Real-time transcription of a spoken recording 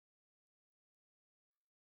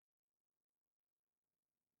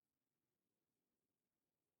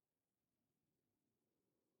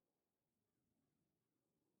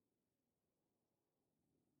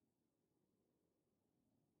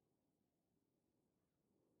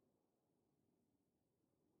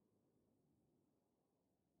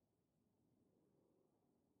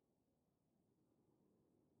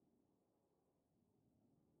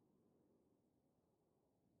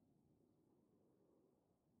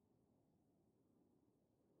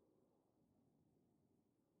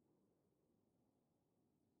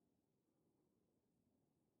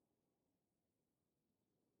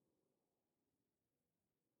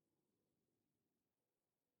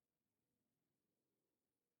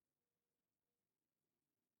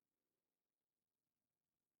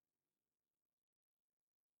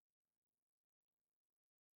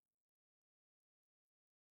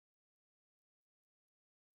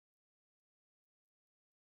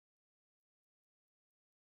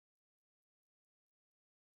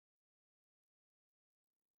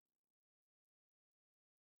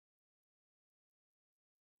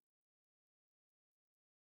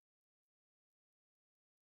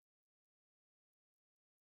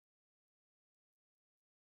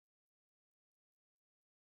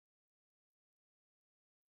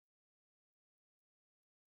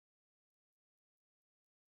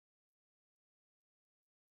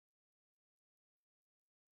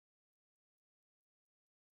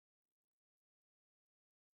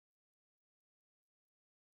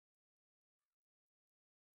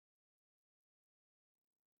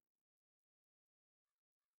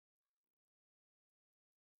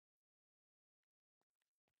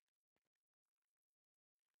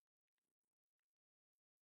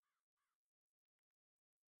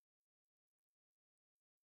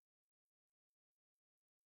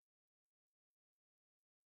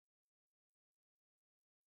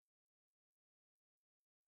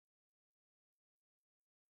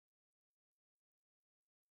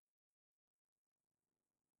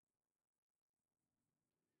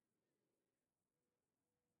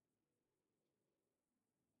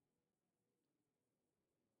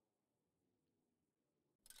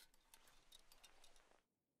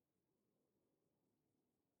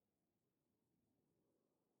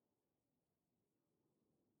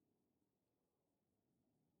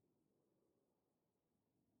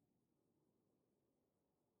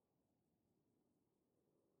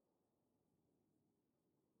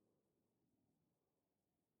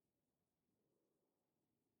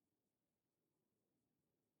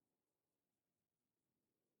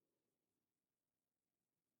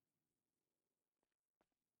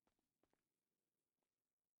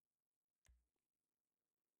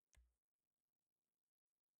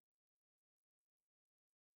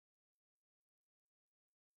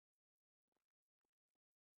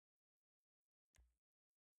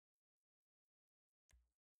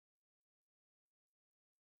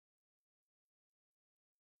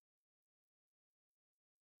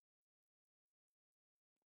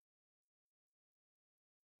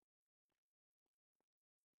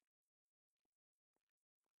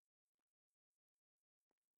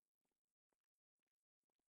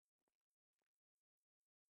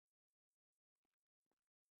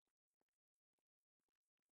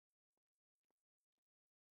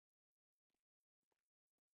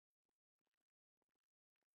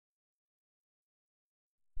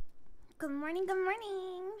Good morning, good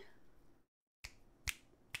morning.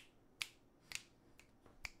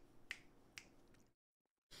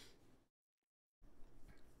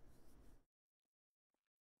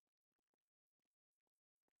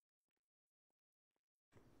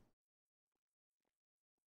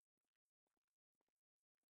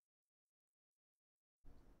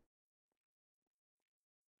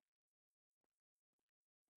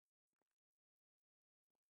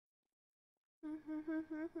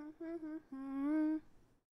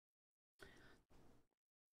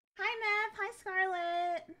 Hi, Math. Hi,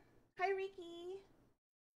 Scarlett. Hi, Riki.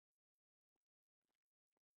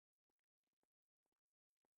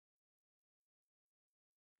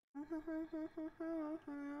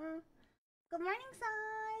 Good morning,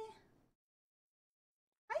 Sai.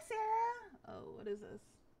 Hi, Sarah. Oh, what is this?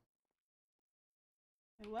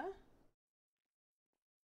 Wait, what?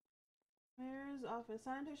 Mayor's office.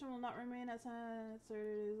 Sanitation will not remain at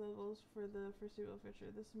sanitary levels for the foreseeable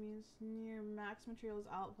future. This means near max materials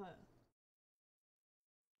output.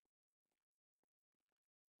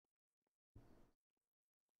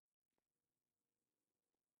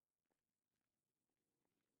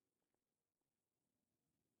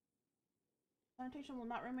 Sanitation will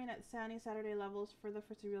not remain at Saturday levels for the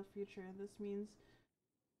foreseeable future. This means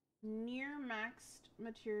near maxed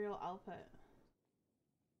material output.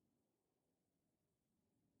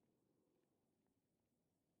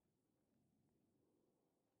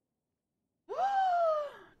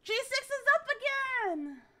 G6 is up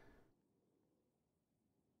again!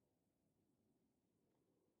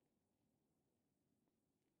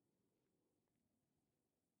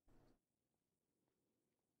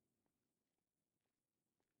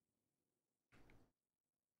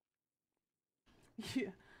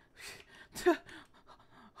 Yeah.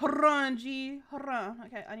 Run, G. Run.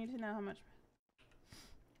 Okay, I need to know how much.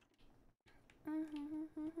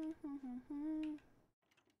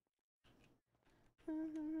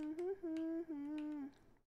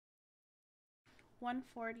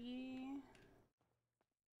 140.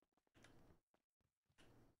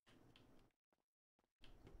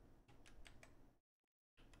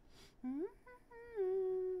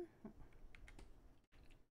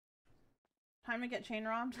 Time to get chain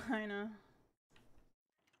robbed? I know.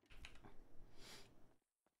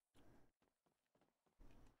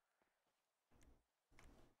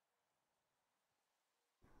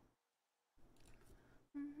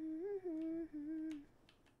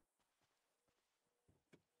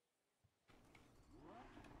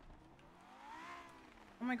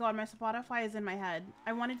 Oh my god, my Spotify is in my head.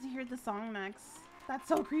 I wanted to hear the song next. That's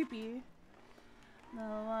so creepy. No,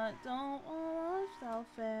 I don't want myself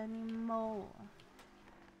anymore.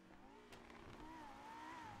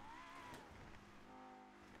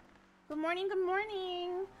 Good morning, good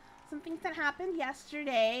morning. Some things that happened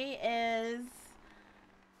yesterday is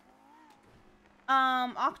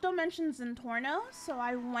Octo mentioned Zentorno, so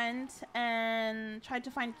I went and tried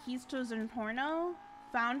to find keys to Zentorno,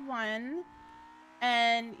 found one,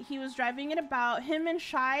 and he was driving it about. Him and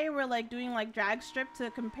Shy were like doing like drag strip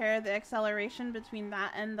to compare the acceleration between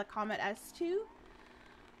that and the Comet S2.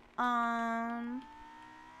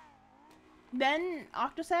 Then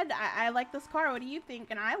Octo said, I like this car, what do you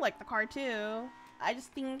think? And I like the car too. I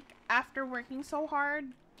just think after working so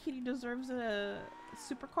hard, Kitty deserves a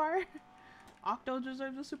supercar. Octo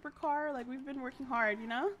deserves a supercar. Like, we've been working hard, you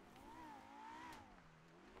know?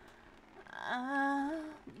 I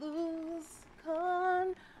lose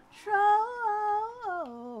control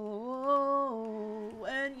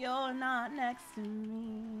when you're not next to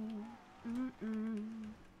me.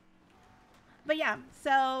 But yeah,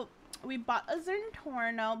 so we bought a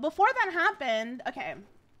Zentorno. Before that happened, okay,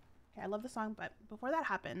 I love the song, but before that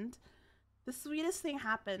happened, the sweetest thing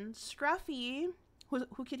happened. Scruffy,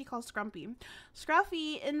 who Kitty calls Scrumpy,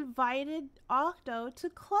 Scruffy invited Octo to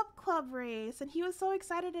Club race, and he was so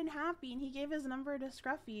excited and happy, and he gave his number to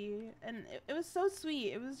Scruffy, and it was so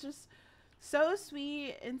sweet. It was just so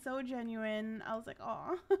sweet and so genuine. I was like,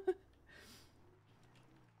 aw.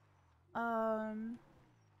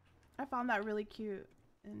 I found that really cute,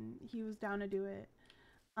 and he was down to do it.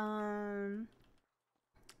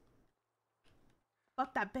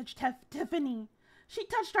 Fuck that bitch Tiffany. She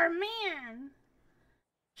touched our man.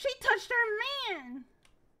 She touched our man.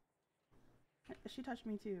 She touched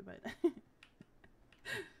me too, but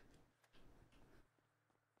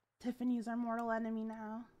Tiffany's our mortal enemy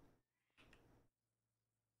now.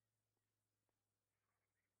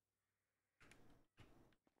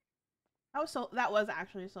 That was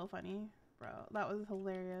actually so funny, bro. That was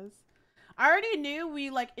hilarious. I already knew we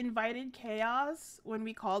like invited chaos when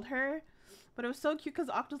we called her, But it was so cute because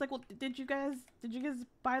Octa's like, well, did you guys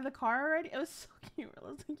buy the car already? It was so cute. I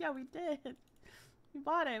was like, yeah, we did. We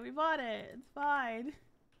bought it. It's fine.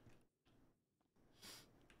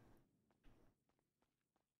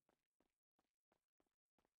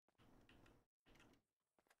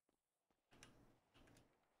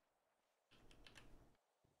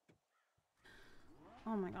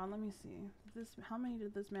 Oh my god, let me see. How many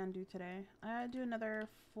did this man do today? I gotta do another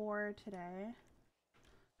 4 today.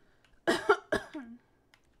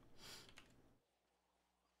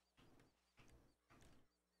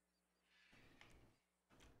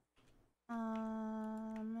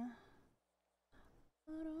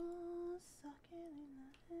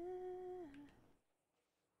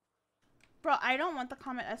 Bro, I don't want the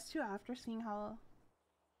Comet S2 after seeing how...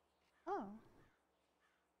 Oh.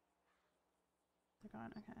 They're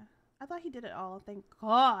gone, okay. I thought he did it all, thank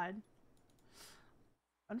god.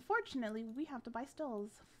 Unfortunately, we have to buy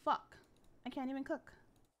stills. Fuck. I can't even cook.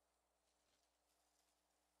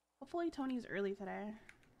 Hopefully Tony's early today.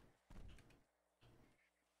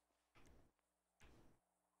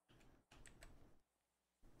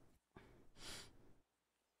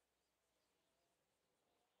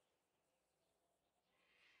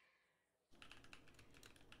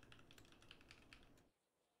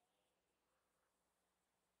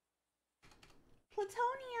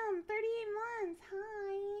 Plutonium, 38 months,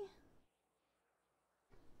 hi.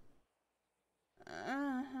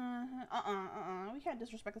 We can't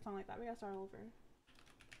disrespect a song like that. We gotta start over.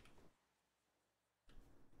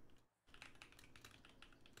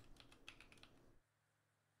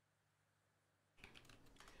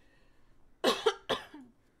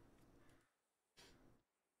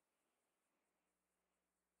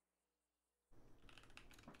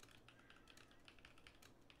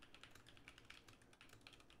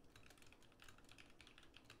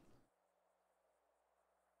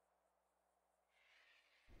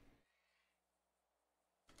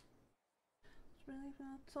 Really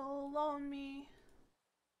felt toll on me.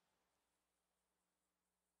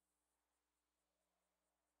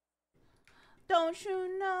 Don't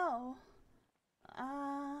you know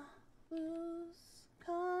I lose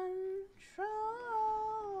control?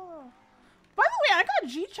 By the way, I got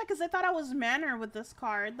G-check because I thought I was Manor with this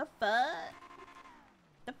card. The fuck?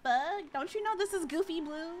 The fuck? Don't you know this is Goofy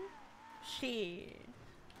Blue? Shit.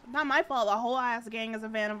 Not my fault. The whole ass gang is a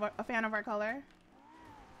fan of our color.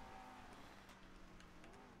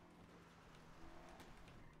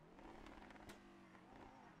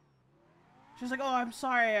 She's like, oh, I'm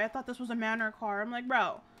sorry. I thought this was a Manor car. I'm like,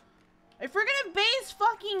 bro, if we're gonna base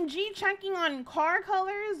fucking G-checking on car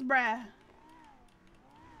colors, bruh.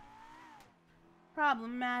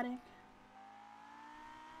 Problematic.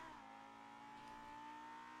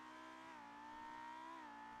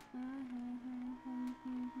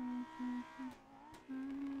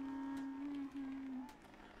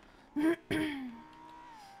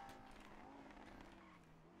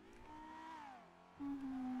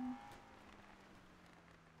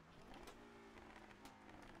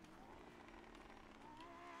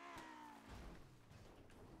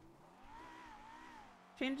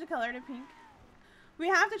 Change the color to pink. We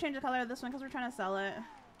have to change the color of this one because we're trying to sell it.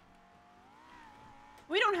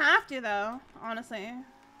 We don't have to though, honestly.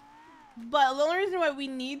 But the only reason why we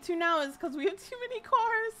need to now is because we have too many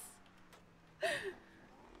cars.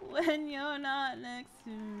 When you're not next to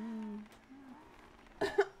me.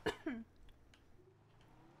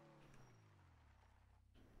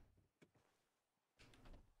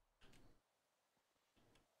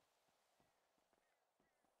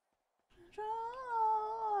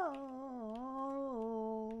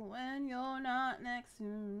 When you're not next to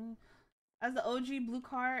me. As the OG blue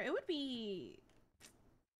car, it would be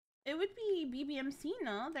BBMC,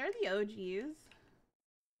 no? They're the OGs.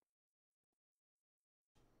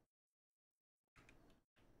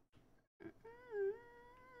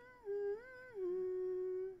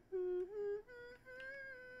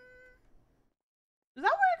 Is that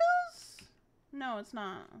where it goes? No, it's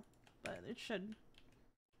not. But it should.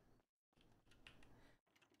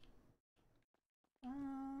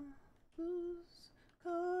 Lose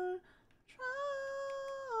control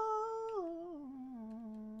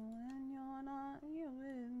when you're not here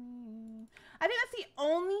with me. I think that's the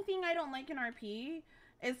only thing I don't like in RP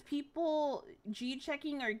is people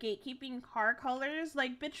G-checking or gatekeeping car colors.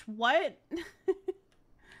 Like, bitch, what?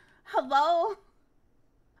 Hello?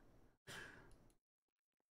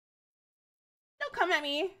 Don't come at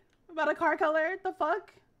me about a car color. The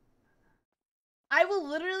fuck? I will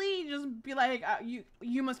literally just be like,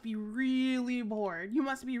 you must be really bored. You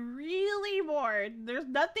must be really bored. There's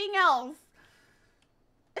nothing else.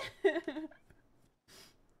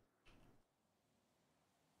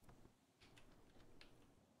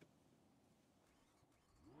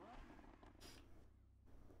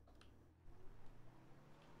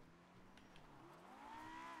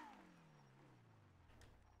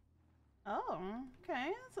 Oh,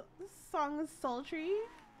 okay. So this song is sultry.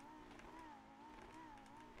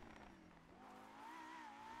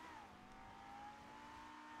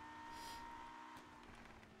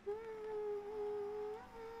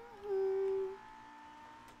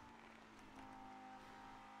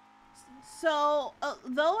 So,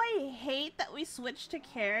 though I hate that we switched to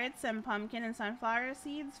carrots and pumpkin and sunflower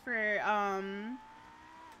seeds for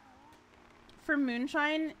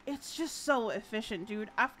moonshine, it's just so efficient, dude.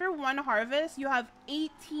 After one harvest, you have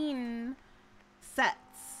 18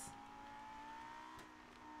 sets.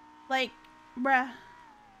 Like, bruh.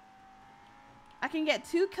 I can get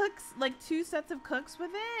two sets of cooks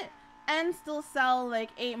with it and still sell like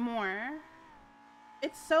 8 more.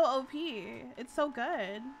 It's so OP. It's so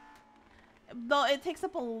good. Though it takes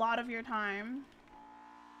up a lot of your time.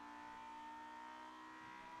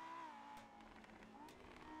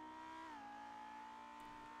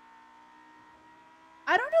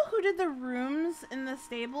 I don't know who did the rooms in the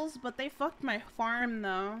stables, but they fucked my farm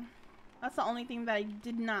though. That's the only thing that I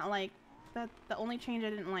did not like. That's the only change I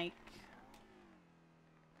didn't like.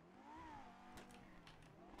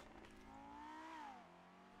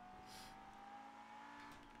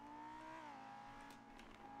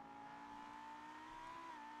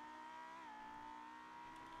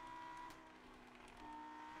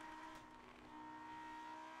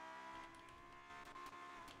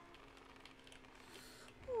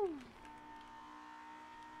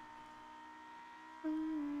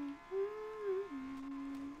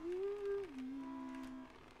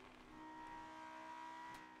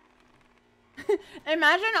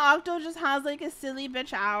 Imagine Octo just has like a silly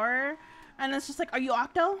bitch hour and it's just like, are you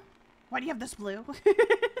Octo? Why do you have this blue?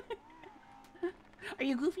 Are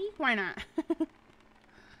you Goofy? Why not?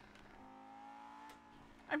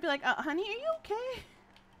 I'd be like, honey, are you okay?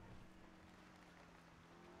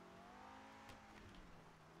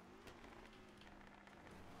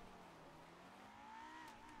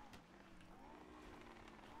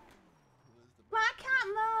 Black Cat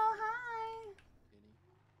Mo, hi.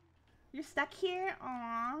 You're stuck here?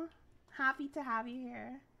 Aw. Happy to have you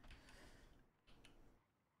here.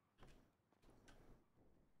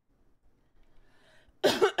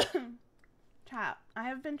 Chat, I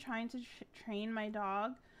have been trying to train my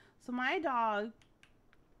dog. So my dog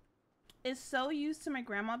is so used to my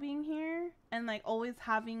grandma being here and like always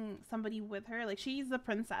having somebody with her. Like she's the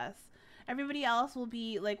princess. Everybody else will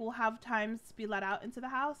be like, will have times to be let out into the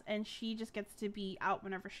house and she just gets to be out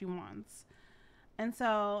whenever she wants. And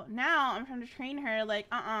so now I'm trying to train her like,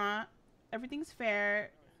 everything's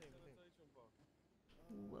fair.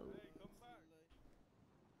 Whoa.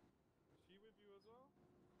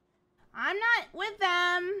 I'm not with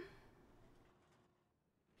them.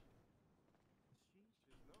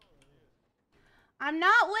 I'm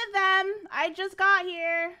not with them. I just got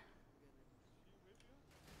here.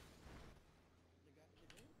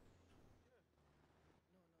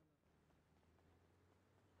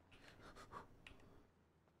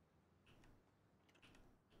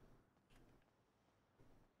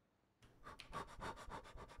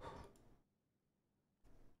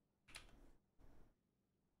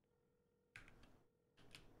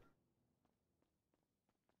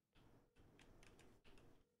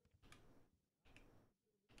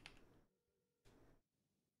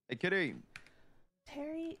 Hey, kitty.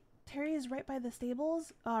 Terry is right by the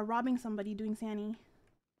stables, robbing somebody, doing Sanny.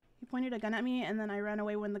 He pointed a gun at me, and then I ran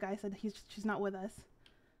away when the guy said she's not with us.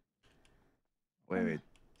 Wait.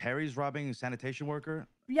 Terry's robbing a sanitation worker?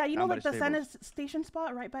 Yeah, you know, like the sanitation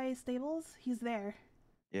spot right by stables? He's there.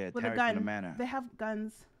 Yeah, with Terry a gun. from the manor. They have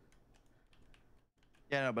guns.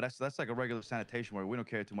 Yeah, no, but that's like a regular sanitation worker. We don't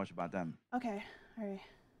care too much about them. Okay, all right.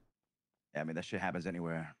 Yeah, I mean, that shit happens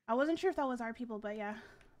anywhere. I wasn't sure if that was our people, but yeah.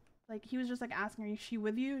 Like, he was just, like, asking, is she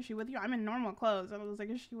with you? Is she with you? I'm in normal clothes. And I was like,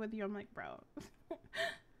 is she with you? I'm like, bro.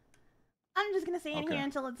 I'm just gonna stay in here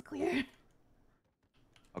until it's clear.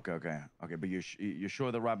 Okay, but you're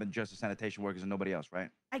sure they're robbing just the sanitation workers and nobody else, right?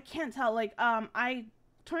 I can't tell. Like, I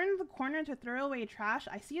turned the corner to throw away trash.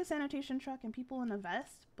 I see a sanitation truck and people in a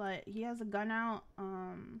vest, but he has a gun out.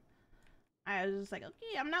 I was just like,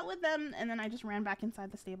 okay, I'm not with them. And then I just ran back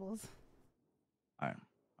inside the stables. All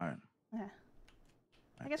right. Yeah.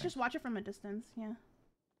 I guess just watch it from a distance. Yeah.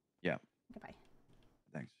 Yeah. Goodbye.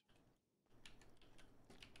 Thanks.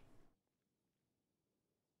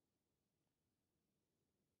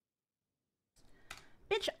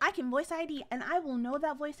 Bitch, I can voice ID and I will know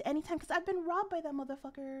that voice anytime because I've been robbed by that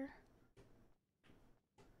motherfucker.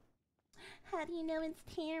 How do you know it's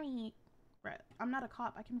Terry? Right. I'm not a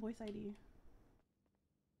cop. I can voice ID.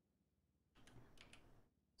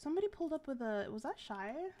 Somebody pulled up with a... Was that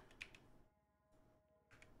Shy?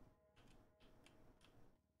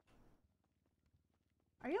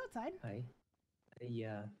 outside? Hi.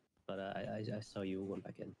 Yeah, but I saw you went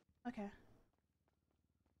back in. Okay.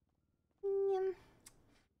 Mm.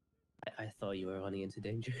 I thought you were running into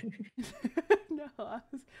danger. No,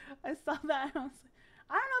 I saw that and I was like,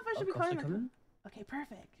 I don't know if I should be cops calling are coming? Okay,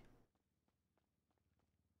 perfect.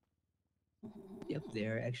 Yep,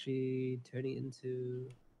 they're actually turning into...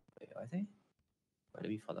 Wait, are they? Or do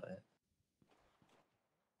we follow it?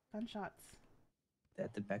 Gunshots. They're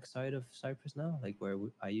at the backside of Cyprus now? Like where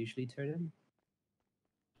I usually turn in?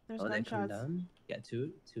 There's They're coming gunshots. down. Yeah,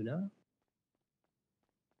 two now.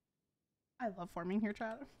 I love farming here,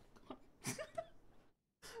 chat.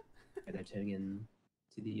 And they're turning in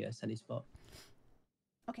to the sunny spot.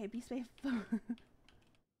 Okay, be safe.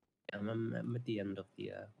 I'm at the end of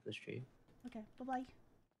the street. Okay, bye-bye.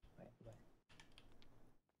 Bye.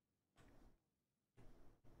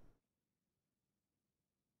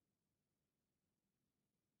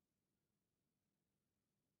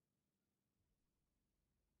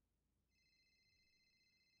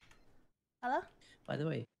 Hello? By the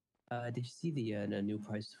way, did you see the new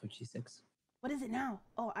price for G6? What is it now?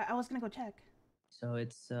 Oh, I was gonna go check. So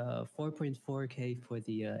it's 4.4K for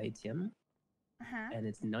the ATM, Uh-huh. and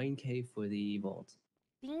it's 9K for the vault.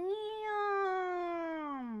 Damn.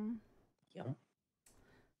 Yeah.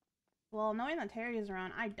 Well, knowing that Terry is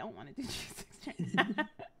around, I don't want to do G6.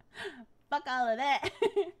 Fuck all of that.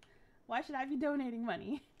 Why should I be donating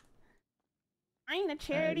money? I ain't a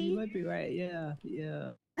charity. You might be right. Yeah.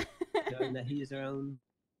 Knowing that he's around.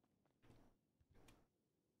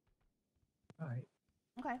 All right.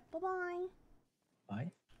 Okay, bye-bye.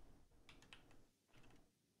 Bye.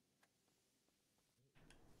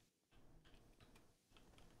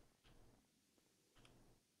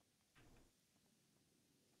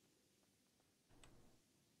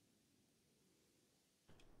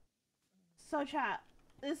 So chat,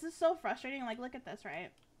 this is so frustrating. Like, look at this,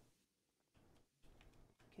 right?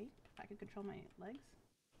 Okay, if I could control my legs.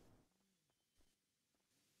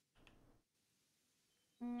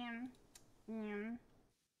 Nyam. Nyam.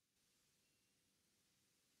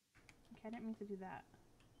 Okay, I didn't mean to do that.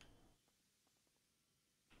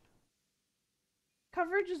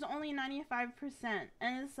 Coverage is only 95%,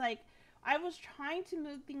 and it's like, I was trying to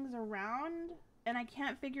move things around, and I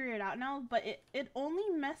can't figure it out now, but it only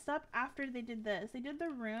messed up after they did this. They did the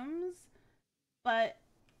rooms, but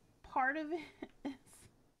part of it is...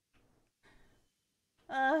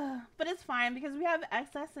 but it's fine, because we have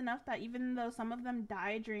excess enough that even though some of them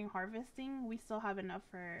die during harvesting, we still have enough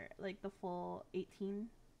for, like, the full 18.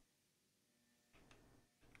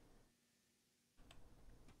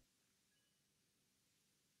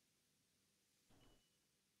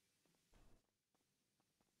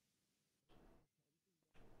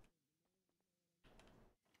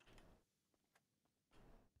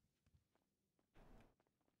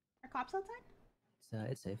 Are cops outside?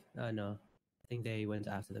 It's safe. No, I think they went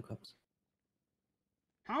after the cops.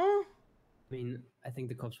 Huh? I mean, I think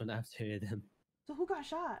the cops went after them. So who got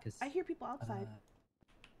shot? I hear people outside.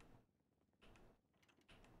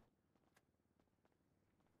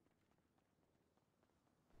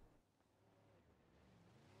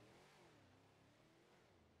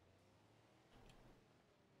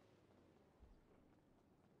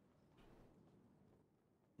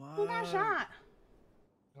 Who got shot?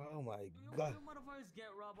 Oh my You god. motherfuckers get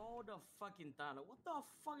robbed all the fucking time. Like, what the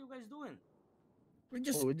fuck you guys doing? We're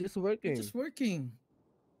just working. We're just working.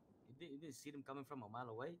 You didn't see them coming from a mile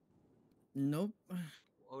away? Nope.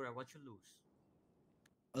 Alright, what you lose?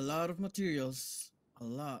 A lot of materials. A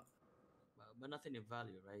lot. But nothing in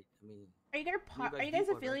value, right? I mean, Are you guys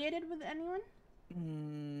affiliated with anyone?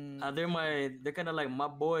 they're kind of like my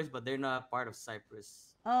boys, but they're not part of Cyprus.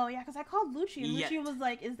 Oh yeah, because I called Lucci and Yet. Lucci was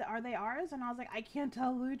like, are they ours? And I was like, I can't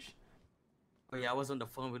tell, Luch. Oh yeah, I was on the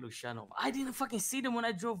phone with Luciano. I didn't fucking see them when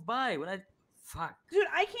I drove by. Fuck. Dude,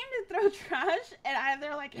 I came to throw trash and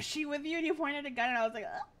they're like, is she with you? And you pointed a gun and I was like,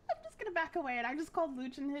 I'm just gonna back away. And I just called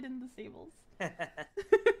Luch and hid in the stables. Yeah.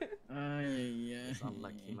 That's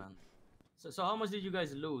unlucky, man. So how much did you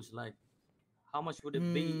guys lose? Like, how much would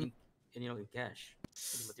it be in cash?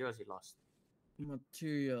 The materials you lost.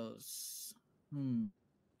 Materials.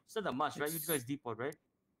 It's not that much, right? You guys depot, right?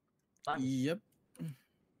 Yep. I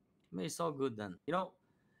mean, it's all good then.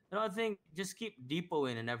 I think just keep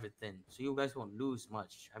depoting and everything, so you guys won't lose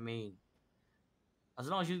much. I mean, as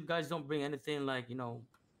long as you guys don't bring anything like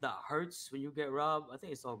that hurts when you get robbed, I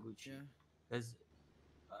think it's all good. Yeah. Because,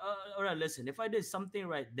 all right, listen. If I did something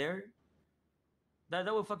right there,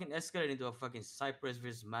 that would fucking escalate into a fucking Cypress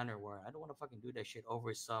versus Manor war. I don't want to fucking do that shit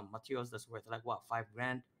over some materials that's worth like what,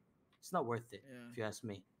 $5,000. It's not worth it, if you ask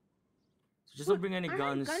me. So just don't bring any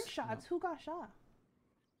guns. Gunshots. Who got shot?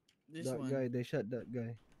 This That one, guy, they shot that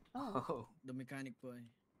guy. Oh. Oh. the mechanic boy.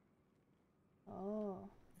 Oh.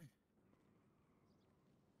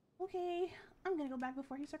 Okay. I'm gonna go back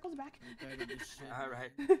before he circles back. I'm tired of this shit. All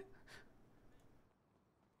right.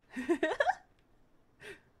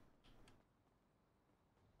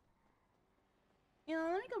 You know,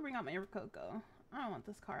 let me go bring out my Rococo. I don't want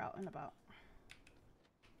this car out and about.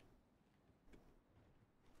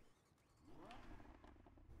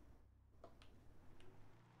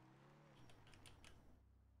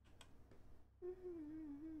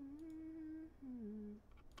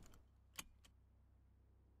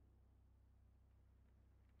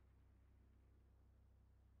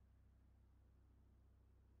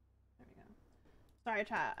 There we go. Sorry,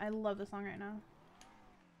 chat. I love this song right now.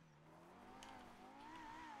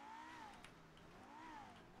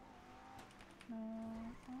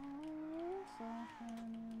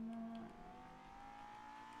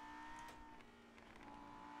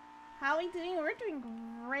 How are we doing? We're doing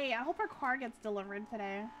great. I hope our car gets delivered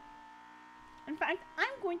today. In fact,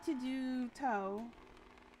 I'm going to do tow.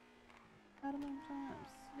 How many times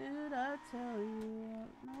did I tell you?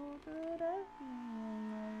 No good at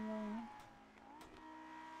being alone.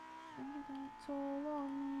 So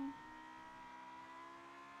long.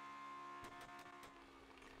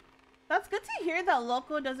 That's good to hear that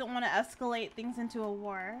Loco doesn't want to escalate things into a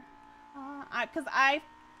war.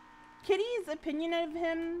 Kitty's opinion of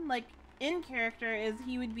him, like, in character, is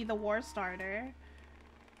he would be the war starter.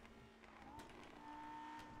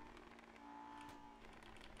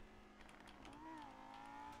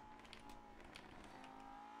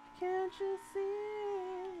 Can't you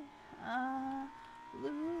see? I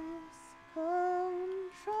lose control.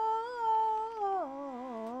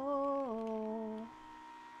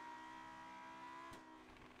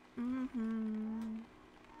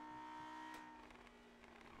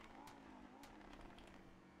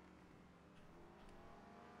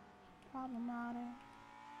 Problematic.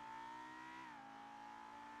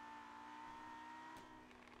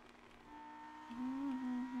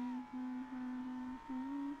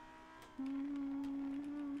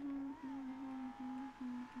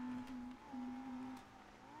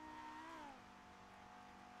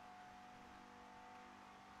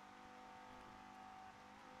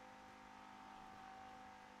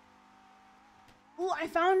 Ooh, I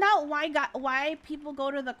found out why people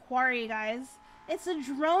go to the quarry, guys. It's a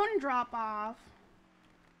drone drop-off.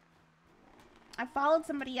 I followed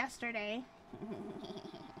somebody yesterday.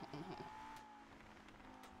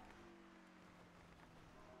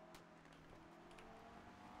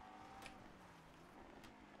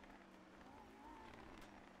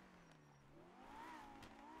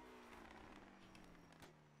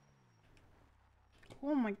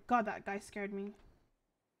 Oh my god, that guy scared me.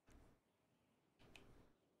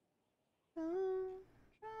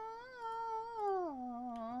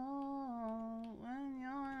 When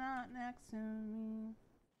you're not next to me.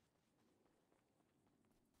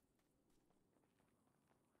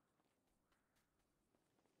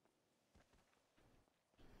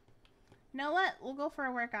 You know what? We'll go for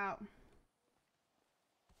a workout.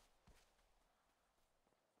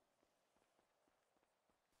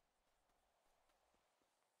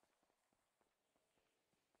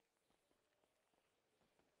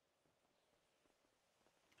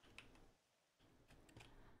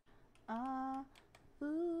 I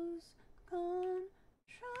lose control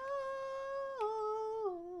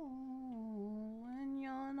when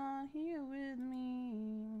you're not here with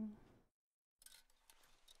me.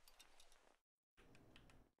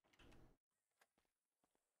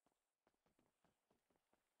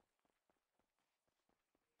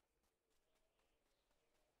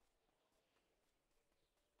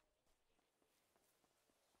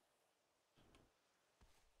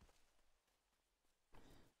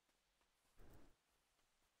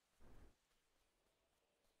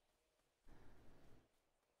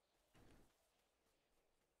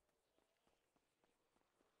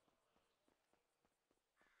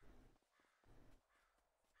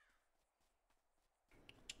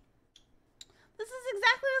 This is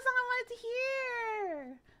exactly the song I wanted to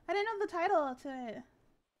hear. I didn't know the title to it.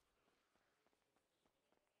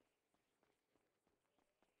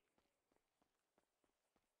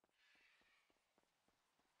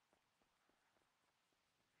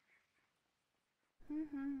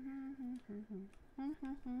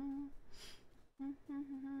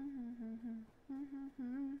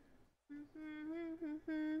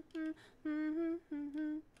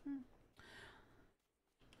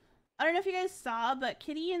 I don't know if you guys saw, but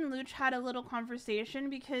Kitty and Luch had a little conversation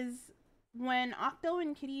because when Octo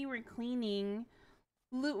and Kitty were cleaning,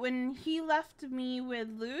 When he left me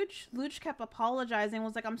with Luch kept apologizing,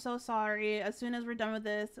 was like, I'm so sorry. As soon as we're done with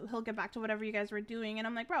this, he'll get back to whatever you guys were doing. And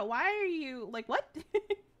I'm like, bro, why are you, like, what?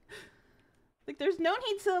 Like, there's no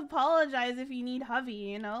need to apologize if you need hubby,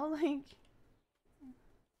 you know? Like...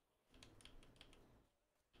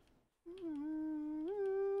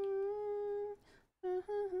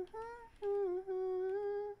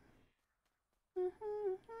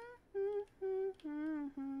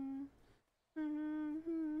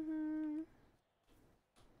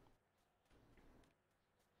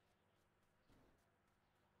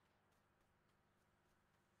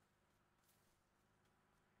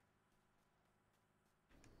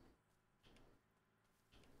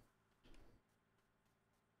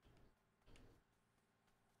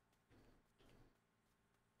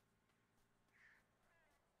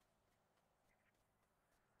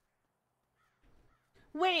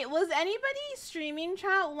 Wait, was anybody streaming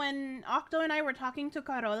chat when Octo and I were talking to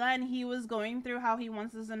Carola and he was going through how he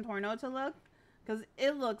wants the Zentorno to look? Because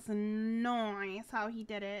it looks nice how he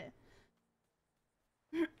did it.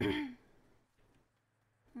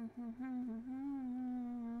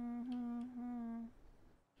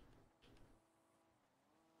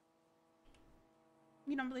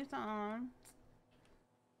 You don't believe so?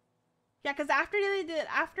 Yeah, because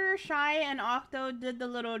after Shy and Octo did the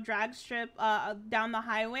little drag strip down the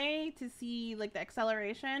highway to see like the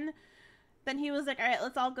acceleration, then he was like, all right,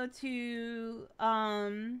 let's all go to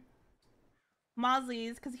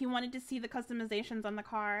Mosley's because he wanted to see the customizations on the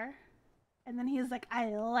car. And then he was like, I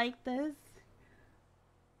like this.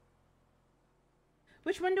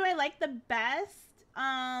 Which one do I like the best?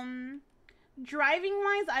 Driving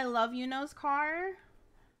wise, I love Yuno's car.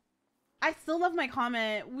 I still love my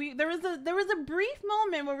comment. There was a brief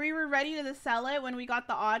moment where we were ready to sell it when we got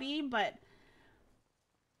the Audi, but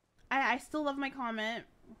I still love my comment.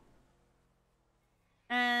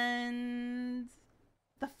 And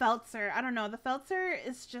the Feltzer, I don't know. The Feltzer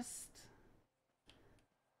is just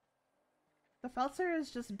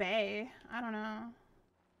bae. I don't know.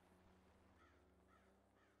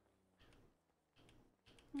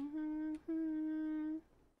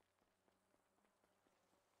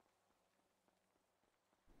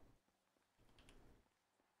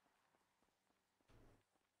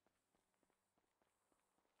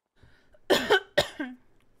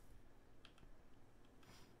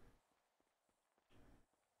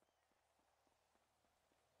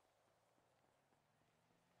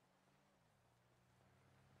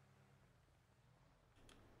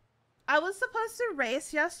 I was supposed to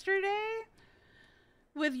race yesterday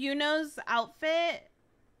with Yuno's outfit,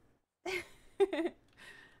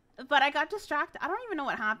 but I got distracted. I don't even know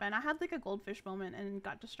what happened. I had like a goldfish moment and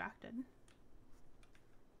got distracted.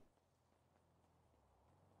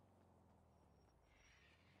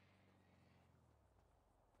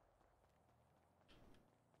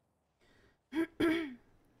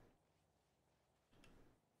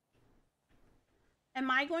 Am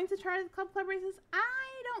I going to try the club races?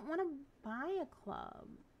 I don't want to buy a club.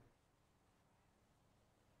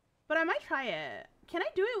 But I might try it. Can I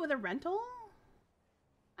do it with a rental?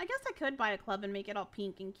 I guess I could buy a club and make it all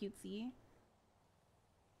pink and cutesy.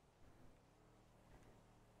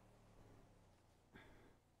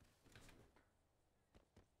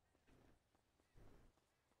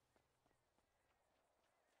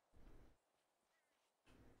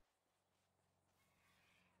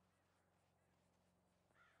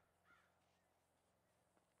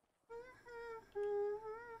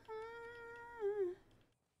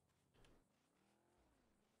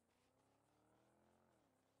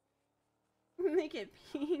 Make it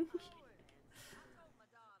pink.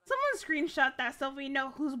 Someone screenshot that so we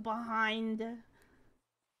know who's behind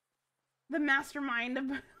the mastermind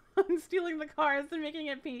of stealing the cars and making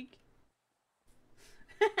it pink.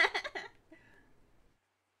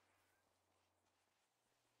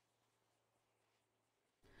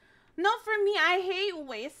 No, for me, I hate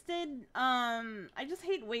wasted, I just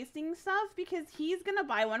hate wasting stuff because he's gonna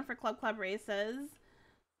buy one for Club races.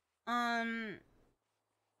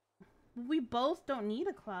 We both don't need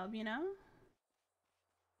a club, you know?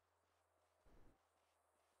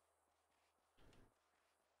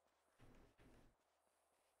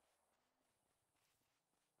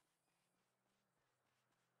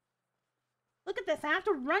 Look at this, I have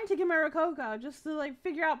to run to get my Rococo just to like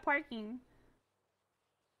figure out parking.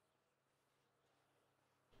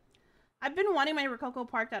 I've been wanting my Rococo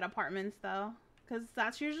parked at apartments though, because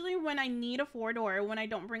that's usually when I need a 4-door when I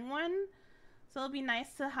don't bring one. So it'll be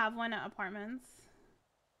nice to have one at apartments.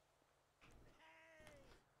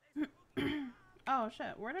 Oh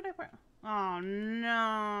shit, where did I park? Oh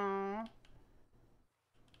no.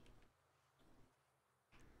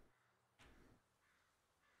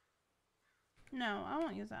 No, I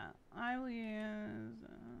won't use that. I will use.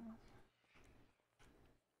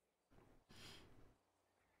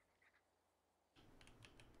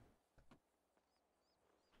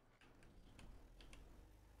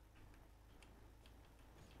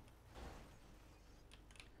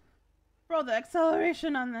 Bro, the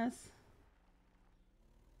acceleration on this.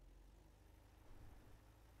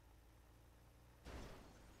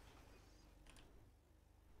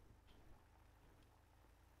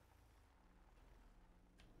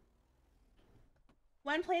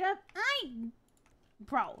 When played up,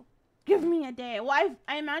 bro, give me a day. Well,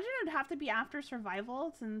 I imagine it would have to be after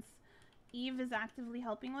survival since Eve is actively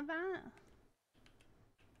helping with that.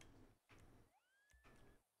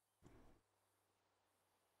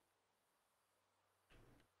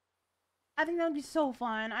 I think that would be so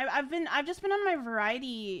fun. I've just been on my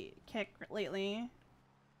variety kick lately.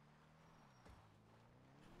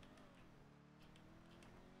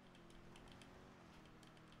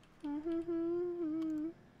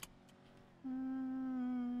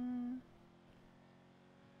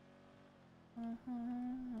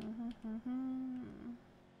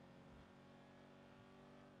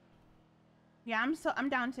 Yeah, I'm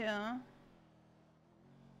down too.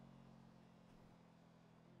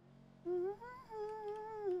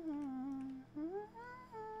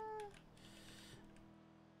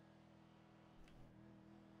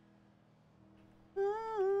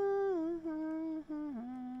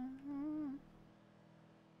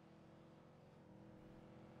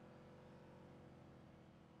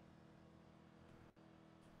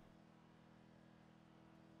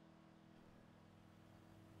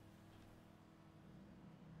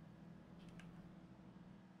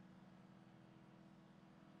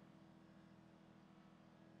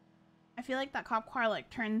 I feel like that cop car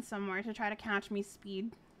like turned somewhere to try to catch me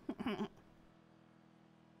speed.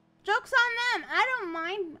 Joke's on them! I don't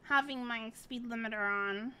mind having my speed limiter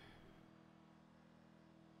on.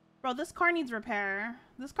 Bro, this car needs repair.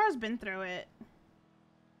 This car's been through it.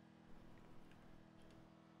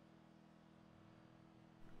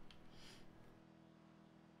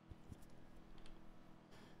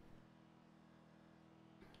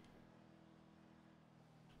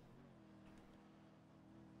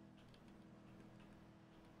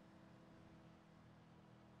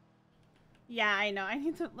 Yeah, I know. I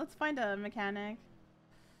need to. Let's find a mechanic.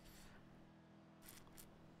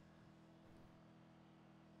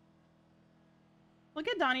 We'll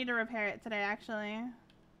get Donnie to repair it today, actually.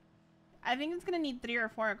 I think it's gonna need 3 or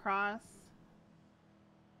 4 across.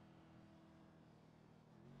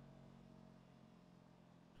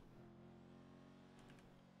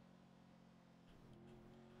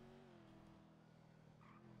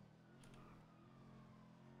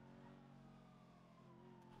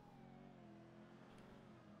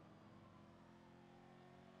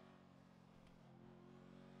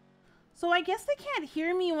 So I guess they can't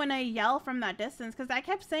hear me when I yell from that distance because I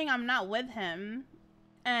kept saying I'm not with him.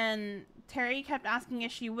 And Terry kept asking,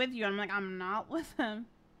 is she with you? I'm like, I'm not with him.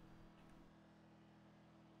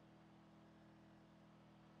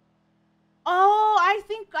 Oh, I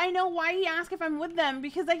think I know why he asked if I'm with them.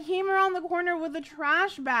 Because I came around the corner with a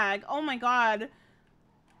trash bag. Oh my god.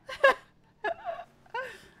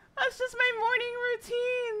 That's just my morning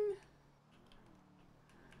routine.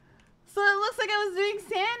 So it looks like I was doing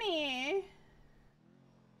Sanny.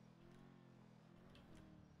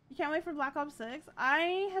 You can't wait for Black Ops 6?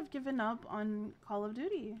 I have given up on Call of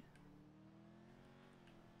Duty.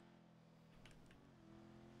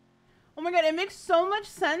 Oh my god, it makes so much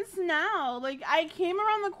sense now. Like, I came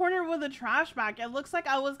around the corner with a trash bag. It looks like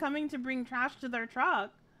I was coming to bring trash to their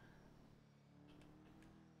truck.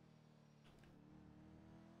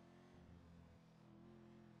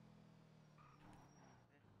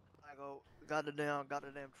 Got the damn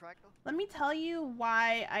tractor. Let me tell you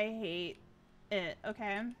why I hate it,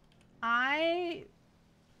 okay? I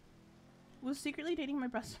was secretly dating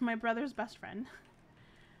my brother's best friend.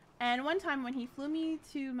 And one time when he flew me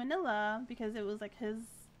to Manila, because it was like his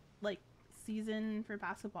like season for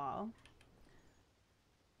basketball,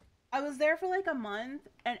 I was there for like a month,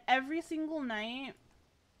 and every single night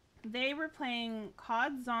they were playing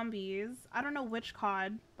COD Zombies. I don't know which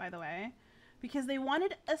COD, by the way, because they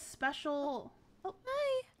wanted a special. Oh,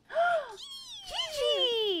 Hi.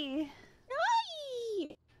 Gigi!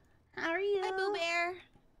 Hi. How are you? Hi, Boo Bear.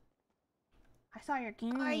 I saw your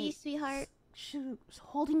game. How are you, sweetheart? She was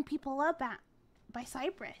holding people up by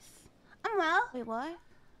Cyprus. I'm well. Wait, what?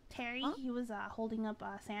 Terry, Huh? he was holding up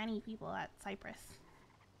Sanny people at Cyprus.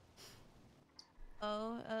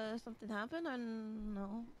 Oh, something happened? Or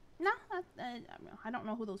no? No, I don't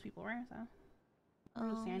know who those people were. So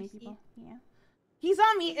those Oh, I Sanny see. people. Yeah. He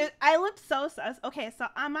saw me. I looked so sus. Okay, so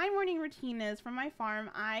my morning routine is from my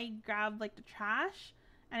farm. I grab like the trash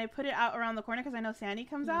and I put it out around the corner because I know Sandy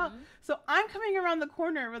comes out. So I'm coming around the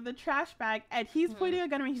corner with the trash bag and he's pointing a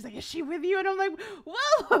gun at me. He's like, "Is she with you?" And I'm like,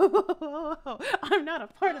 "Whoa, I'm not a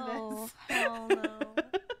part of this." Hell no.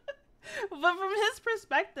 But from his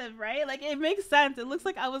perspective, right? Like it makes sense. It looks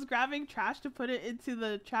like I was grabbing trash to put it into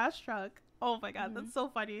the trash truck. Oh my god, that's so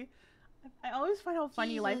funny. I always find how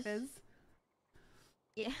funny life is.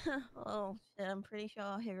 Yeah. Oh shit, I'm pretty sure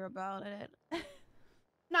I'll hear about it.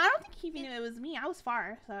 No, I don't think he even knew it was me. I was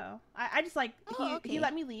far, so I just like Oh, he okay.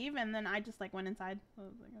 let me leave, and then I just like went inside. I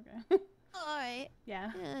was like, okay, All right.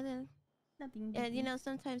 yeah, Yeah, then, nothing. and you know,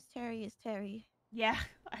 sometimes Terry is Terry. Yeah,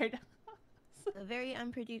 I know. A very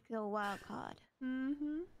unpredictable wild card.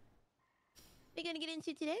 Mhm. What are you gonna get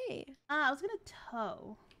into today? I was gonna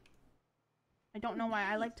tow. I don't know why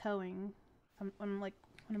I like towing. When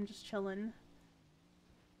I'm just chilling.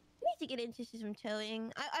 I need to get into some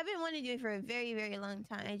towing. I've been wanting to do it for a very, very long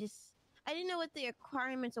time. I didn't know what the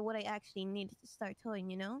requirements of what I actually needed to start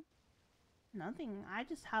towing, you know? Nothing. I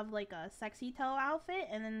just have like a sexy tow outfit,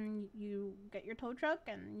 and then you get your tow truck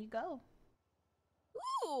and you go.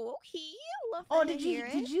 Ooh, okay. Love Oh, to hear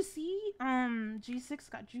it. did you see? G6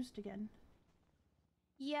 got juiced again.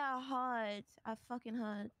 Yeah, hot. I fucking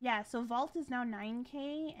hot. Yeah, so Vault is now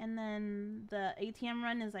 9K, and then the ATM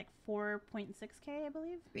run is like 4.6K, I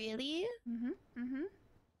believe. Really?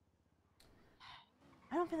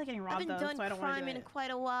 I don't feel like getting I've robbed been though, doing so I don't want to crime do in it.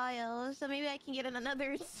 quite a while, so maybe I can get in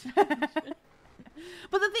another.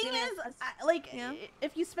 But the thing Yeah, is, yeah.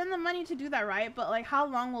 if you spend the money to do that, right? But like, how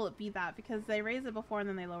long will it be that? Because they raised it before and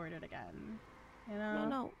then they lowered it again. You know?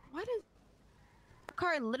 No. Why does the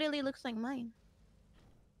car literally looks like mine?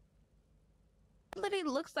 Literally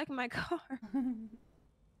looks like my car. I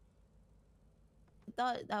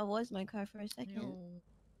thought that was my car for a second. No.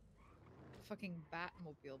 Fucking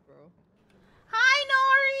Batmobile, bro. Hi,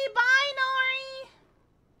 Nori! Bye, Nori!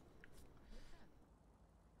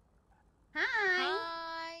 Hi!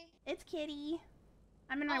 Hi. It's Kitty.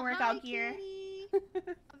 I'm in my Oh, workout hi, gear. Kitty.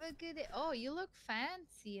 Have a good day. Oh, you look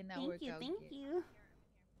fancy in that Thank workout you. gear.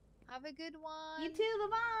 Have a good one. You too,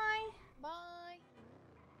 bye-bye! Bye.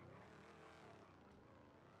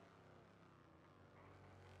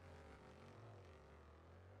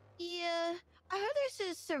 Yeah, I heard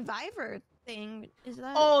there's a Survivor thing. Is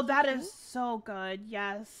that? Oh, is that true? is so good.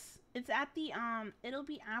 Yes. It's at the, it'll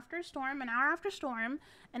be after Storm, an hour after Storm,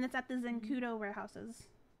 and it's at the Zenkudo warehouses.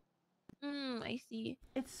 I see.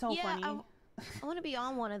 It's so Yeah, funny. I want to be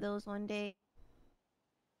on one of those one day.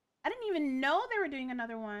 I didn't even know they were doing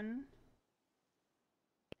another one.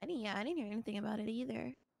 I didn't hear anything about it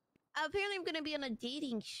either. Apparently, I'm gonna be on a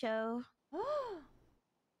dating show.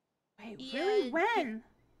 Wait, Yeah, really? When?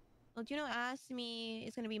 Well, Juno asked me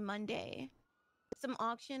it's gonna be Monday. Some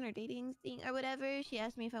auction or dating thing or whatever. She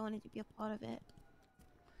asked me if I wanted to be a part of it.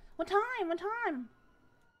 What time? What time?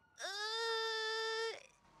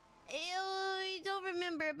 I don't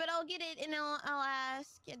remember, but I'll get it and I'll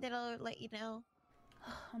ask and then I'll let you know.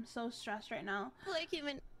 I'm so stressed right now. Like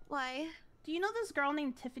even why? Do you know this girl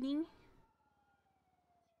named Tiffany?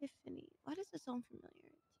 Tiffany. Why does this sound familiar?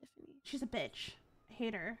 Tiffany. She's a bitch. I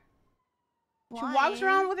hate her. Why? She walks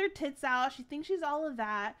around with her tits out. She thinks she's all of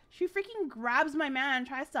that. She freaking grabs my man and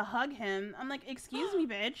tries to hug him. I'm like, excuse me,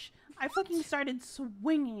 bitch. I fucking started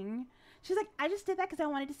swinging. She's like, I just did that because I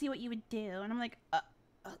wanted to see what you would do. And I'm like,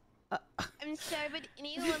 I'm sorry, but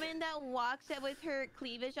any woman that walks out with her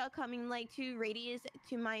cleavage out coming like to radius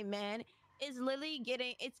to my man is literally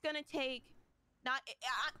getting. It's gonna take, not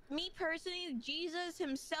me personally. Jesus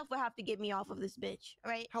himself would have to get me off of this bitch,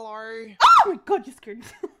 right? Hello. oh my god, you scared me.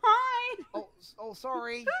 Hi. Oh,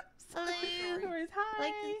 sorry. Hello. No worries.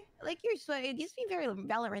 Hi. Like you're sweating. It gives me very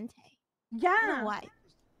Valorante. Yeah. I don't know why.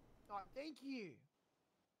 Oh, thank you.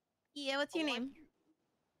 Yeah, what's your name?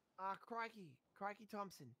 Crikey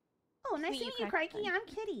Thompson. Oh, nice to meet you, Crikey. Crikey. I'm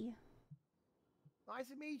Kitty. Nice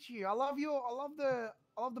to meet you. I love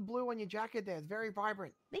the blue on your jacket there. It's very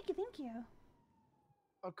vibrant. Thank you, thank you.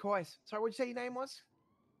 Of course. Sorry, what'd you say your name was?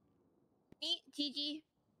 Me, TG.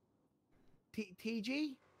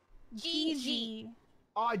 TG? GG.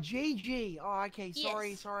 Oh, GG. Oh, okay.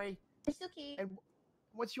 Yes. Sorry. It's okay. And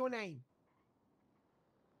what's your name?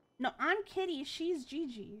 No, I'm Kitty. She's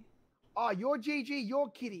Gigi. Oh, you're GG. You're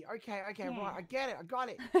Kitty. Okay. Yeah. Right. I get it. I got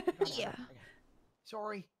it. Yeah. Okay.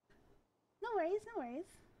 Sorry. No worries, no worries.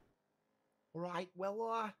 All right.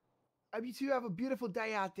 Well, hope you two have a beautiful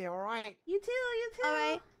day out there. All right. You too, you too. All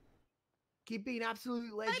right. Keep being absolute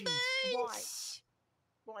Bye, legends. Bones.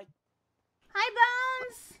 Bye. Hi,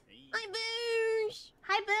 Bones. Hi, Bones.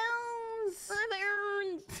 Hi, Bones. Hi, Bones.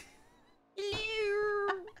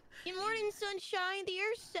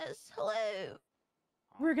 Hello.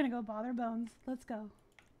 We're gonna go bother Bones. Let's go.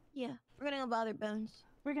 Yeah, we're gonna go bother Bones.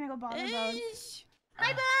 We're gonna go bother Bones. Bones.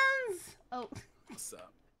 Hi, Bones! Oh. What's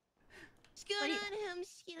up? What's going on, home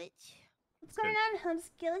skillet? What's going on, home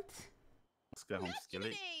skillet? Let's go home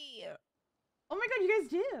skillet. Today. Oh my god, you guys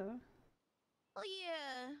do. Oh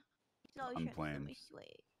yeah. He's always trying to steal Unplanned. my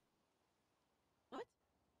swag. What?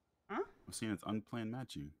 Huh? I'm seeing it's unplanned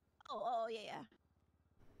matching. Oh yeah.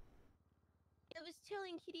 I was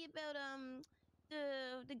telling Kitty about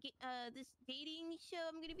this dating show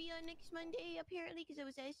I'm gonna be on next Monday apparently because I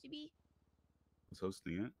was asked to be. Who's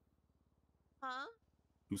hosting it? Huh?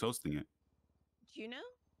 Who's hosting it? Juno?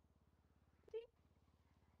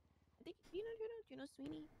 I think you know Juno. Juno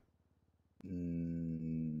Sweeney.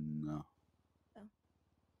 No. Oh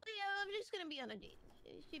yeah, I'm just gonna be on a date.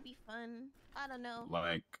 It should be fun. I don't know.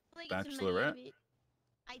 Like Hopefully get some money out Bachelorette? of it.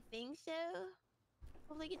 I think so.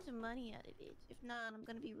 Hopefully get some money out of it. If not, I'm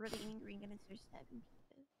gonna be really angry and gonna start stabbing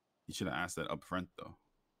people. You should have asked that up front though.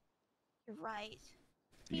 You're right.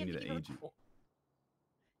 You need have to an give her a agent. call.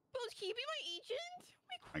 Bones, can you be my agent?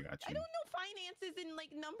 I got I you. don't know finances and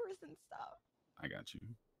like numbers and stuff. I got you.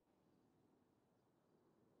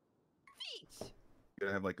 Feet. You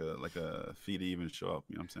gotta have like a fee to even show up.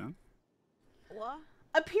 You know what I'm saying? What?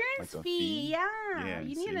 Appearance Like a fee, fee? yeah. Yeah,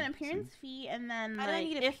 You need see, an appearance fee, and then I like don't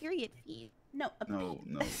need a if period fee. no, No.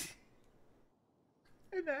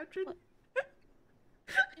 Imagine. What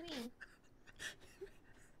do you mean?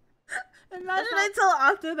 Imagine until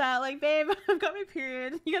after that, like, babe, I've got my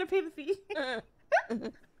period. You gotta pay the fee.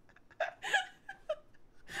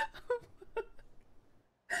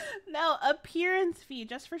 No, appearance fee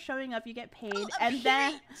just for showing up. You get paid, and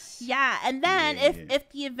then and then Yeah, if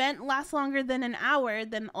the event lasts longer than an hour,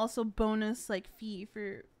 then also bonus like fee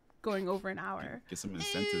for going over an hour. Get some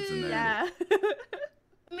incentives in there. Yeah.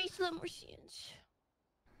 Makes a lot more sense.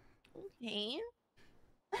 Okay.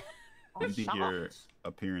 What do you think your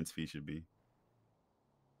appearance fee should be?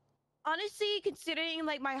 Honestly, considering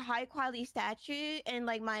like my high quality stature and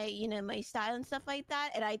like my my style and stuff like that,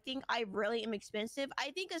 and I think I really am expensive. I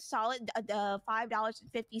think a solid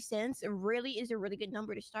 $5.50 really is a really good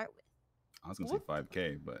number to start with. I was gonna say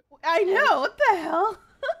 5K, but I know. What the hell?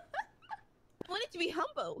 I want it to be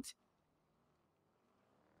humbled.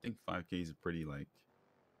 I think 5K is pretty like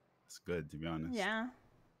it's good to be honest. Yeah. Out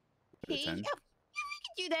of Okay, 10. yeah, we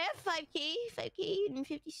could do that. 5K and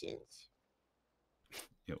 50 cents.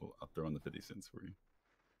 Yeah, well, I'll throw in the 50 cents for you.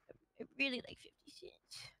 I really like 50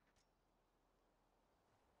 cents.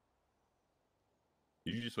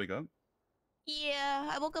 Did you just wake up? Yeah,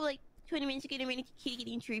 I woke up like 20 minutes ago and ran into Kitty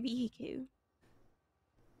getting into her vehicle.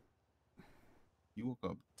 You woke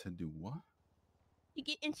up to do what? To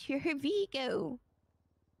get into her vehicle.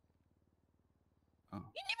 Oh.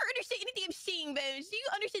 You never understand anything I'm saying, Bones. Do you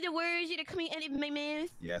understand the words that are coming out of my mouth?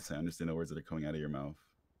 Yes, I understand the words that are coming out of your mouth.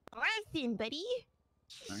 Listen, buddy.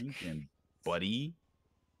 I understand, buddy.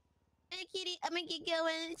 Hey, Kitty, I'm gonna get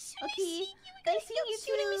going. It's so Okay. nice Nice seeing you.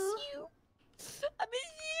 seeing you I miss too. you. I miss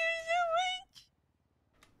you so much.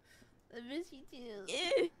 I miss you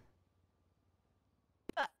too.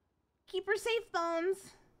 Yeah. Keep her safe, Bones.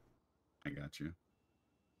 I got you.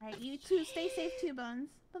 All right, you too. Stay safe too, Bones.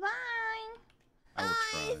 Bye bye. I will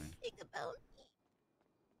try. Think about me.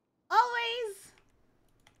 Always.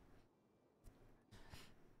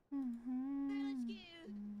 Let's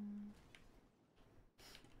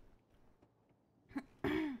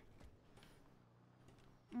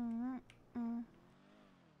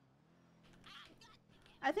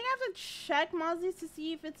I think I have to check Mozzie's to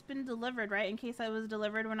see if it's been delivered, right? In case I was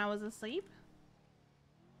delivered when I was asleep.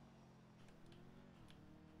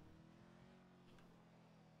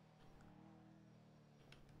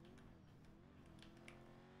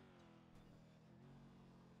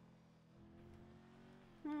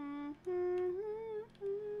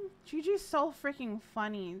 Gigi's so freaking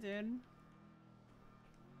funny, dude.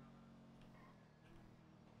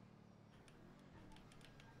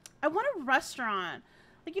 I want a restaurant.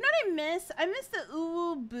 Like, you know what I miss? I miss the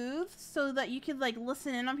Uwu booth so that you could, like,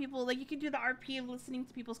 listen in on people. Like, you could do the RP of listening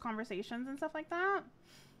to people's conversations and stuff like that.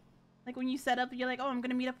 Like, when you set up, you're like, oh, I'm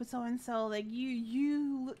gonna meet up with so-and-so. Like,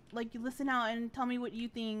 you listen out and tell me what you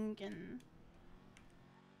think. And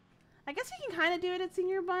I guess you can kind of do it at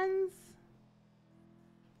Senior Buns.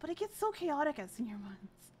 But it gets so chaotic at Senior Buns.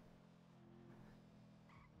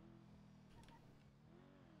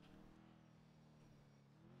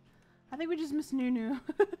 I think we just miss Nunu.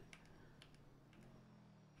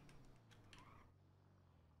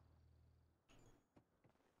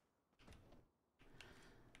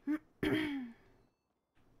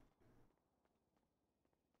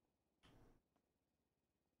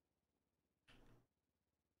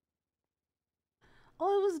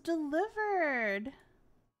 it was delivered.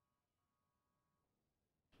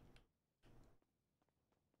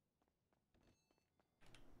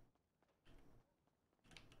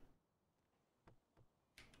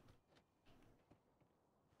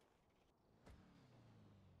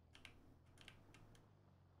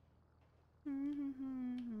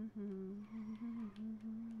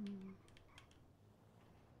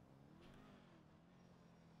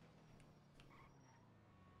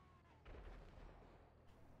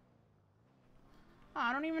 Oh,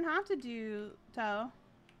 I don't even have to do toe.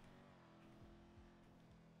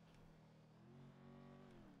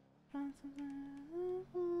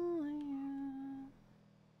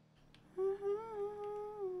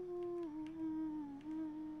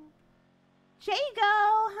 Jago,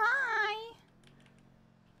 hi.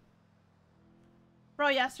 Bro,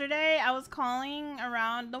 yesterday I was calling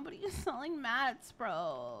around. Nobody is selling mats,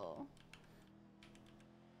 bro.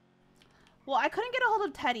 Well, I couldn't get a hold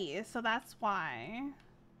of Teddy, so that's why.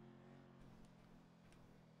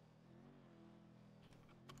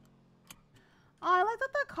 Oh, I like that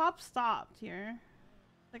the cop stopped here.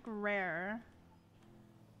 Like, rare.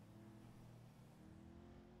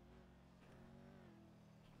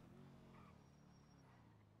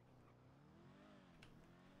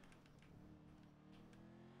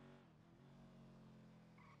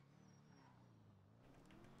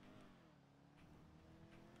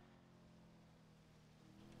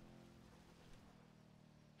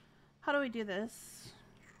 How do we do this?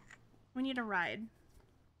 We need a ride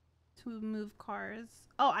to move cars.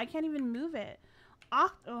 Oh, I can't even move it.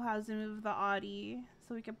 Octo has to move the Audi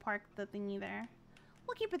so we can park the thingy there.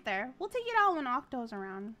 We'll keep it there. We'll take it out when Octo's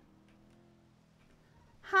around.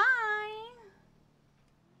 Hi!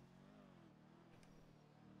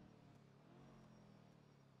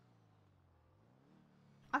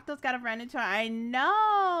 Octo's got a brand new toy. I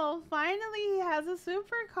know! Finally, he has a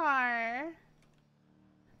supercar.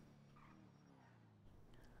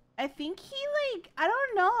 I think he, like, I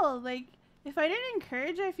don't know, like, if I didn't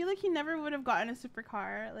encourage it, I feel like he never would have gotten a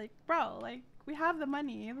supercar. Like, bro, like, we have the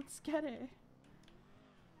money. Let's get it.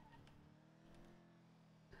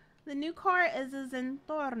 The new car is a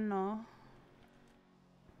Zentorno.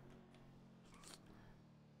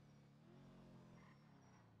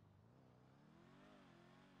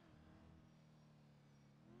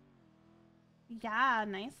 Yeah,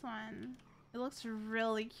 nice one. It looks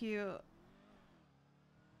really cute.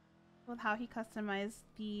 With how he customized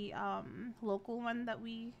the local one that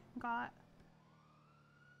we got.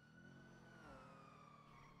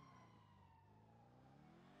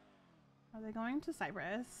 Are they going to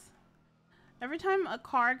Cyprus? Every time a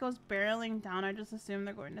car goes barreling down, I just assume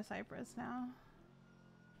they're going to Cyprus now.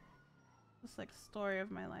 Just like story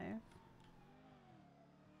of my life.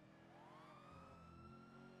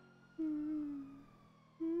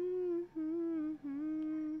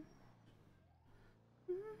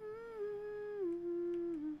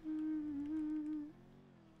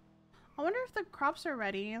 I wonder if the crops are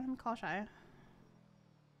ready. Let me call Shy.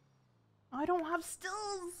 Oh, I don't have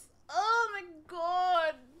stills. Oh my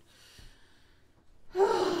god.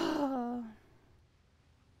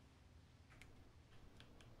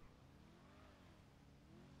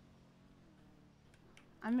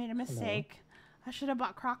 I made a mistake. I should have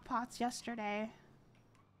bought crock pots yesterday.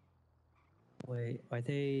 Wait, are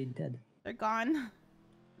they dead? They're gone.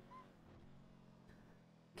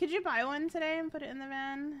 Could you buy one today and put it in the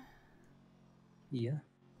van? Yeah.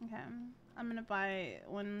 Okay. I'm gonna buy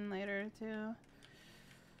one later too.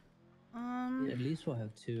 Yeah, at least we'll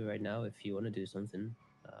have two right now if you want to do something.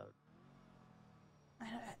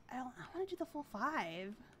 I want to do the full 5. I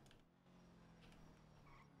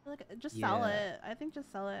feel like just sell it. I think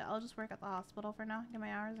just sell it. I'll just work at the hospital for now. Get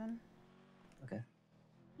my hours in. Okay.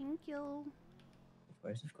 Thank you. Of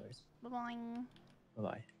course, of course. Bye-bye.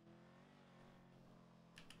 Bye-bye.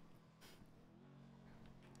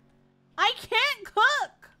 I can't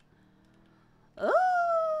cook!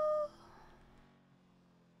 Oh!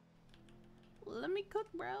 Let me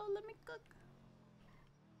cook, bro. Let me cook.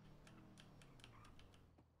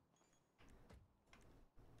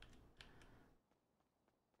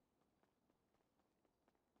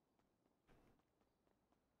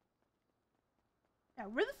 Yeah,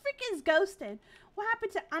 where the frick is Ghosted? What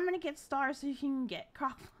happened to I'm gonna get stars so you can get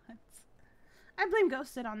crockpots? I blame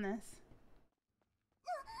Ghosted on this.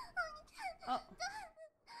 Oh.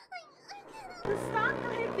 The stock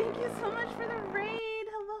guy, thank you so much for the raid.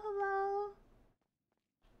 Hello, hello.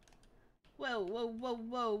 Whoa, whoa, whoa,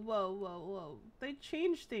 whoa, whoa, whoa, whoa. They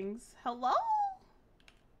changed things. Hello?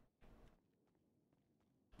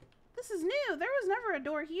 This is new. There was never a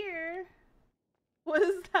door here. What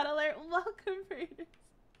is that alert? Welcome, Raiders.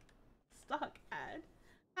 stock ad.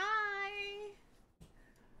 Hi.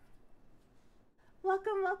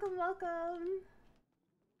 Welcome, welcome, welcome.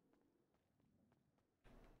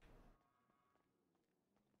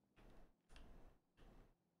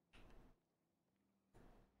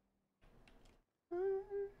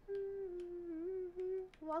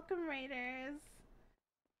 Welcome, Raiders.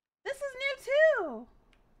 This is new too.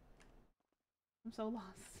 I'm so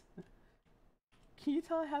lost. Can you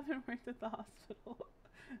tell I haven't worked at the hospital?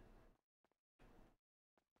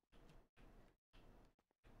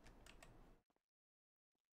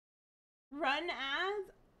 Run ads?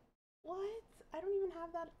 What? I don't even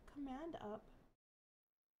have that command up.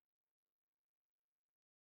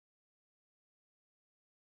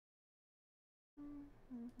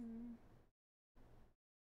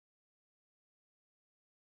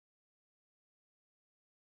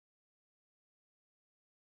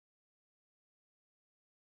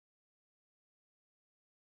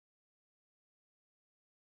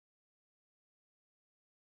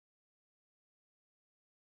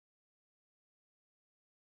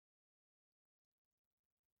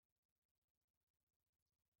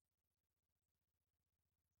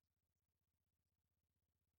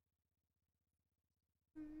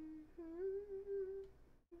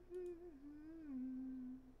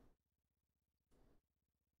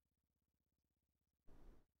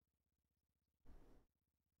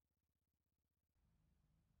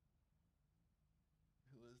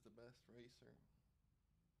 Who is the best racer?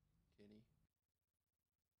 Kitty.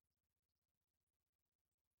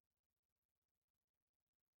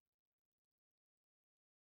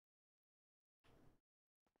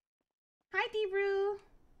 Hi, Debrew.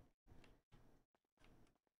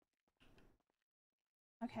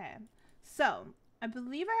 Okay, so I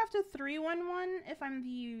believe I have to 311 if I'm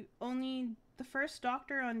the first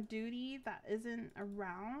doctor on duty that isn't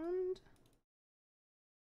around.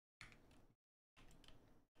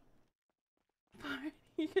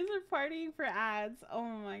 You guys are partying for ads. Oh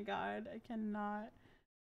my god, I cannot.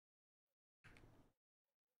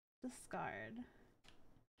 Discard.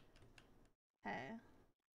 Hey.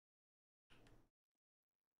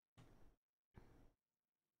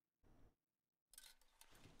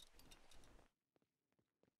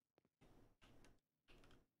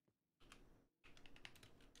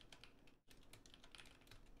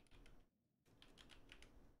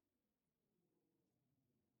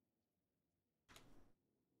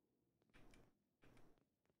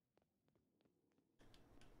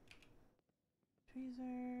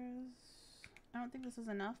 Tweezers. I don't think this is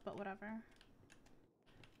enough, but whatever.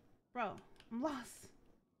 Bro, I'm lost.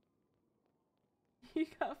 You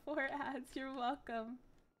got 4 ads. You're welcome.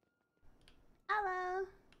 Hello.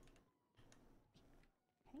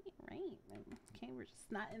 Okay, right. Okay, we're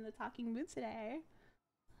just not in the talking mood today.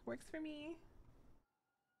 Works for me.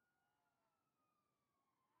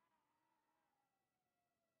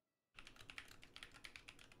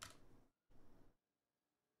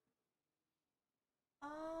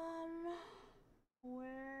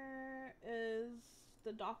 Where is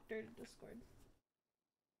the doctor Discord?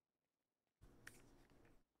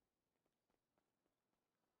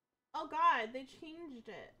 Oh god, they changed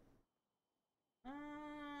it.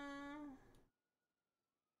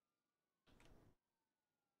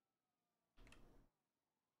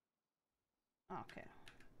 Okay.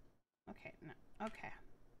 Okay, no. Okay.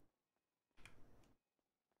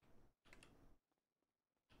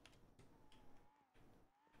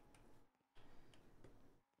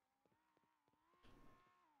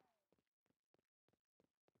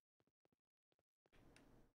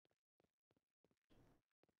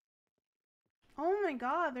 Oh my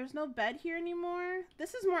god, there's no bed here anymore?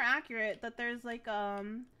 This is more accurate that there's like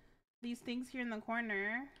these things here in the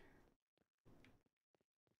corner.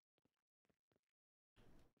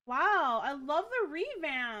 Wow, I love the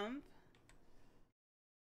revamp.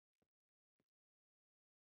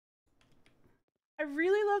 I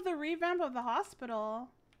really love the revamp of the hospital.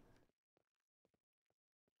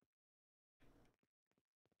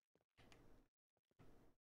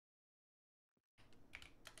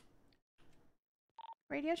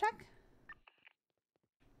 Radio check?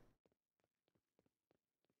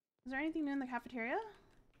 Is there anything new in the cafeteria?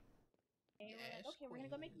 Yes, Okay, we're gonna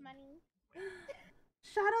go make money.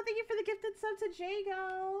 Shadow, thank you for the gifted sub to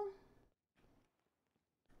Jago.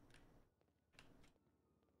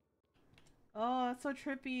 Oh, that's so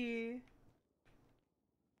trippy.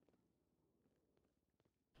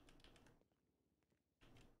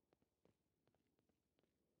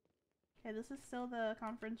 Okay, this is still the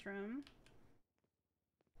conference room.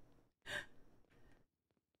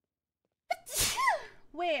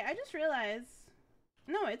 Wait, I just realized.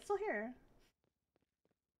 No, it's still here.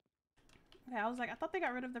 Okay, I was like, I thought they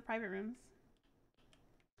got rid of the private rooms.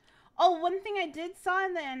 Oh, one thing I did saw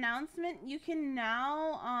in the announcement, you can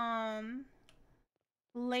now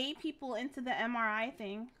lay people into the MRI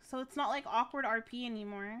thing. So it's not like awkward RP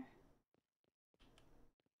anymore.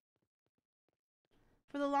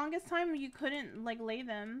 For the longest time, you couldn't like lay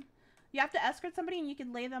them. You have to escort somebody and you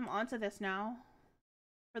can lay them onto this now.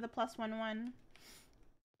 For the +1-1.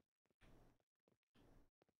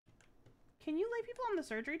 Can you lay people on the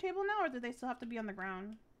surgery table now, or do they still have to be on the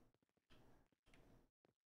ground?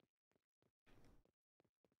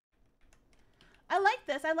 I like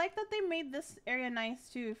this. I like that they made this area nice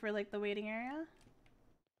too for like the waiting area.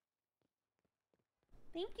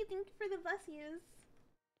 Thank you for the bless yous.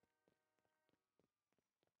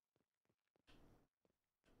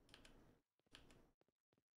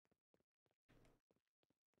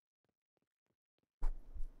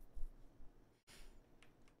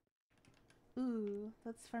 Ooh,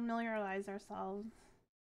 let's familiarize ourselves.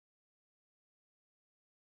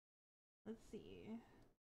 Let's see.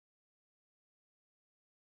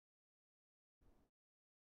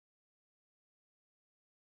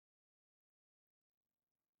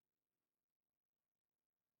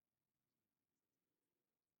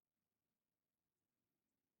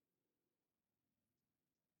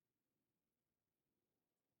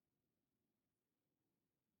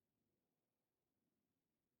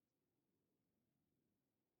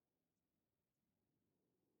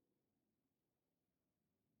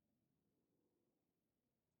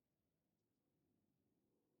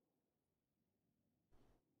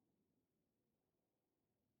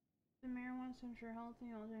 The mayor wants to ensure healthy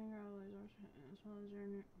and altering as well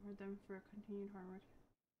as for them for continued hard work.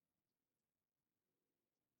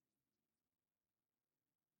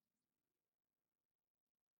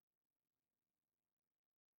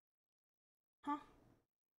 Huh?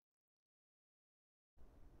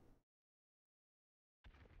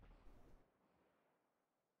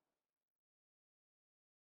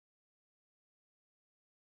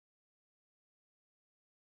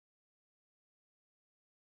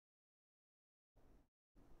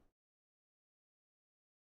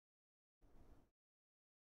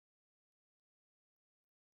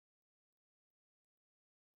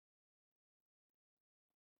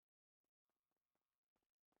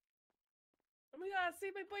 Oh my god, see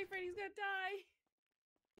my boyfriend, he's gonna die.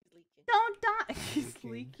 He's leaking. Don't die. He's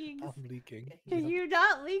leaking. I'm leaking. Can you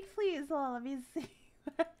not leak, please? Oh, let me see.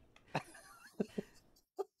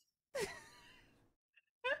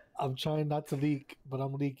 I'm trying not to leak, but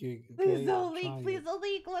I'm leaking. Please Okay? don't I'm leak. trying. Please don't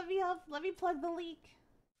leak. Let me help. Let me plug the leak.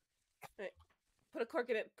 Right. Put a cork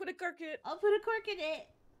in it. Put a cork in it. I'll put a cork in it.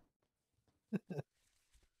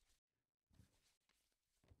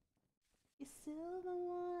 You're still the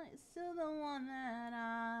one. You're still the one that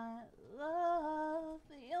I love.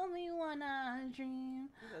 The only one I dream.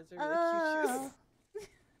 Those are really cute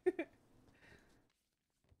shoes.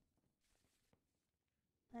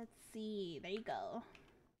 Let's see. There you go.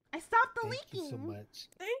 I stopped the leaking. Thank you so much.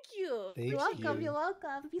 Thank you. Thank You're welcome. you. You're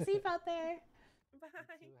welcome. Be safe out there. Bye.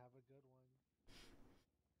 You too.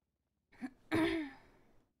 Have a good one.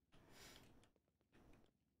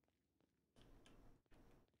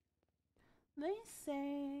 They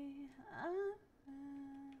say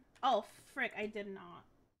oh frick, I did not.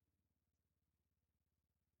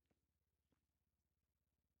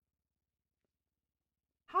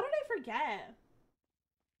 How did I forget?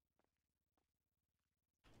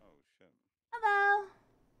 Oh shit. Hello.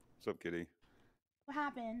 What's up, kitty? What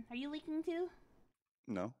happened? Are you leaking too?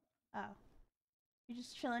 No. Oh. You're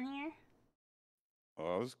just chilling here?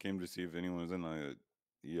 Oh, I just came to see if anyone was in the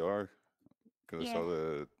ER because I Yeah. saw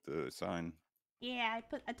the sign. Yeah,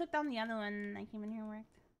 I took down the other one and I came in here and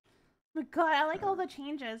worked. Oh my god, I like all the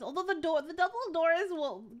changes. Although the double doors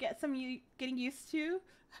will get some getting used to.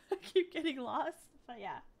 I keep getting lost. But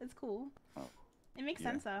yeah, it's cool. Oh. It makes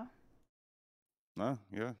Yeah. sense though. No,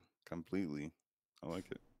 yeah, completely. I like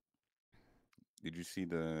it. Did you see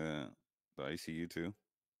the ICU too?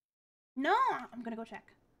 No, I'm gonna go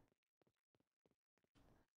check.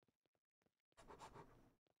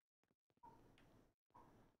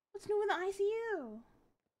 What's new in the ICU?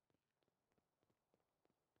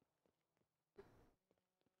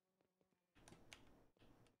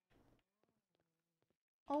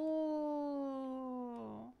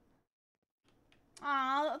 Oh.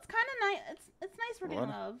 Aw, it's kind of nice. It's nice we're getting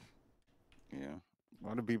love. Yeah, a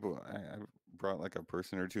lot of people. I brought like a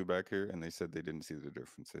person or two back here, and they said they didn't see the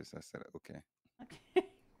differences. I said, okay. Okay.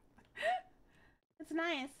 It's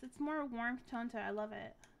nice. It's more warmth tone to it. I love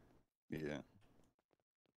it. Yeah.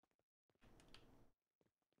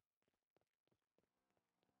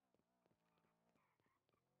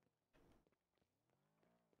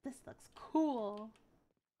 This looks cool.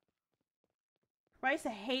 I used to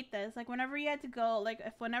hate this. Like whenever you had to go,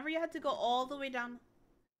 whenever you had to go all the way down.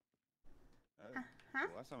 Huh?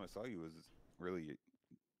 The last time I saw you was really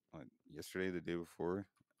yesterday, the day before,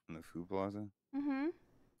 in the food plaza. Mm-hmm. What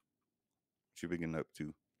you been getting up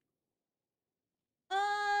to?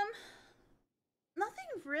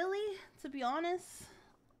 Nothing really, to be honest.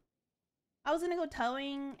 I was gonna go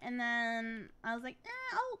towing, and then I was like,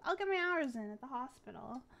 I'll get my hours in at the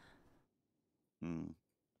hospital.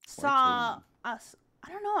 Saw us.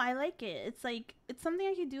 I don't know. I like it. It's like it's something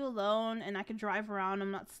I could do alone, and I could drive around.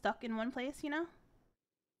 I'm not stuck in one place, you know.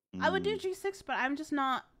 I would do G6, but I'm just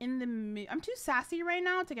not in the mood. I'm too sassy right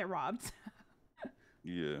now to get robbed.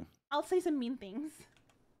 Yeah. I'll say some mean things.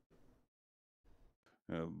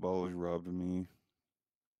 Yeah, ballers robbed me.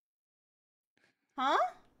 Huh?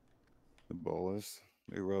 The ballers,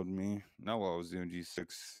 they robbed me. Not while I was doing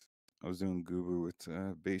G6. I was doing Goober with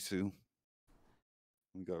Besu.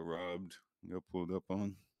 We got robbed. We got pulled up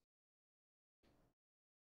on.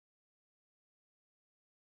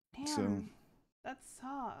 Damn. So, that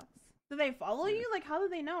sucks. Did they follow you? Like, how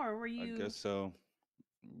did they know? Or were you... I guess so.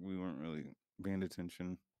 We weren't really paying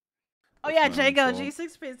attention. Oh, yeah, Jago.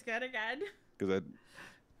 G6 pays good again. Because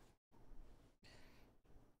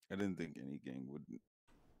I didn't think any gang would...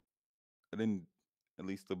 I didn't... At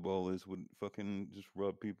least the ballers would fucking just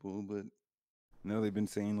rob people, but... Now they've been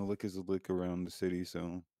saying a lick is a lick around the city,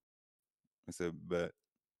 so... I said, bet.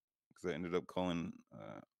 Because I ended up calling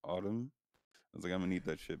Autumn. I was like, I'm gonna need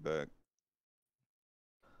that shit back.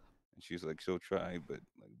 And she's like, she'll try, but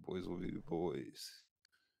like boys will be boys.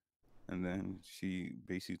 And then she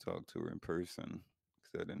basically talked to her in person.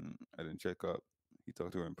 Because I didn't check up. He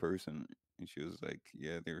talked to her in person, and she was like,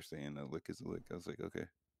 yeah, they were saying a lick is a lick. I was like, okay,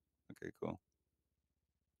 cool.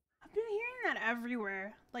 I've been hearing that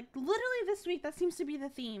everywhere. Like, literally this week, that seems to be the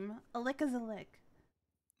theme. A lick is a lick.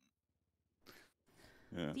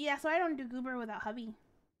 Yeah. Yeah, so I don't do Goober without hubby.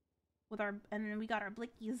 And then we got our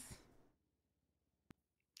blickies.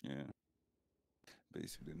 Yeah.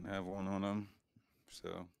 Basically didn't have one on him.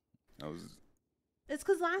 So I was... It's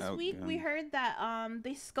because last week we heard that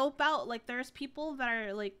they scope out, like, there's people that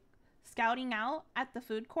are, like, scouting out at the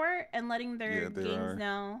food court and letting their gangs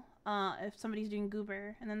know if somebody's doing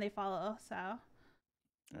Goober, and then they follow, so...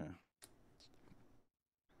 Yeah.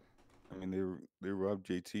 I mean, they robbed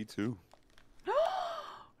JT, too.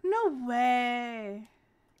 No way.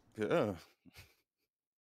 Yeah.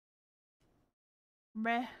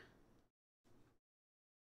 Bruh.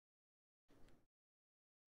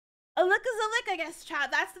 A lick is a lick, I guess, chat.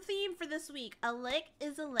 That's the theme for this week. A lick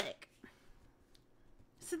is a lick.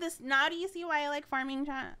 So now do you see why I like farming,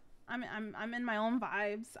 chat? I'm in my own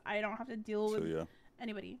vibes. I don't have to deal with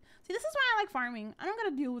anybody. See, this is why I like farming. I don't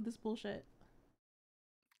gotta deal with this bullshit.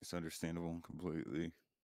 It's understandable completely.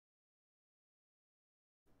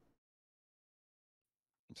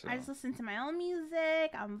 So. I just listen to my own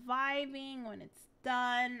music. I'm vibing. When it's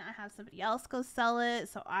done, I have somebody else go sell it,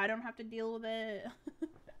 so I don't have to deal with it.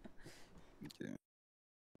 Yeah.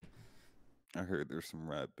 I heard there's some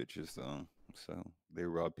rat bitches though, so they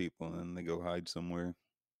rob people and then they go hide somewhere.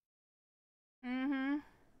 Mm-hmm.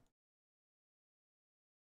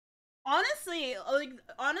 Honestly,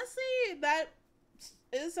 that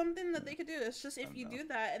is something that they could do. It's just if you do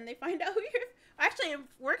that and they find out who you're... Actually, it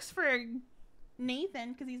works for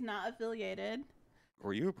Nathan because he's not affiliated.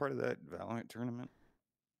 Were you a part of that Valorant tournament?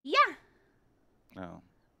 Yeah. Oh.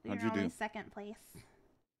 We How'd were you do? only second place.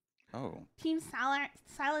 Oh. Team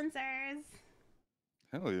Silencers.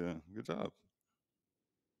 Hell yeah. Good job.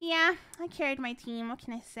 Yeah, I carried my team. What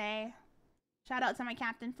can I say? Shout out to my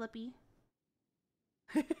captain, Flippy.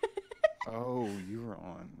 Oh, you were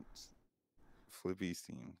on Flippy's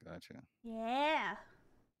team. Gotcha. Yeah.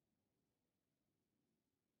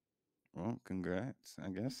 Well, congrats, I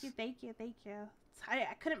guess. Thank you.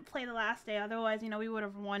 I couldn't play the last day, otherwise, we would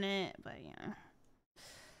have won it, but yeah.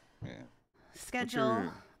 Yeah.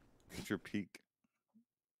 Schedule. What's your peak?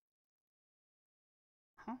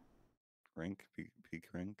 Huh? Rank? Peak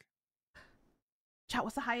rank? Chat,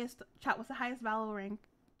 what's the highest Valor rank?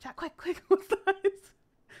 Chat, quick, what's the highest?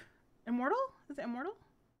 Immortal? Is it Immortal?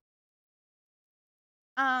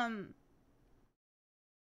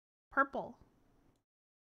 Purple.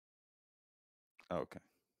 Oh, okay.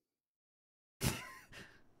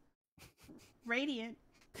 Radiant.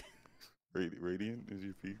 Radiant is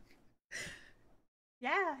your peak?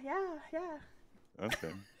 Yeah.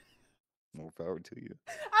 Okay. More power to you.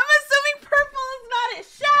 I'm assuming purple is not a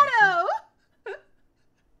shadow.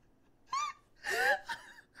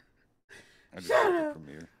 I just bought the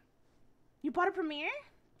Premiere. You bought a Premiere?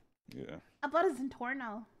 Yeah. I bought a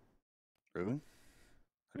Zentorno. Really?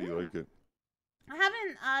 How do you like it? I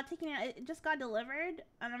haven't taken it. It just got delivered,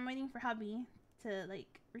 and I'm waiting for hubby to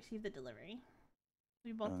like receive the delivery.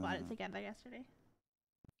 We both bought it together yesterday.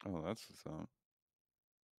 Oh, that's what's up.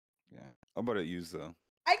 Yeah, I bought it used though.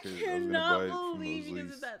 I 'Cause I was gonna cannot buy it from believe you did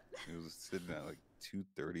Mosley's. that. It was sitting at like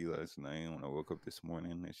 2:30 last night. And when I woke up this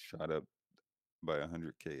morning, it shot up by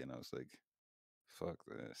 100K, and I was like, "Fuck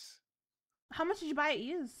this." How much did you buy it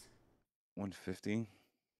used? 150.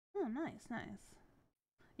 Oh, nice, nice.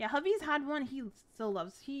 Yeah, hubby's had one. He still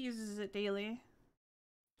loves. He uses it daily.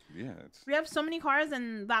 Yeah, it's We have so many cars,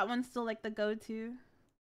 and that one's still like the go-to.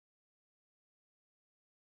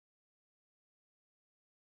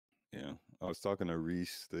 yeah. I was talking to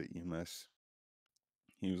Reese, the EMS.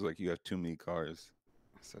 He was like, "You have too many cars."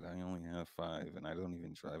 I said, "I only have 5, and I don't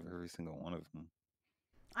even drive every single one of them."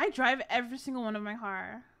 I drive every single one of my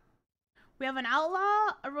car. We have an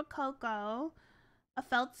Outlaw, a Rococo, a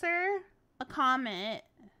Feltzer, a Comet,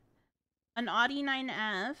 an Audi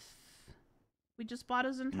 9F. We just bought a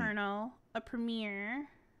Zenterno, a Premier.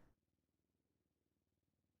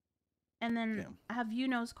 And then I have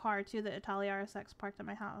Yuno's car too, the Italia RSX parked at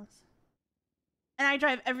my house. And I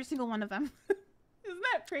drive every single one of them. Isn't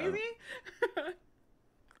that crazy? I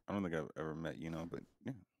don't think I've ever met but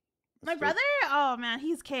yeah. My brother, oh man,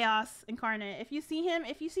 he's chaos incarnate. If you see him,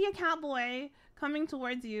 if you see a Catboy coming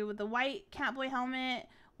towards you with the white Catboy helmet,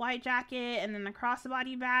 white jacket, and then a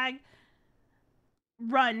crossbody bag,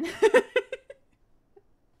 run.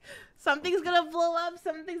 Something's gonna blow up.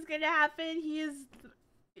 Something's gonna happen. He is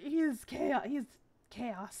chaos. He's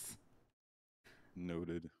chaos.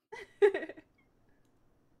 Noted.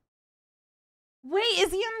 Wait,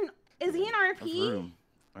 is he in RP?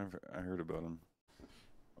 I heard about him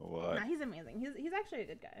a lot. Nah, he's amazing. He's actually a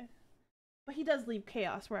good guy. But he does leave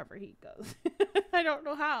chaos wherever he goes. I don't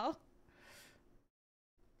know how.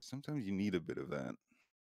 Sometimes you need a bit of that,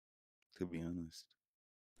 to be honest.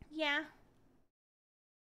 Yeah.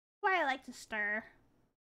 Why I like to stir.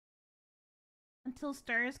 Until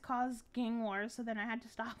stirs cause gang wars, so then I had to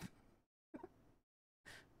stop.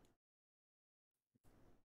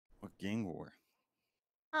 What gang war?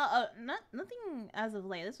 Nothing as of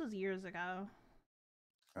late. This was years ago.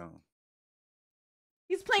 Oh.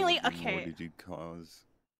 He's playing So like what gang war okay. did you cause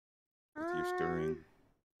with your stirring?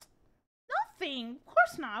 Nothing. Of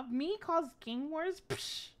course not. Me cause gang wars.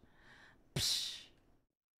 Psh. Psh.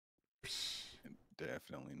 Psh.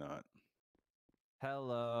 Definitely not.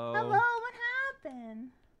 Hello. Hello. What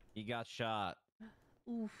happened? You got shot.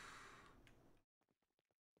 Oof.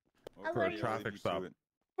 For a traffic stop.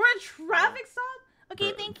 For a traffic stop?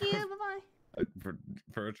 Okay, thank you. Bye bye.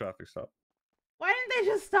 For a traffic stop. Why didn't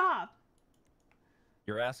they just stop?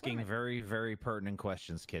 You're asking very, very pertinent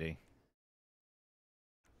questions, Kitty.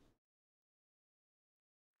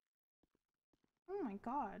 Oh my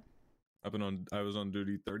god. I was on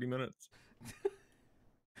duty 30 minutes.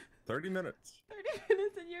 30 minutes. 30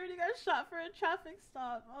 minutes and you already got shot for a traffic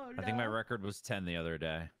stop. Oh no. I think my record was 10 the other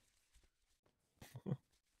day.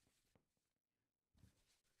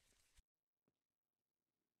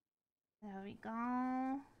 There we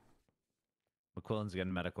go. McQuillan's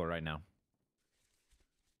getting medical right now.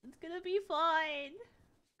 It's gonna be fine.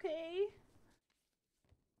 Okay.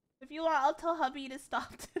 If you want, I'll tell hubby to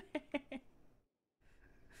stop today.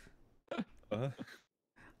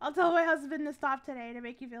 I'll tell my husband to stop today to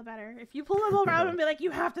make you feel better. If you pull him around and be like,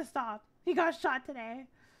 you have to stop. He got shot today.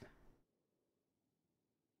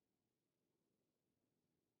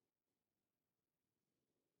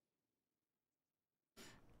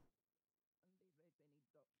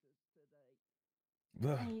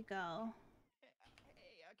 There you go.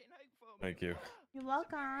 Thank you. You're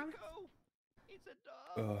welcome.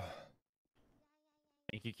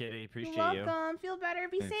 Thank you, Kitty. Appreciate You're you. welcome. Feel better.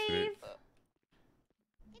 Be Thanks, safe.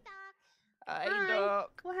 Hey, Hi.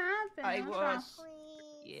 Doc. What happened? I What's wrong?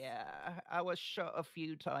 I was shot a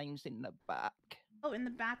few times in the back. Oh, in the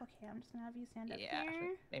back. Okay, I'm just gonna have you stand up Yeah.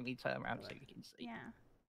 here. Let me turn around so you can see. Yeah.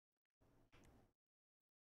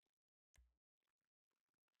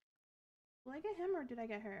 Will I get him or did I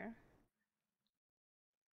get her?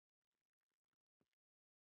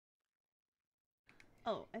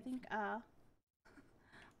 Oh, I think, 1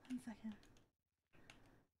 second.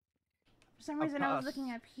 For some reason, I was looking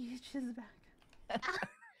at Peach's back.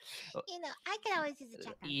 I can always use a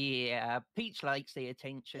checkup. Yeah, Peach likes the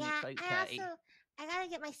attention. Yeah, It's okay. I gotta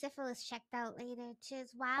get my syphilis checked out later too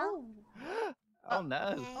as well. Oh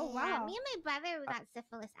no. Oh, wow. Me and my brother got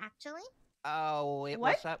syphilis actually. Oh, it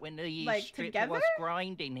What? was that when the Like, stripper together? was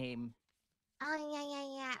grinding him.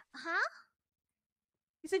 Oh yeah. Huh?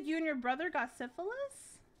 You said you and your brother got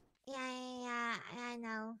syphilis? Yeah. I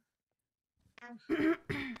know.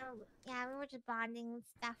 Yeah, we were just bonding and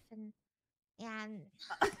stuff, and yeah, and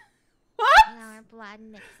What? you know, our blood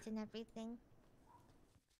mixed and everything.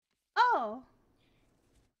 Oh.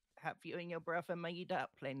 Have you and your brother made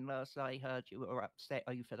up? Then last I heard you were upset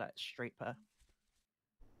over that stripper.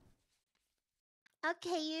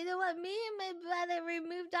 Okay, you know what? Me and my brother we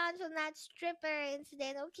moved on from that stripper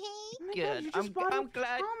incident. Okay. Oh my God, Good. you just brought I'm up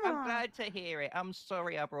glad. I'm trauma. glad to hear it. I'm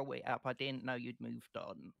sorry I brought it up. I didn't know you'd moved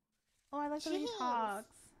on. Oh, I like the way he Jeez.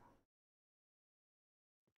 talks.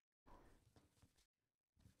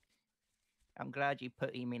 I'm glad you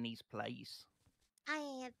put him in his place.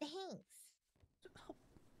 Thanks.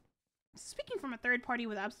 Speaking from a third party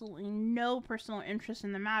with absolutely no personal interest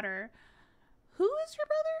in the matter, who is your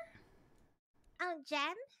brother?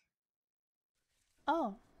 Jen?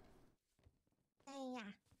 Oh.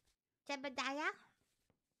 Yeah. Jebediah?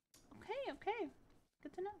 Okay, okay.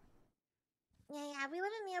 Good to know. Yeah, we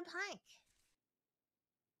live in Mirror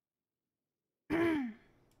Park.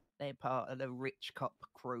 They're part of the rich cop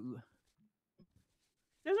crew.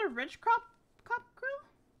 There's a rich cop crew?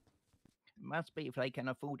 Must be if they can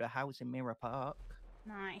afford a house in Mirror Park.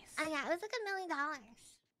 Nice. Yeah, it was like $1 million.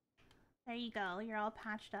 There you go. You're all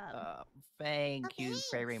patched up. Thank you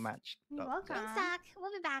very much. You're Doctor. welcome. Thanks, Doc.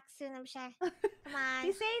 We'll be back soon, I'm sure. Come on.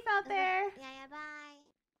 Be safe out there. Yeah, bye.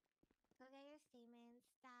 Go get your statements,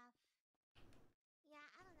 stuff. Yeah,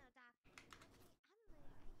 I don't know,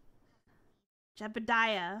 Doc.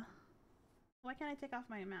 Jebediah. Why can't I take off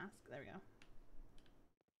my mask? There we go.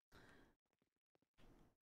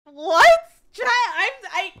 What?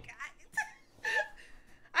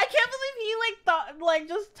 I can't believe he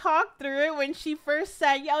just talked through it when she first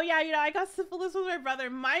said, "Oh yeah, you know, I got syphilis with my brother."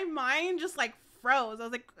 My mind just like froze. I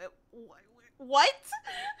was like, "What?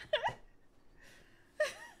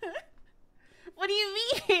 What do you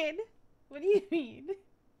mean? What do you mean?"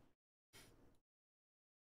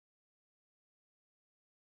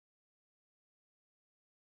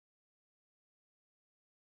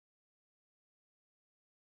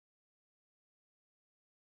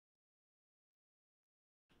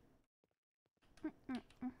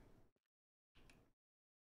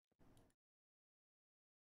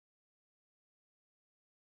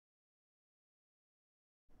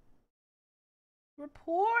 We're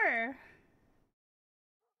poor.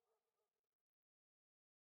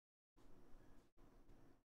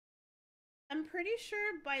 I'm pretty sure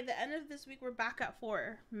by the end of this week we're back at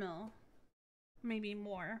 4 mil. Maybe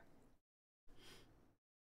more.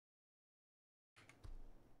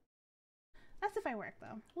 That's if I work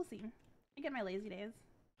though. We'll see. I get my lazy days.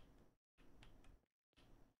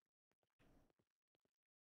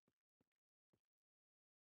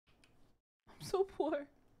 I'm so poor.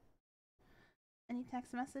 Any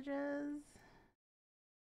text messages?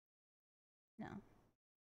 No.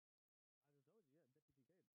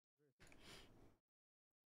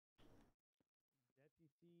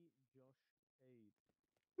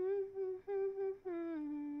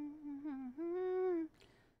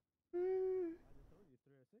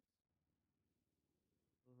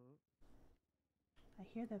 I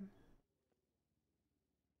hear them.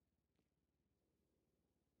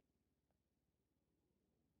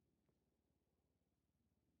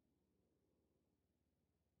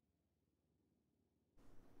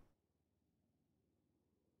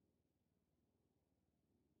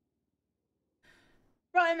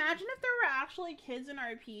 Bro, imagine if there were actually kids in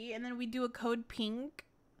RP and then we do a code pink.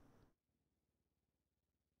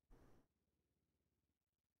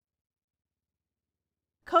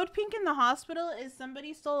 Code pink in the hospital is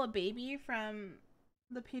somebody stole a baby from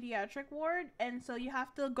the pediatric ward, and so you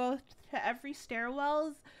have to go to every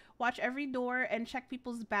stairwells, watch every door, and check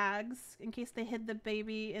people's bags in case they hid the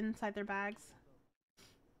baby inside their bags.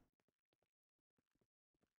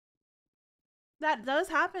 That does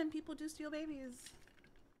happen. People do steal babies.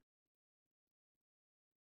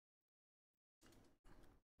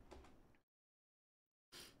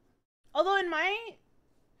 Although in my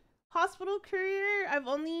hospital career, I've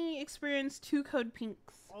only experienced 2 code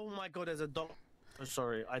pinks. Oh my god, there's a dog. Oh,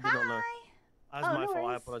 sorry, I did not know. That's Oh, my no fault. I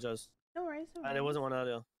worries. apologize. No worries. No And worries. there wasn't one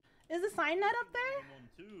earlier. Is the sign net up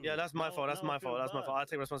there? Yeah, that's my fault. That's my fault. That's my fault. I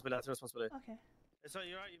take responsibility. I take responsibility. Okay. So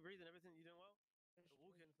you're right. You're breathing. Everything. You doing well?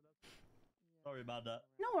 Sorry about that.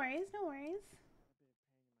 No worries. No worries.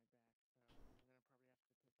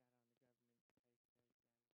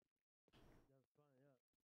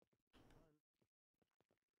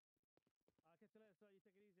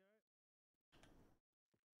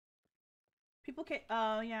 People can.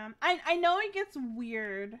 Oh yeah. I know it gets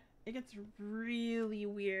weird. It gets really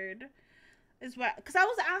weird. Is what, because I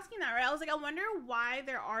was asking that, right? I was like, I wonder why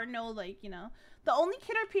there are no, like, you know, the only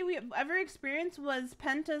kid RP we ever experienced was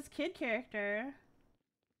Penta's kid character.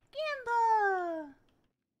 Ganda!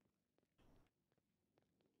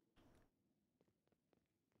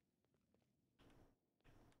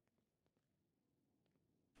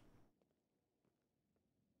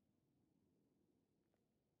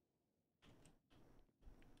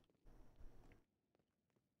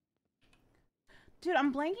 Dude,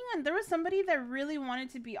 I'm blanking on, there was somebody that really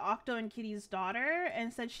wanted to be Octo and Kitty's daughter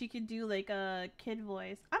and said she could do like a kid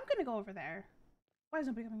voice. I'm gonna go over there. Why is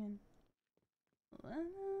nobody coming in? Look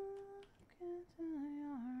into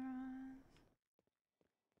your eyes.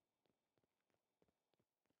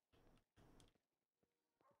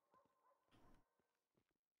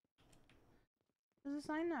 Is the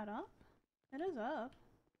sign not up? It is up.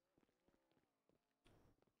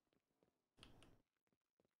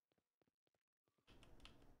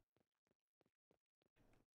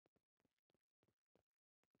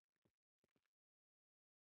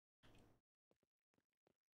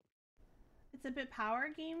 It's a bit power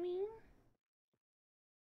gaming.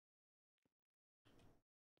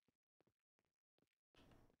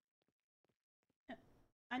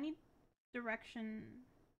 I need direction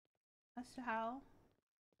as to how.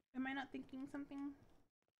 Am I not thinking something?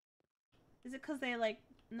 Is it because they like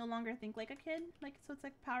no longer think like a kid? Like, so it's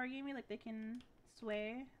like power gaming, like they can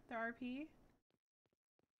sway their RP?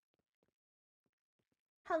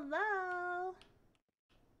 Hello!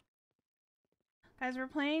 Guys, we're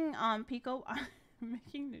playing Pico.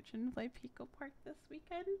 Making Nugent play Pico Park this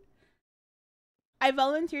weekend. I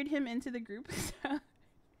volunteered him into the group. So.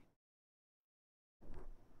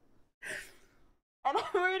 And I'm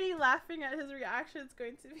already laughing at his reaction. It's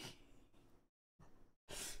going to be.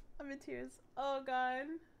 I'm in tears. Oh god.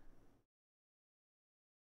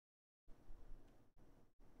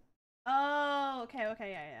 Oh, okay,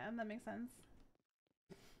 okay, yeah, that makes sense.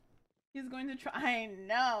 He's going to try. I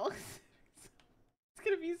know. It's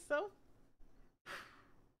gonna be so.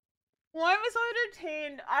 Why am I so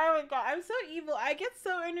entertained? Oh my god, I'm so evil. I get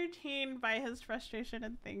so entertained by his frustration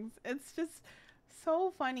and things. It's just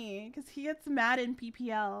so funny because he gets mad in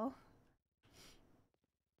PPL.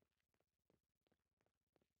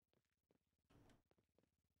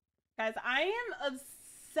 Guys, I am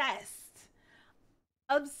obsessed.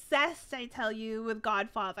 Obsessed, I tell you, with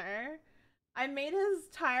Godfather. I made his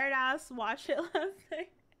tired ass watch it last night.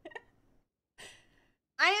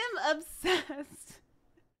 I am obsessed.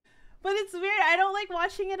 But it's weird. I don't like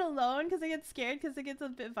watching it alone because I get scared because it gets a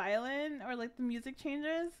bit violent or like the music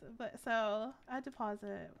changes. But so I had to pause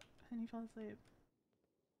it and he fell asleep.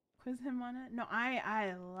 Quiz him on it. No,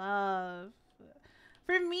 I love.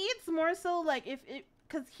 For me, it's more so like if it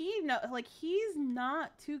because he's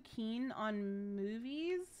not too keen on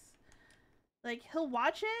movies. Like he'll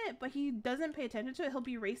watch it, but he doesn't pay attention to it. He'll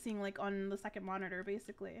be racing like on the second monitor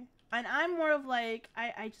basically. And I'm more of like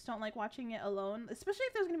I just don't like watching it alone, especially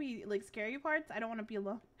if there's gonna be like scary parts. I don't want to be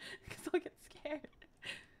alone because I'll get scared.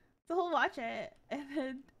 So he'll watch it and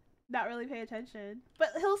then not really pay attention. But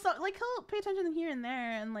he'll pay attention here and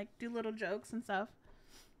there and like do little jokes and stuff.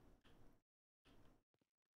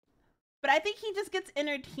 But I think he just gets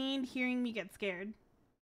entertained hearing me get scared.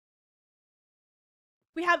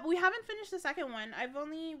 We haven't finished the second one.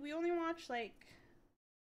 We only watched like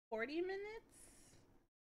 40 minutes.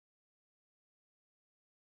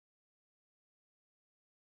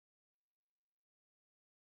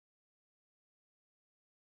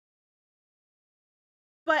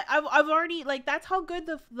 But I've already like that's how good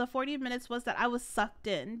the 40 minutes was that I was sucked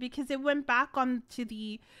in because it went back on to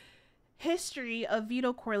the history of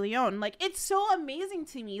Vito Corleone. Like it's so amazing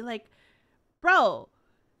to me. Like, bro,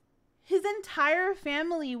 his entire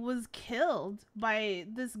family was killed by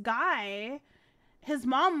this guy. His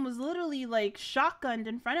mom was literally like shotgunned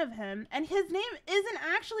in front of him, and his name isn't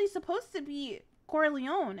actually supposed to be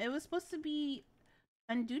Corleone. It was supposed to be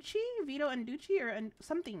Anducci, Vito Anducci, or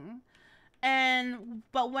something.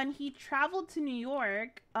 But when he traveled to New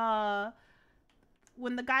York,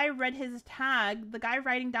 when the guy read his tag, the guy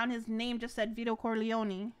writing down his name just said Vito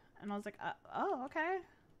Corleone, and I was like, oh, okay.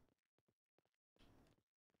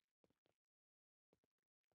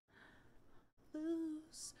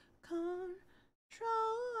 Lose control.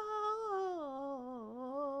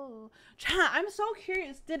 I'm so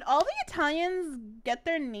curious. Did all the Italians get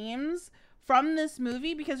their names from this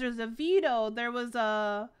movie? Because there's a Vito, there was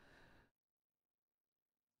a...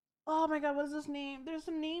 Oh my god, what is this name? There's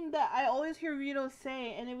a name that I always hear Vito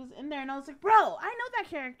say, and it was in there, and I was like, bro, I know that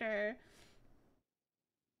character.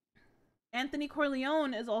 Anthony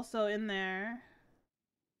Corleone is also in there.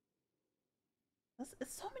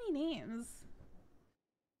 It's so many names.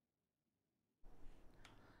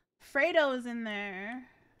 Fredo is in there.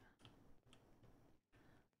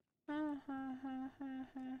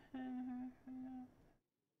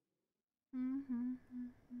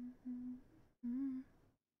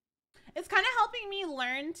 It's kind of helping me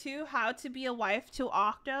learn too how to be a wife to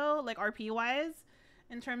Octo, like RP wise,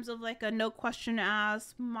 in terms of like a no question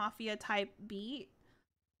asked mafia type beat.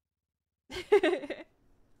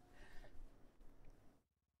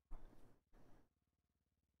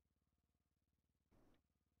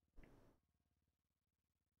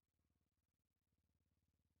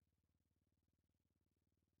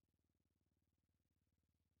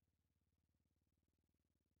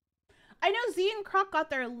 I know Z and Croc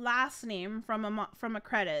got their last name from a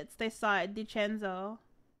credits. They saw it, DiCenzo.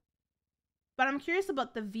 But I'm curious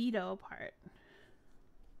about the Vito part.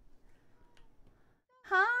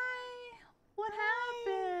 Hi. What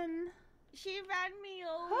happened? She ran me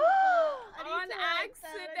over. On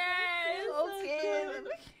accident. Okay.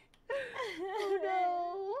 Oh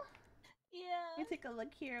no. Yeah. You take a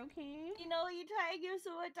look here, okay? You know, you try and give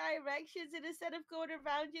someone directions, and instead of going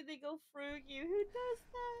around you, they go through you. Who does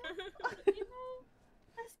that? You know,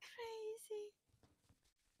 that's crazy.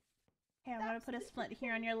 Okay, I'm gonna put a splint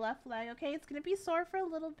here on your left leg, okay? It's gonna be sore for a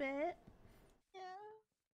little bit. Yeah.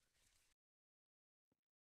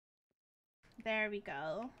 There we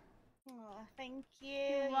go. Oh, thank you. You're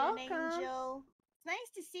You're an welcome. angel. It's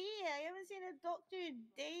nice to see you. I haven't seen a doctor in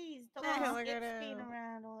days. Dr. Aw. Skip's been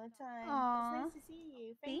around all the time. Aw. It's nice to see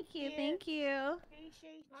you. Thank you, thank you.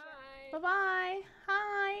 Appreciate you. Bye-bye.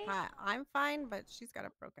 Hi. Hi, I'm fine, but she's got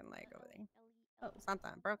a broken leg over there. Oh.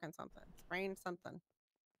 Something, broken something, sprained something.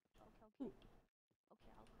 Ooh.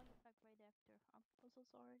 Okay, I'll call you back right after. I'm so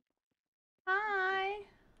sorry. Hi.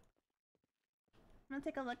 I'm gonna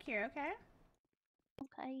take a look here, okay?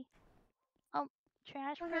 Okay.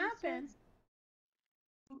 Trash What princess. happened?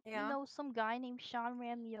 Yeah. You know, some guy named Sean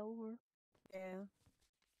ran me over. Yeah.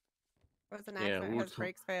 It was an Yeah, accident. His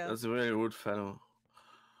brakes failed. that's a very rude fellow.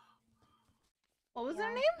 What was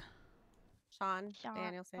their name? Sean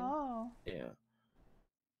Danielson. Oh. Yeah.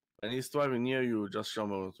 And he's driving near you, just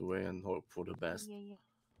jump out of the way and hope for the best. Yeah. You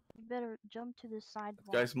better jump to the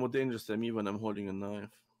sidewalk. Guy's more dangerous than me when I'm holding a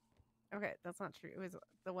knife. Okay, that's not true. It was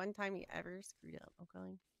the one time he ever screwed up.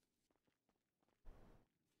 Okay.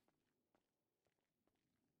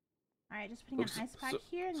 All right, just putting Look, an ice pack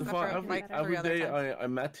here. And So then far, I'll every, get better. every day I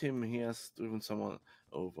met him, he has driven someone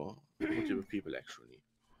over. Multiple people, actually.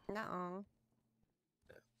 No.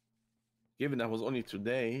 Given that was only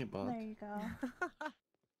today, but... There you go.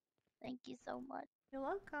 Thank you so much. You're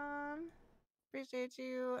welcome. Appreciate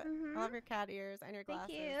you. I love your cat ears and your Thank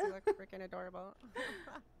glasses. you. You look freaking adorable.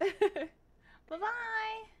 Bye-bye.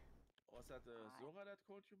 Was that Zora that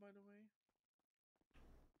called you, by the way?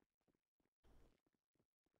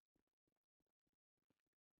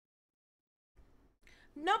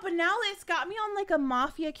 No, but now it's got me on like a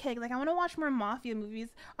mafia kick. Like I want to watch more mafia movies.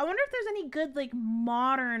 I wonder if there's any good like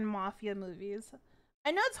modern mafia movies.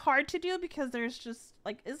 I know it's hard to do because there's just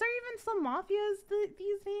like, is there even some mafias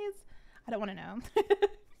these days? I don't want to know.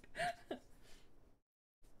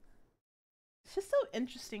 It's just so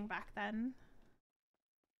interesting back then.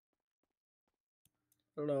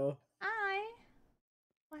 Hello. Hi.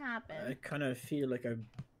 What happened? I kind of feel like I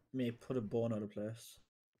may put a bone out of place.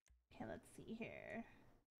 Okay, let's see here.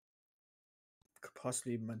 Could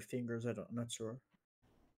possibly my fingers. I'm not sure.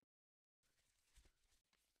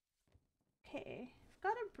 Okay, I've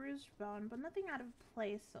got a bruised bone, but nothing out of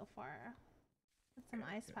place so far. Put some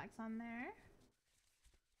ice packs on there.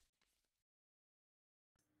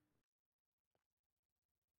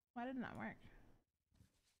 Why didn't that work?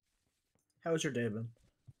 How's your day been?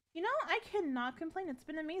 You know, I cannot complain. It's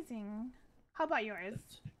been amazing. How about yours?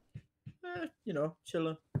 You know,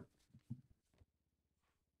 chilling.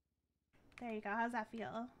 There you go. How's that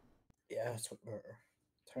feel? Yeah, it's better.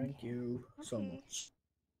 Thank you so much.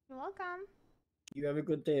 You're welcome. You have a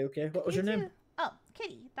good day, okay? What was You your too. name? Oh,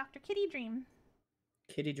 Kitty. Dr. Kitty Dream.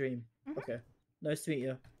 Kitty Dream. Okay. Nice to meet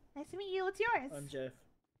you. Nice to meet you. What's yours? I'm Jeff.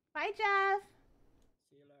 Bye, Jeff.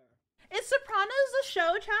 See you later. Is Sopranos a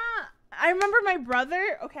show, chat? I remember my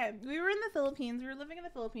brother. Okay, we were in the Philippines. We were living in the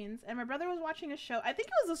Philippines, and my brother was watching a show. I think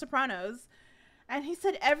it was The Sopranos. And he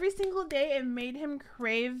said every single day it made him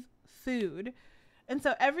crave food. And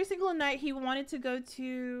so every single night he wanted to go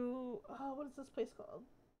to, oh, what is this place called?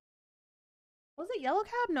 Was it Yellow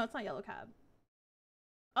Cab? No, it's not Yellow Cab.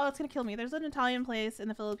 Oh, it's gonna kill me. There's an Italian place in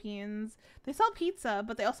the Philippines. They sell pizza,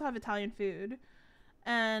 but they also have Italian food.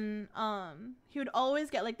 And he would always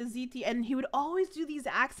get like the ZT, and he would always do these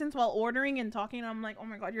accents while ordering and talking. And I'm like, oh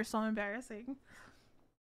my god, you're so embarrassing.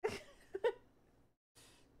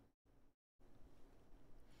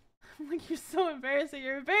 Like, you're so embarrassing.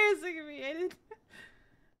 You're embarrassing me. I didn't.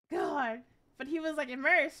 God. But he was like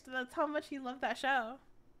immersed. That's how much he loved that show.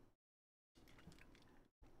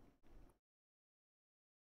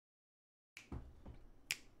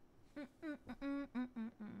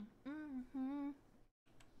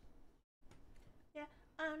 Yeah,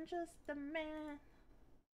 I'm just a man.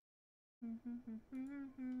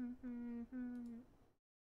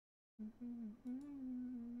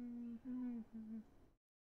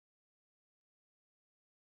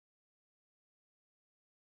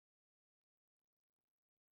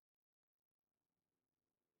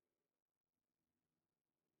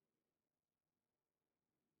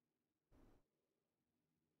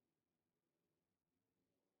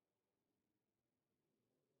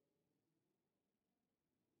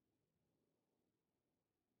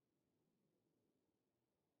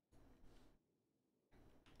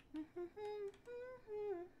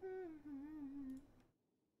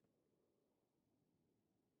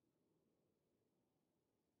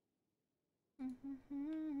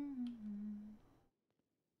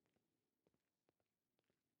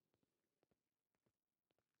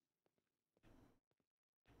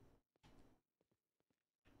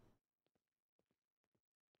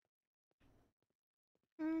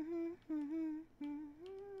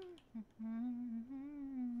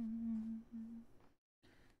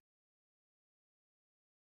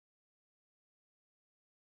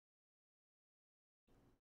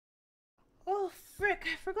 Oh, frick.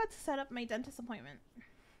 I forgot to set up my dentist appointment.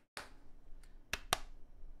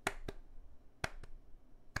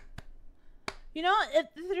 You know, if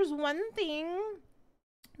there's one thing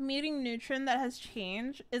meeting Neutron that has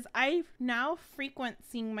changed is I now frequent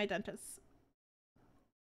seeing my dentist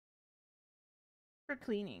for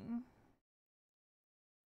cleaning.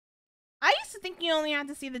 I used to think you only had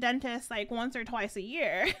to see the dentist like once or twice a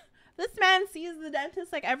year. This man sees the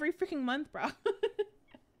dentist like every freaking month, bro.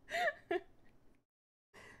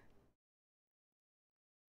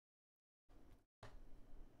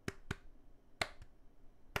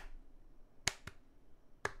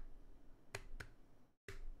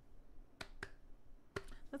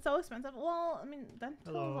 That's so expensive. Well, I mean, dental is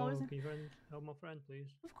Hello, always. can you help my friend, please?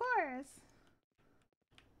 Of course.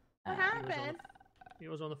 What happened? He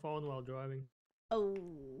was on the phone while driving.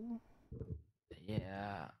 Oh.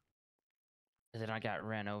 Yeah. And then I got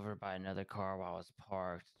ran over by another car while I was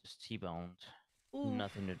parked, just T-boned. Oof.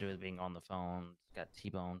 Nothing to do with being on the phone. Got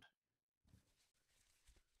T-boned.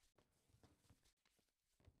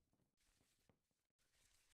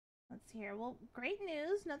 Let's see here. Well, great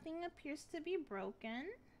news. Nothing appears to be broken.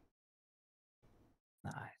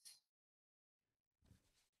 Nice.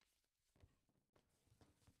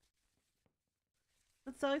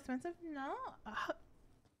 It's so expensive. No,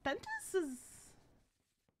 dentist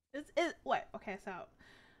is what? Okay, so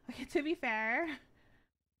to be fair,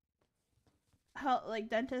 like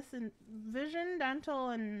dentist and vision, dental,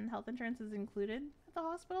 and health insurance is included at the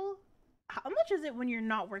hospital. How much is it when you're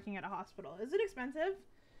not working at a hospital? Is it expensive?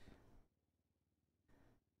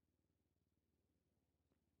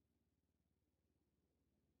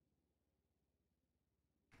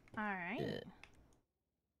 All right.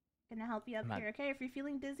 Gonna help you up here, okay? If you're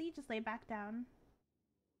feeling dizzy, just lay back down.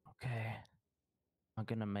 Okay. I'm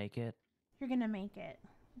gonna make it. You're gonna make it,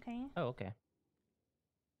 okay? Oh, okay.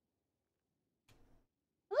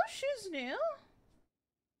 Are those shoes new?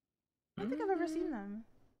 I don't think I've ever seen them.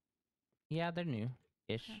 Yeah, they're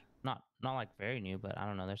new-ish. Okay. Not like very new, but I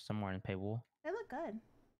don't know. They're somewhere in the paywall. They look good.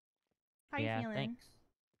 How yeah, you feeling? Thanks.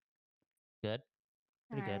 Good.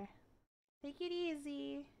 Pretty good. Take it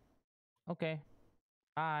easy. Okay.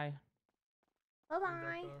 Bye.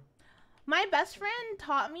 Bye-bye. My best friend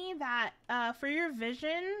taught me that for your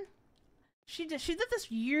vision, she did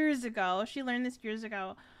this years ago. She learned this years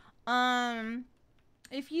ago.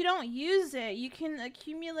 If you don't use it, you can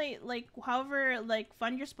accumulate like however like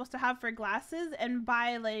fund you're supposed to have for glasses and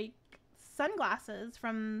buy like sunglasses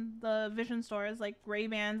from the vision stores, like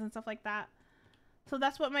Ray-Bans and stuff like that. So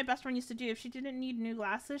that's what my best friend used to do. If she didn't need new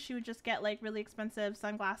glasses, she would just get like really expensive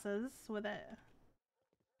sunglasses with it.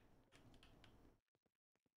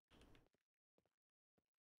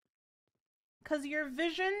 Cause your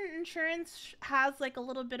vision insurance has like a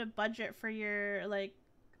little bit of budget for your like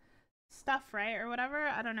stuff, right? Or whatever.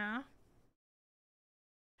 I don't know.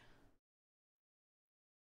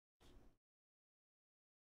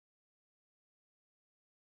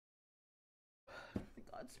 Oh my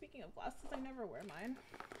God, speaking of glasses, I never wear mine.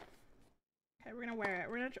 Okay, we're gonna wear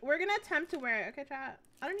it. We're gonna attempt to wear it. Okay, chat.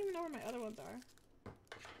 I don't even know where my other ones are.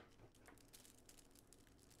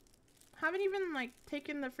 Haven't even like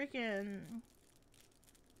taken the freaking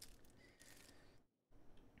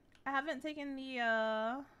I haven't taken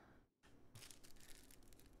the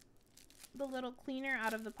little cleaner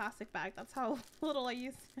out of the plastic bag. That's how little I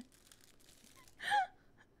used it.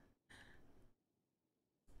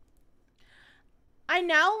 I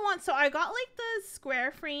now want, so I got like the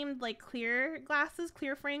square framed like clear glasses,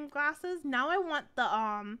 clear frame glasses. Now I want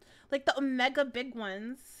the like the Omega big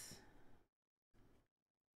ones.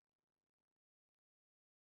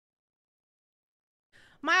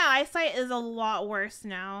 My eyesight is a lot worse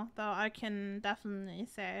now, though, I can definitely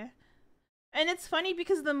say. And it's funny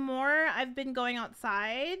because the more I've been going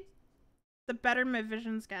outside, the better my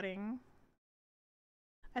vision's getting.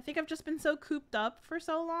 I think I've just been so cooped up for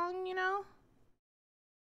so long, you know?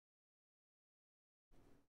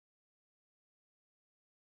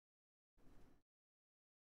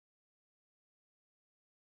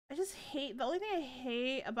 I just hate, the only thing I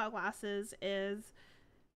hate about glasses is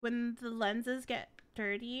when the lenses get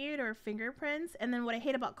dirtied or fingerprints. And then what I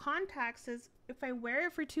hate about contacts is if I wear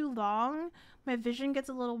it for too long, my vision gets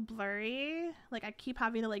a little blurry. Like I keep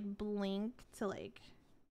having to like blink to like,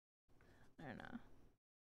 I don't know.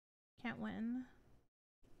 Can't win.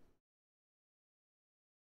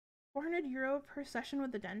 400 euro per session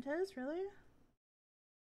with the dentist? Really?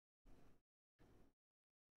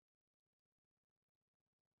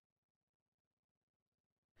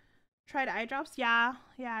 Tried eye drops? Yeah,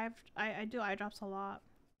 I do eye drops a lot.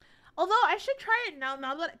 Although I should try it now.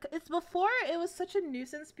 Now that it's, before it was such a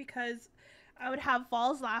nuisance because I would have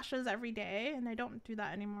false lashes every day, and I don't do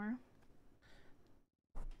that anymore.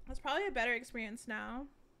 It's probably a better experience now.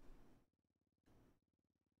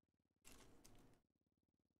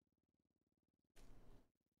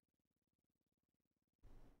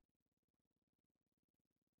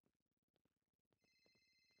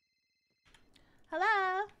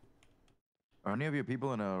 Hello. Are any of your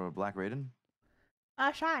people in a black Raiden?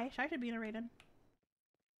 Shy should be in a Raiden.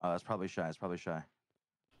 Oh, that's probably Shy. It's probably Shy.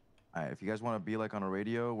 All right, if you guys want to be like on a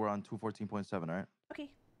radio, we're on 214.7, all right?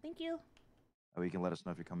 Okay, thank you. You can let us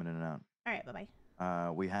know if you're coming in and out. All right,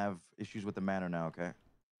 bye-bye. We have issues with the manor now, okay?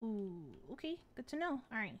 Ooh, okay, good to know.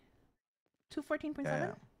 All right.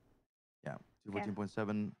 214.7? Yeah, 214.7.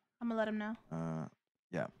 I'm gonna let him know.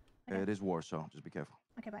 Yeah. Okay. It is war, so just be careful.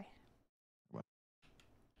 Okay, bye. Bye.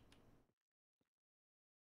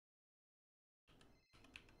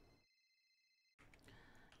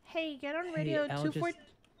 Hey, get on Hey, radio Al,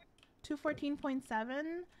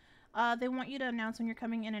 214.7. They want you to announce when you're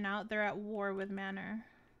coming in and out. They're at war with Manor.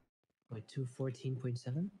 Wait,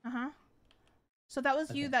 214.7? Uh-huh. So that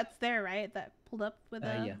was you Okay. that's there, right? That pulled up with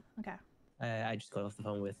the... Yeah. Okay. I just got off the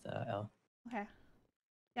phone with Al. Okay.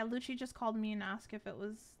 Yeah, Lucci just called me and asked if it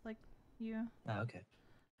was, like, you. Okay.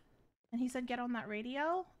 And he said get on that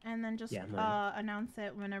radio and then just Yeah, I'm on announce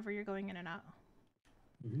it whenever you're going in and out.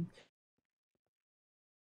 Mm-hmm.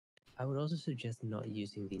 I would also suggest not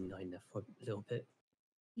using the 9 for a little bit.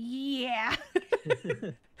 Yeah.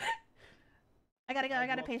 I gotta go. I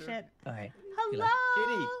got a patient. All right. Hello.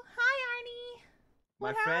 Kitty. Hi, Arnie. My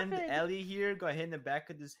What friend happened? Ellie here got hit in the back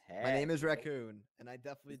of his head. My name is Raccoon, and I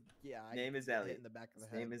definitely, I name is got Elliot. hit in the back of the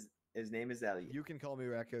head. His name is Elliot. You can call me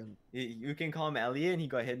Raccoon. You can call him Elliot, and he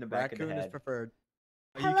got hit in the back Raccoon of the head. is preferred.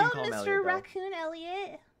 Or you Hello, can call him Mr. Elliot, though. Raccoon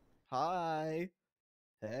Elliot. Hi.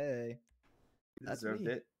 Hey. He That's deserved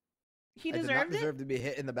me. it. He I did not deserved it? deserve to be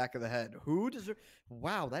hit in the back of the head. Who deserve?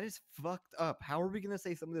 Wow, that is fucked up. How are we gonna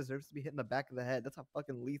say someone deserves to be hit in the back of the head? That's a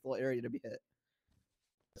fucking lethal area to be hit.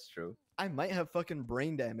 That's true. I might have fucking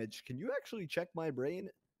brain damage. Can you actually check my brain?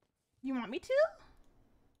 You want me to?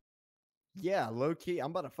 Yeah, low key.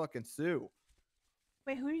 I'm about to fucking sue.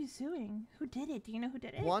 Wait, who are you suing? Who did it? Do you know who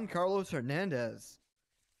did it? Juan Carlos Hernandez.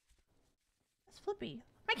 That's Flippy.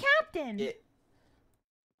 My captain. And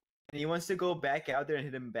he wants to go back out there and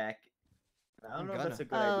hit him back. I don't know if that's a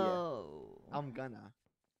good idea. I'm gonna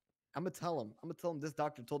tell him. I'm gonna tell him this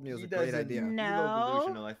doctor told me it was He a great doesn't- idea. He's a little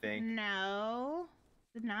delusional, I think. No.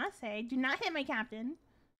 Did not say. Do not hit my captain.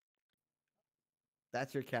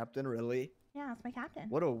 That's your captain, really? Yeah, that's my captain.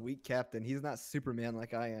 What a weak captain. He's not Superman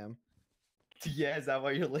like I am. Yeah, is that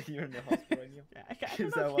why you're in the hospital right now? I Is don't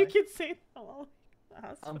that know why? if you can say hello.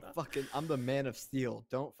 I'm the man of steel.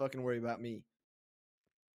 Don't fucking worry about me.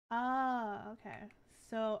 Oh, okay.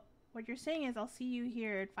 So what you're saying is I'll see you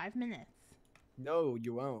here in 5 minutes. No,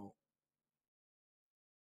 you won't.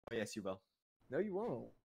 Oh, yes, you will. No, you won't.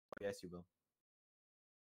 Oh, yes, you will.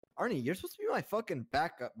 Arnie, you're supposed to be my fucking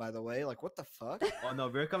backup, by the way. Like, what the fuck? Oh no,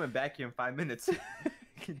 we're coming back here in 5 minutes.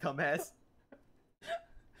 Dumbass.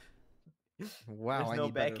 Wow, There's I no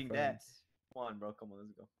need better backing that. friends. Come on, bro. Come on,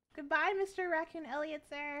 let's go. Goodbye, Mr. Raccoon Elliot,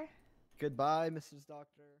 sir. Goodbye, Mrs.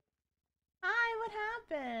 Doctor. Hi, what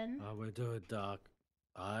happened? How we doing, Doc?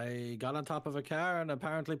 I got on top of a car and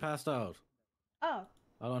apparently passed out. Oh,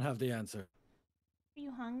 I don't have the answer. are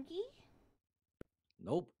you hungry?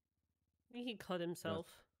 Nope. He cut himself.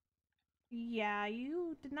 Yeah,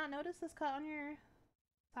 you did not notice this cut on your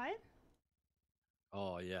side?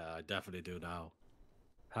 Oh yeah, I definitely do now.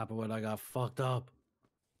 Happened when I got fucked up.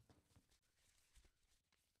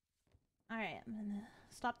 Alright, I'm gonna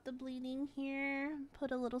stop the bleeding here.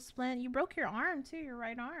 Put a little splint. You broke your arm too, your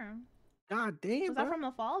right arm. God damn. Was that from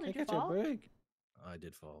a fall? Did you fall? Break. I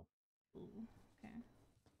did fall. Ooh, okay.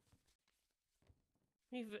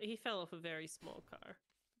 He fell off a very small car.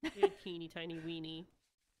 A teeny tiny weenie.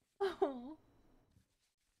 Oh.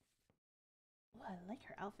 Ooh, I like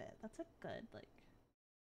her outfit. That's a good, like...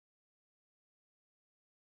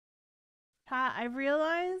 I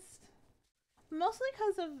realized, mostly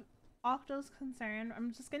because of Octo's concern,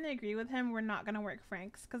 I'm just gonna agree with him, we're not gonna work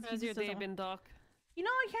Frank's. Because How's your day been, Doc? You know,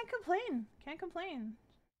 I can't complain. Can't complain.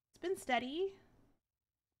 It's been steady.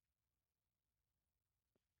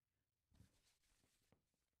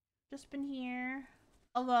 Just been here.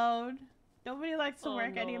 Alone. Nobody likes to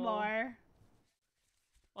work anymore.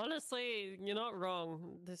 Honestly, you're not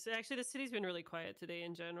wrong. The city's been really quiet today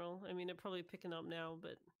in general. I mean, it's probably picking up now,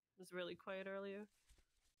 but it was really quiet earlier.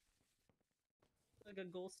 Like a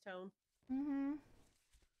ghost town. Mm-hmm.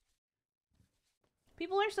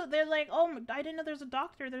 People are they're like, oh, I didn't know there's a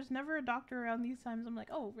doctor. There's never a doctor around these times. I'm like,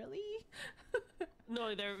 oh, really?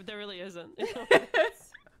 No, there really isn't.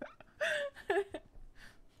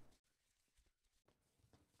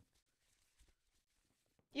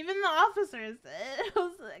 Even the officers, it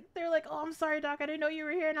was like, they're like, oh, I'm sorry, doc. I didn't know you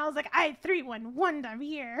were here. And I was like, I 311, I'm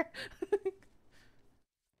here.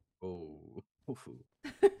 Oh.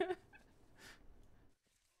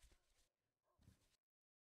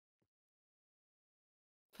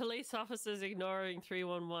 Police officers ignoring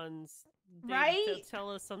 311s. Right? They'll tell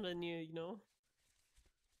us something new, you know?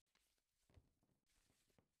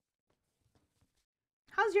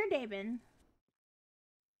 How's your day been?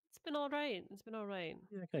 It's been alright. It's been alright.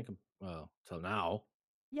 Yeah, I can't well, till now.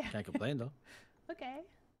 Yeah. Can't complain though. Okay.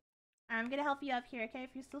 I'm gonna help you up here, okay?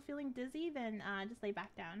 If you're still feeling dizzy, then just lay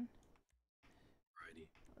back down. Righty.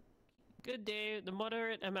 Good day. The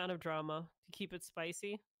moderate amount of drama to keep it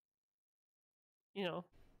spicy. You know.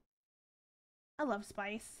 I love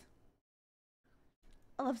spice.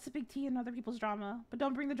 I love sipping tea and other people's drama, but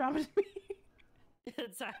don't bring the drama to me.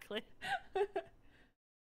 Exactly.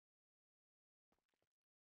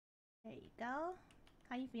 There you go.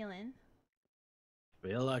 How you feeling?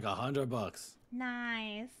 Feel like $100.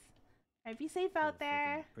 Nice. Alright, be safe out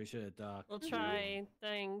there. Appreciate it, Doc. We'll try.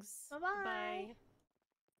 Thanks. Bye-bye. Bye.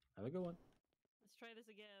 Have a good one. Let's try this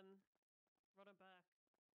again. Run it back.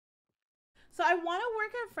 So I want to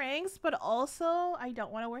work at Frank's, but also I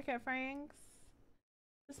don't want to work at Frank's.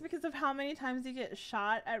 Just because of how many times you get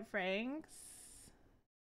shot at Frank's.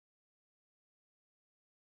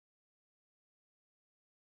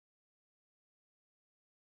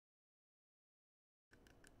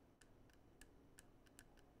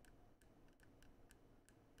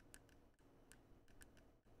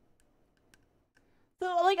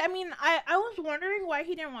 So, like, I mean, I was wondering why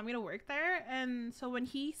he didn't want me to work there, and so when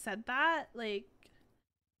he said that, like,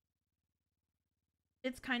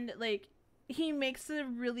 it's kind of, like, he makes a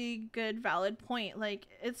really good, valid point. Like,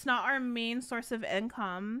 it's not our main source of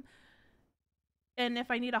income, and if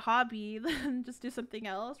I need a hobby, then just do something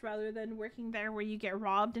else rather than working there where you get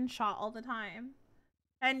robbed and shot all the time.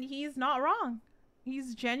 And he's not wrong.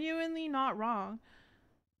 He's genuinely not wrong.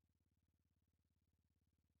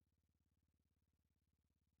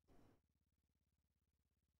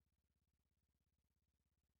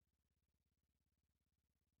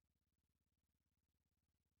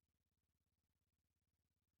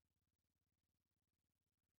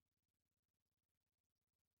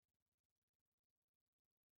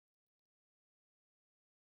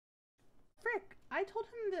 Frick, I told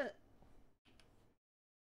him to...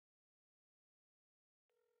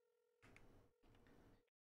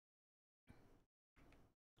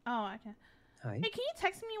 Oh, okay. Hi. Hey, can you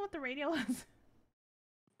text me what the radio was?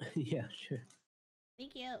 Yeah, sure.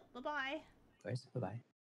 Thank you. Bye-bye. Of course. Bye-bye.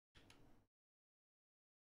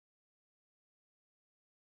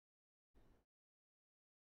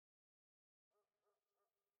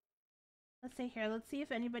 Let's see here. Let's see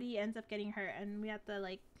if anybody ends up getting hurt, and we have to,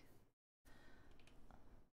 like...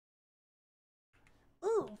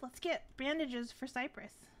 Ooh, let's get bandages for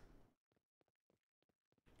Cypress.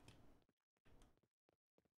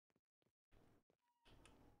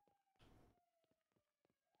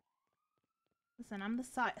 Listen, I'm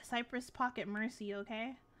the Cypress Pocket Mercy,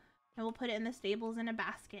 okay? And we'll put it in the stables in a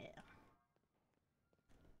basket.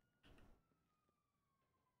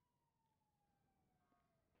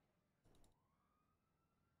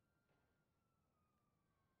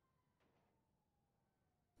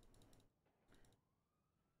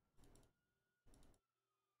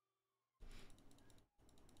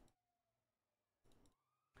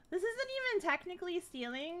 This isn't even technically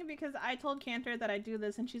stealing because I told Cantor that I'd do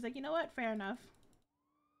this and she's like, you know what? Fair enough.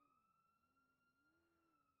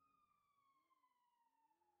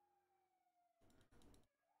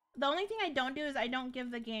 The only thing I don't do is I don't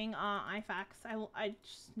give the gang IFACs. I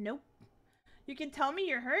just nope. You can tell me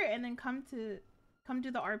you're hurt and then come do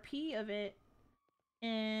the RP of it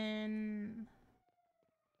in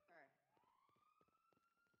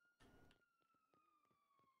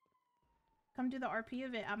come do the RP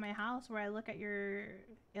of it at my house where I look at your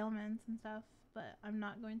ailments and stuff, but I'm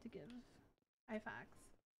not going to give IFACs.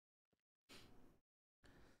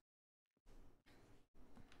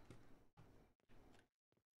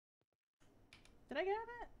 Did I get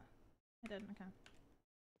it? I didn't, okay.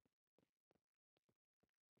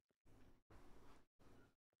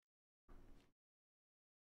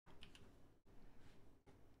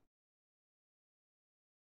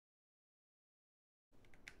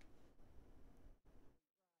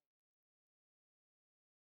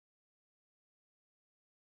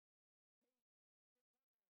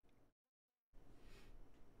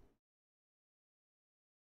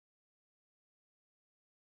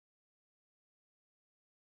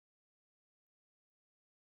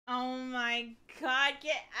 Oh my god,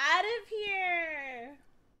 get out of here!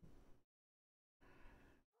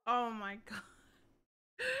 Oh my god.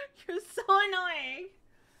 You're so annoying.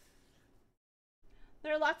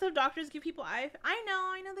 There are lots of doctors give people I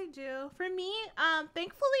know they do. For me,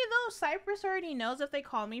 thankfully though, Cypress already knows if they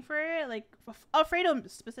call me for it, like Alfredo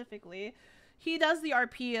specifically. He does the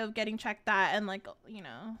RP of getting checked that and like, you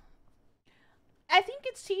know. I think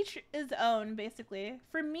it's teach his own, basically.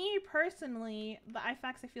 For me personally, the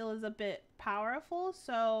IFAX I feel is a bit powerful,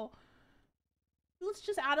 so let's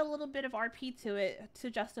just add a little bit of RP to it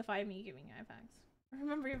to justify me giving IFAX.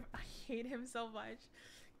 Remember, I hate him so much.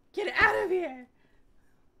 Get out of here!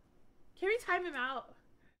 Can we time him out?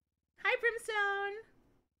 Hi, Brimstone!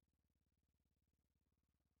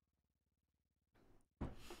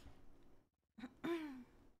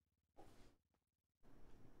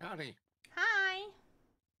 Howdy. Hi!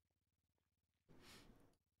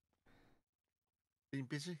 Been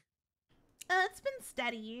busy? It's been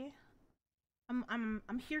steady. I'm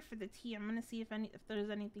here for the tea. I'm gonna see if there's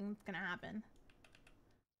anything that's gonna happen.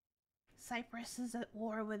 Cyprus is at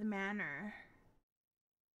war with Manor.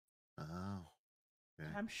 Oh.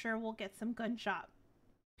 Yeah. I'm sure we'll get some gunshot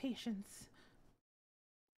patients.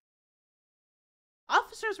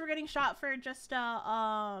 Officers were getting shot for just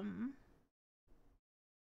a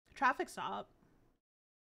traffic stop.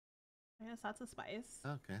 I guess that's a spice.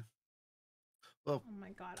 Okay. Well, oh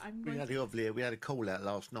my god, we had a call out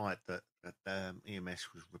last night that EMS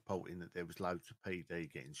was reporting that there was loads of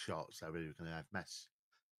PD getting shot, so we were going to have mass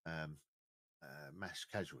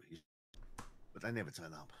casualties, but they never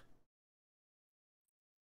turn up.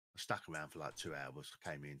 I stuck around for like 2 hours,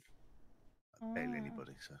 came in, barely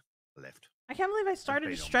anybody, so I left. I can't believe I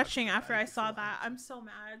started stretching after I saw that. I'm so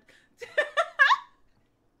mad.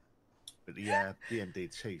 But the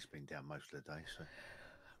MDT's been down most of the day, so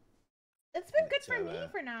it's been good for me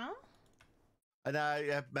for now. I know.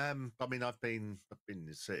 Yeah, I mean, I've been in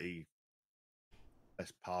the city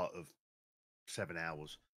best part of 7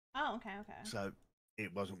 hours. Oh, okay. So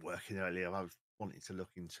it wasn't working earlier. I was wanting to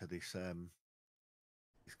look into this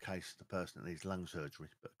this case, the person that needs lung surgery,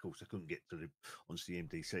 but of course I couldn't get onto the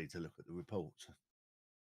MDC to look at the report. So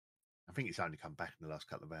I think it's only come back in the last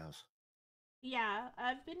couple of hours. Yeah,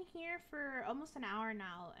 I've been here for almost an hour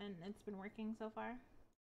now, and it's been working so far.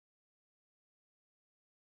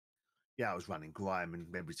 Yeah, I was running grime,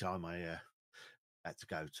 and every time I had to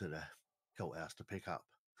go to the courthouse to pick up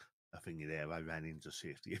a thingy there, I ran in to see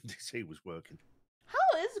if the MDC was working. How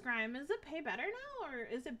is grime? Is it pay better now, or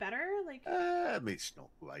is it better? Like, it's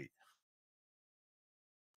not great.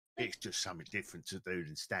 It's just something different to do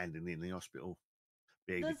than standing in the hospital.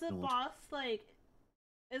 Does the boss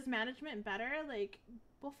is management better? Like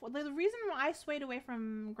before, the reason why I swayed away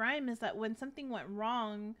from grime is that when something went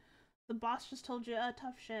wrong, the boss just told you,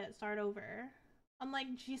 tough shit, start over.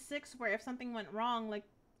 Unlike G6, where if something went wrong, like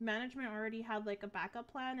management already had like a backup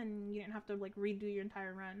plan, and you didn't have to like redo your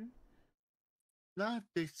entire run. No,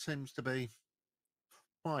 this seems to be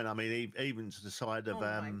fine. I mean, even to the side of oh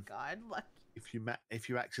my god, lucky. If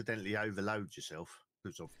you accidentally overload yourself,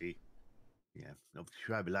 because obviously, if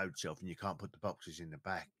you overload yourself and you can't put the boxes in the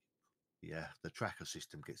back, the tracker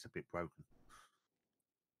system gets a bit broken.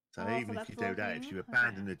 So even if you do that, if you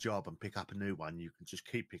abandon the job and pick up a new one, you can just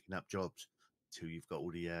keep picking up jobs till you've got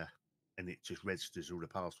all the and it just registers all the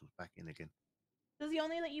parcels back in again. Does he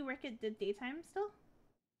only let you work at the daytime still?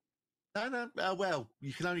 No. Well,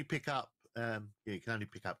 you can only pick up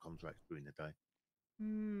contracts during the day.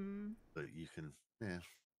 Hmm. But you can, yeah,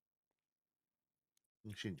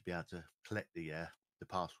 you seem to be able to collect the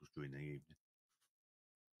parcels during the evening.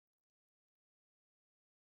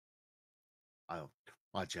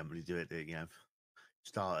 I generally do it.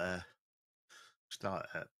 Start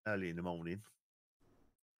early in the morning,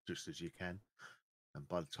 just as you can, and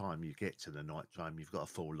by the time you get to the night time, you've got a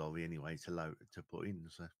full lorry anyway to load to put in.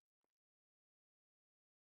 So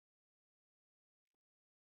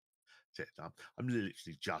I'm literally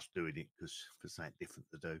just doing it because there's something different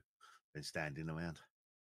to do than standing around.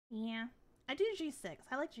 Yeah. I do G6.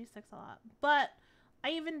 I like G6 a lot. But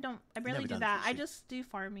I barely Never do done that. I G6. just do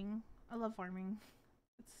farming. I love farming.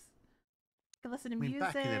 It's I can listen to I mean,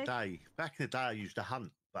 music. back in the day, I used to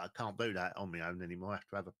hunt, but I can't do that on my own anymore. I have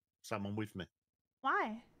to have someone with me.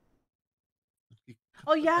 Why?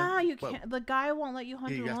 Oh yeah, you well, can't. The guy won't let you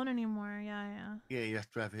hunt yeah, you have- alone anymore. Yeah, yeah. Yeah, you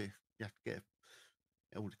have to have it. You have to get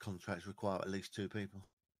all the contracts require at least 2 people.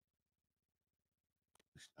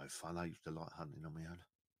 It's no fun. I used to like hunting on my own.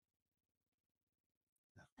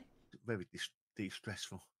 Very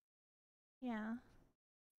de-stressful. Yeah.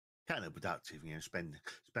 Counterproductive,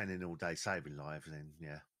 spending all day saving lives and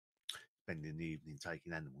then spending the evening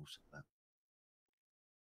taking animals. But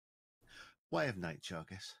way of nature, I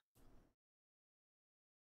guess.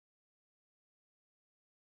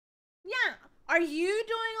 Yeah. Are you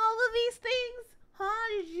doing all of these things?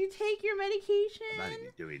 Huh? Did you take your medication? I'm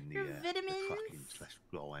only doing Your the vitamins? trucking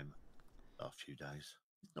 / grime last few days.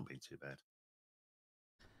 It's not been too bad.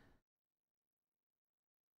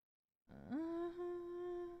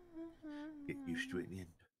 Get used to it in the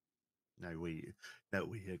end. Know where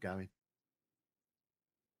you're going.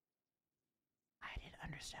 I didn't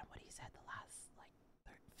understand what he said the last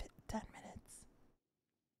 10 minutes.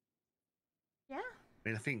 Yeah. I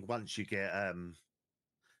mean, I think once you get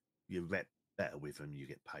your rep better with them, you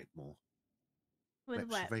get paid more. With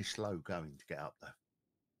Reps what? are very slow going to get up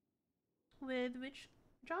though. With which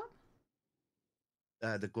job?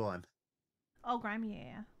 The grime. Oh, grime,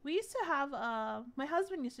 yeah. We used to have my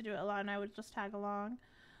husband used to do it a lot, and I would just tag along.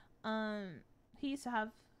 He used to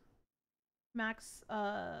have max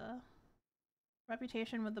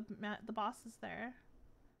reputation with the bosses there.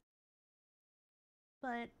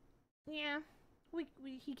 But yeah,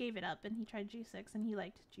 he gave it up and he tried G6 and he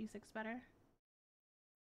liked G6 better.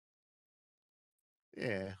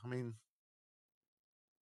 Yeah, I mean,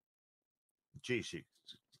 G6.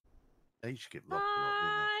 They used to get robbed a lot,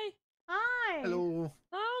 didn't they? Hi. Hello.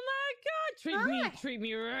 Oh my god, treat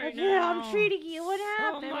me right Yeah, now. I'm treating you. What Oh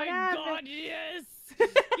happened? my What happened? god, yes.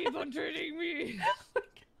 Keep on treating me.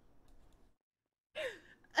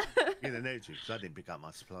 You're the nature because I didn't pick up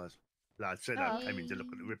my supplies. Like I said, Oh, I came in to look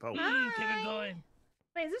at the report. Keep it going.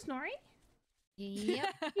 Wait, is this Nori?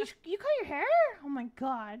 Yep. You cut your hair? Oh my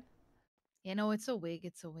god. You know, it's a wig.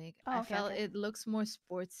 It's a wig. Oh, I okay, felt okay. it looks more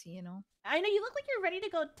sportsy, you know? I know you look like you're ready to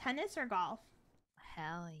go tennis or golf.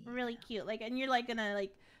 Hell yeah. Really cute. And you're gonna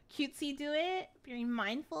cutesy do it. Very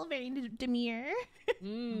mindful, very demure.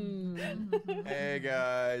 Hey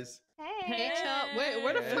guys. Hey, Chop. Wait,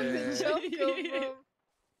 where the fuck did Chop come from?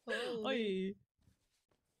 Holy.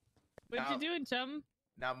 What you doing, chum?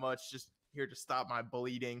 Not much. Just here to stop my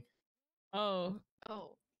bleeding. Oh.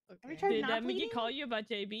 Oh. Okay. Did Mickey call you about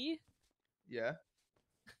JB? Yeah.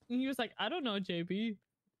 And he was like, I don't know JB.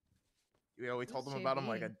 Yeah, we told Who's them about him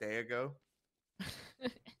like JB? a day ago.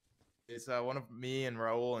 It's one of me and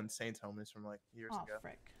Raul and Saint's homies from years Oh, ago.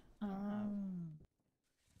 frick.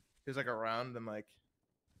 He was around and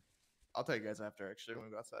I'll tell you guys after actually when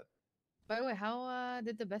we go outside. By the way, how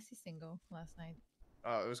did the besties thing go last night?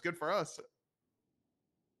 It was good for us.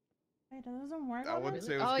 Wait, that doesn't work. I wouldn't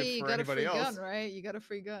say it was Oh, good yeah, you for got a anybody free else. gun, right? You got a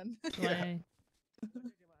free gun. Yeah.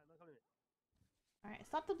 Alright,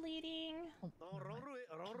 stop the bleeding. Oh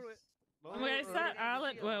my god, is that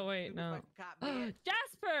Alan? Wait, no.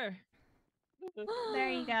 Jasper! There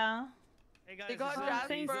you go. Hey guys, They got this is Jasper.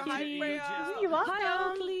 Daisy Hi, Kitty. Freya. You're welcome.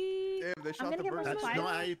 Hi, Oakley. Damn, they I'm shot gonna the get more bird. That's supplies.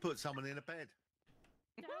 not how you put someone in a bed.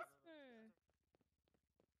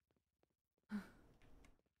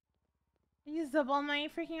 I used up all my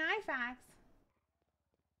freaking IFAX.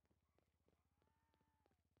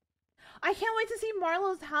 I can't wait to see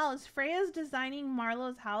Marlo's house. Freya's designing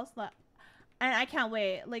Marlo's house. And I can't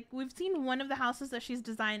wait. We've seen one of the houses that she's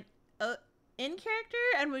designed in character,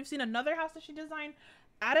 and we've seen another house that she designed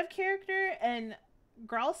out of character, and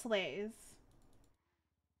girl slays.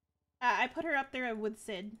 I put her up there with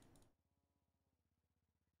Sid.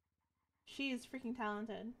 She is freaking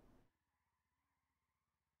talented.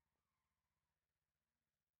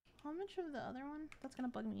 How much of the other one? That's gonna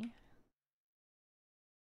bug me.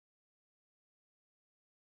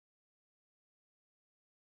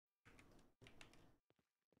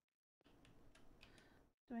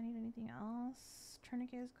 Do I need anything else?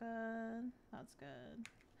 Tourniquet is good. That's good.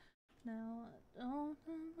 No, I don't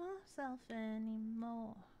know myself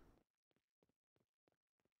anymore.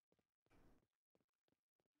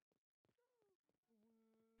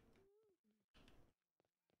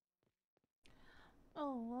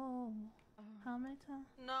 Oh, how many times?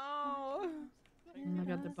 No. Oh my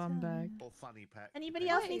god, the bum bag. Full funny pack. Anybody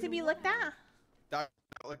else need to be looked at? Not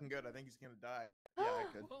looking good. I think he's gonna die. Yeah, I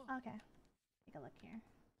could. Okay. Take a look here.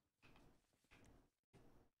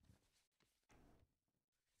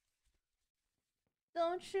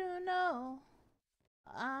 Don't you know?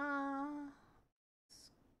 All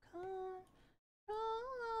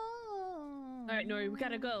right, Nori, we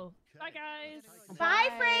gotta go. Bye, guys. Bye,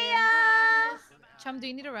 Freya. Chum, do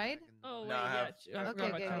you need a ride? Oh, wait, No, I yeah. have- I okay, forgot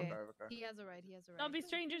about okay, Chum. okay. He has a ride. He has a ride. Don't be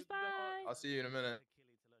strangers. Bye. I'll see you in a minute.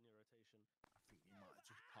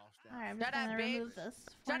 Alright, I'm Shut just gonna up, bitch. remove this.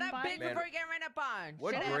 Shut one up, button. bitch, Man, before you get ran up on.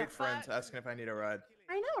 What Shut great up, friends fuck. asking if I need a ride.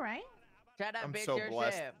 I know, right? Shut up, I'm bitch, so your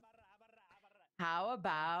blessed. shit. How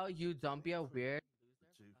about you don't be a weird?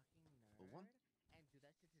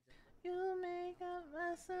 You make a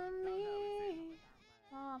mess of me.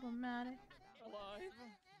 Problematic.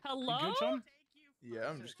 Hello? Yeah,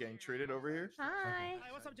 I'm just getting treated over here. Hi.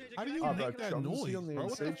 How do you Oh, make bro, that Chum, noise, see on the bro?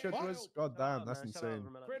 What insane the check fuck? was? God damn, that's insane.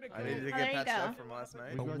 I needed to Oh, get there you patched go. up from last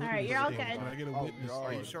night. Alright, you're all good. Can I get a witness?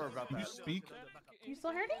 Are you sure about Can you that? speak? You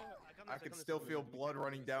still hurting? I can still feel blood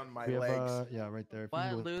running down my We have, legs. yeah, right there. If you What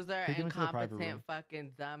can go- loser, take him into the private room. incompetent,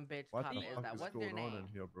 fucking dumb bitch What cop the is fuck that? is What's your going on name? in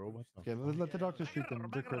here, bro? What the Okay, let the doctors treat them.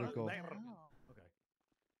 They're critical.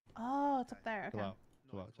 Oh, it's up there. Chill Okay. out.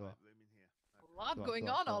 Chill out. Chill out. A lot Chill out, going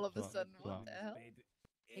chill out, on chill all out, of a chill out, sudden. chill What out. the hell?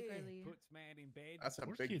 That's a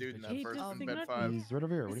Where's big Kid dude in bitch? that He first just in ignored bed me. 5. He's right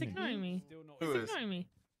over here. What He's do you mean? ignoring me. Who He's is? ignoring me.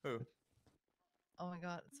 Who? Oh my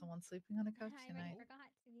god, someone's sleeping on a couch tonight.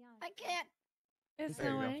 I can't. It's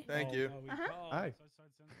There no you go. way. Thank you. Hi.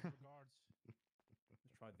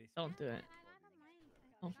 Don't do it.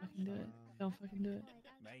 Don't fucking do it. Don't fucking do it.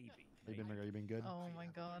 You been good? Oh my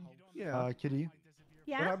god. Yeah. Kitty.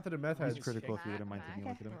 Yeah? What happened to the meth He's heads? critical if you wouldn't mind taking a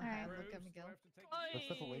look at him. Alright. Look at Miguel. Let's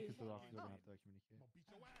step away because the doctors are gonna have to communicate.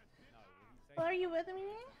 Well, are you with me?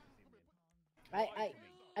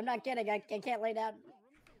 I'm not kidding. I can't lay down.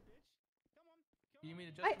 You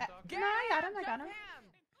mean to No, I got him. I got him.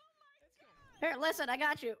 Here, listen, I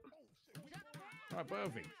got you. Oh,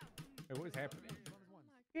 perfect. Hey, what is happening?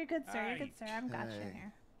 You're good, sir. You're good, sir. I've got you in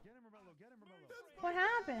here. What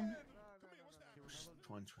happened?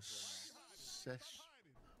 Trying to assess.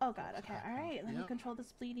 Oh god. Okay. All right. Let me control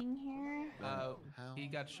this bleeding here. He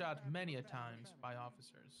got shot many a times by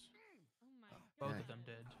officers. Both of them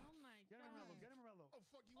did.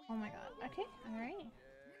 Oh my god. Okay. All right.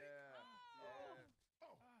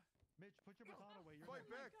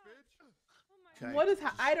 What is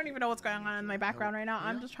I don't even know what's going on in my background right now.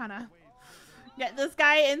 I'm just trying to get this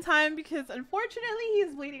guy in time because unfortunately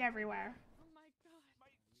he's bleeding everywhere.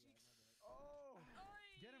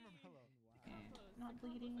 Not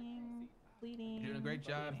bleeding. Bleeding. You're doing a great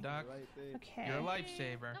job, Doc. Okay. You're a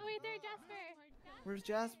lifesaver. Oh wait, there, Jasper. Where's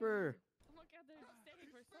Jasper?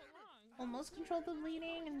 Almost control the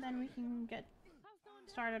bleeding and then we can get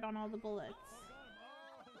started on all the bullets.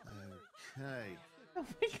 Okay. Oh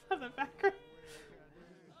my god, the background.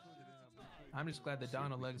 I'm just glad that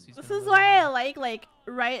Donald Legacy's This gonna is live why I on. like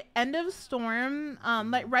right end of storm,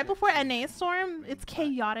 like right before NA storm, it's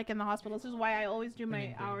chaotic in the hospital. This is why I always do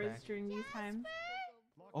my hours during these times.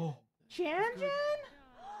 Oh. Janjan?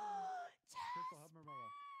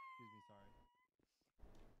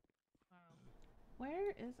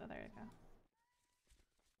 Where is oh there you go.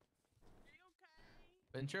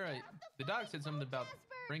 Ventura, the doc said something about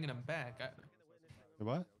bringing him back.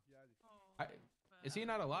 What? Is he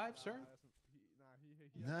not alive, sir?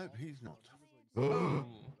 No, he's not.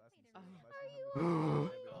 Oh.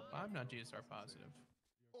 I'm not GSR positive.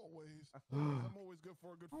 Always. I'm always good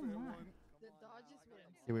for a good fair one.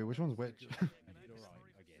 Hey, wait, which one's which?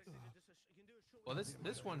 Well,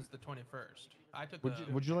 this one's the 21st. I took.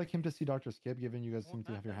 Would you like him to see Dr. Skip, given you guys seem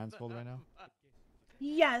to have your hands full right now?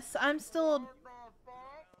 Yes, I'm still.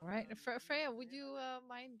 Right, Freya, would you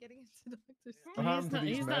mind getting into Dr. Skip? What happened to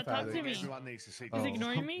these He's meth not talking to addicts? me. Everyone needs to see. He's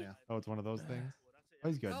ignoring me? Oh, it's one of those things? Oh,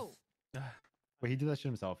 he's good. Oh. Wait, he did that shit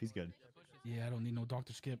himself. He's good. Yeah, I don't need no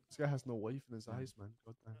Dr. Skip. This guy has no life in his eyes, man.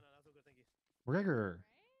 God damn. Gregor.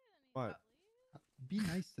 What? Be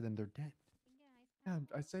nice to them. They're dead. Yeah,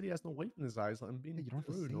 I said he has no light in his eyes. Let him be. You don't have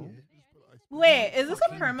to say it. Wait, is this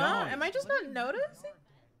a perma? Am I just not noticing?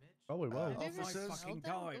 Probably was. Go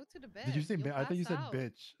to the bed. Did you say bitch? I thought you said Pass out.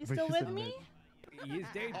 bitch. You but still you with said me? bitch. He is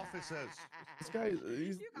dead. Officers. This guy,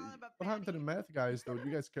 what happened to the meth guys though?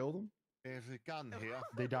 You guys killed him? There's a gun here.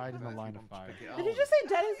 They died in the line of fire. Did he just say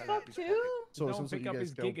dead as fuck too? So Don't since pick you up guys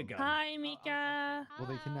his killed Giga him. gun. Hi, Mika. Well,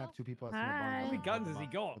 they kidnapped 2 people at Hi. Cinnabon. How many guns has he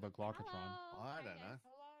got? With a Glockatron. I don't know.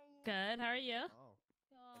 Good. How are you?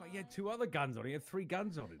 But he had 2 other guns on. He had 3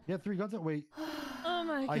 guns on him. Yeah, 3 guns. Wait, Oh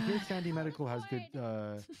my god. I hear Sandy Medical has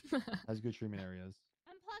good treatment areas.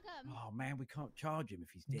 Unplug him. Oh man, we can't charge him if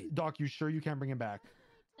he's dead. Doc, you sure you can't bring him back?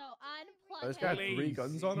 No, unplug This guy had him. 3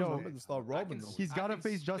 guns on him. No. I'm gonna start robbing them. He's got to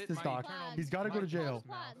face justice, Doc. He's got to go to jail.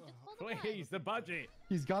 Please, the budget.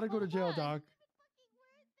 He's got to go to jail, Doc.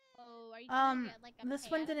 Oh, are you trying to get, like, a This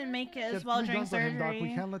one pan didn't make it There's as well 3 during guns on him, Doc. surgery.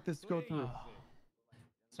 We can't let this go through.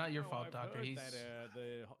 It's not your fault, Doctor. He's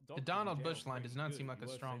the Donald Bush line does not seem like a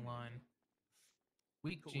strong line.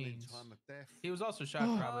 Weak genes. He was also shot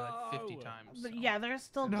probably like 50 times. But yeah, there's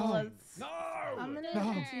still No. bullets. No. I'm gonna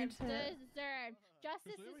No. continue to. Deserved.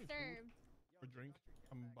 Justice is served. For drink.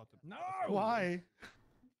 I'm about to. No. Why?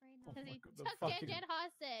 Because he the took fucking- Jet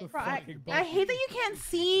hostage. Bro, I fucking hate that you can't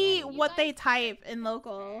see what they type in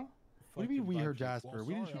local. What do you mean we heard Jasper?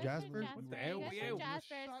 We didn't shoot Jasper? What the hell? You guys We heard out.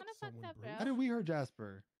 Jasper. It's kind of fucked up, bro. How did we hear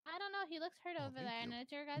Jasper? I don't know. He looks hurt over there, and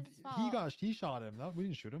it's your guys' fault. He shot him. No, we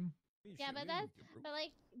didn't shoot him. Yeah, but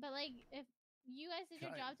like, if you guys did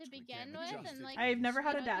your job to begin with, and like, I've never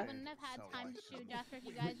had a you death. wouldn't have had time to shoot Jasper if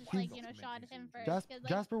you guys just like, shot him first. 'cause, like,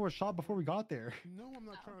 Jasper was shot before we got there. No, I'm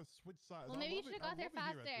not trying to switch sides. Well, maybe you should have got there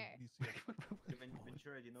faster.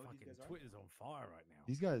 Ventura, do you know who these guys are? Twitter's on fire right now.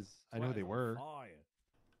 These guys, I know who they were. Fire.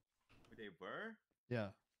 Who they were? Yeah.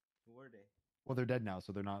 Who were they? Well, they're dead now,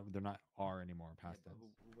 so they're not R anymore. Past Yeah, tense. but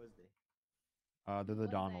who was they? They're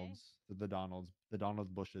the Donalds. They're the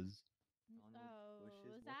Donald Bushes. Oh,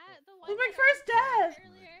 was that the one? This is my that first I was death.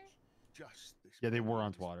 earlier? Justice. Yeah, they were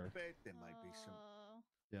on Twitter. There may be some Oh.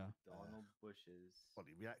 Yeah. Donald Bush's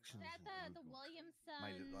body reactions. Is that the Williamson?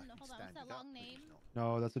 May look like he's Hold on, what's standing that up, long but he's name? not.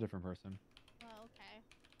 No, that's a different person. Oh, okay.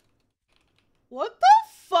 What the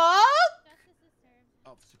fuck? Justice is served.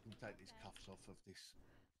 Officer can take these cuffs off of this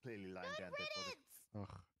clearly laying down dead body.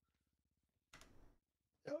 Ugh.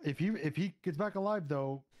 If he gets back alive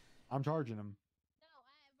though, I'm charging him. No,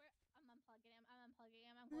 I'm unplugging him. I'm unplugging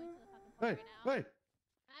him. I'm going to the fucking plug Hey, right now. hey!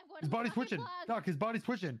 I'm going His to the body's fucking twitching. plug. Doc, his body's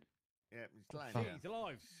twitching. Yeah, he's laying Fuck. down. He's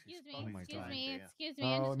alive. Excuse me. Oh my excuse God. me. Yeah. Excuse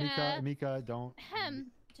me. I'm Oh, just gonna. Mika, don't.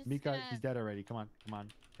 Just Mika, gonna... he's dead already. Come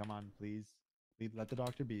on, please. Let the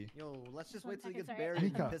doctor be. Yo, let's just One wait till he second, gets sorry. buried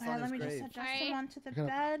Mika. and piss Alright, on let his me just grave. adjust Alright. him onto the You're gonna-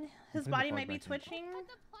 bed. His putting the body plug might be back in. twitching. Put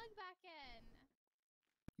the plug back in.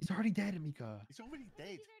 He's already dead, Mika. He's already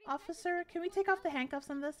dead. Officer, can we take off the handcuffs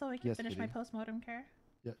on this so we can Yes, finish my kitty. post-mortem care?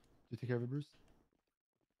 Yeah. You take care of it, Bruce.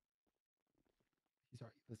 He's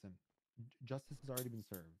already. Listen, justice has already been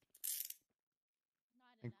served.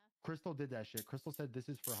 Not And enough. Crystal did that shit. Crystal said this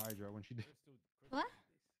is for Hydra when she did. What?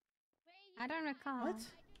 Wait, I don't recall. What?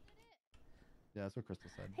 Yeah, that's what Crystal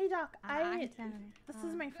said. Hey Doc, I this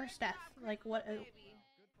is my first death. Like what? Oh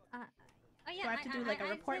yeah. Do I have to do like a I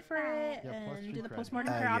report did for that. it Yeah, plus and street do the cred.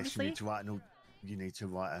 post-mortem care? Yes, Obviously. you need to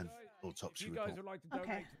write an autopsy You guys report. would like to Okay.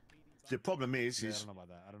 donate. The problem is, Yeah, I don't know about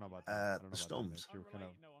that. I don't know about that. I don't know about that. Storms. You're kind of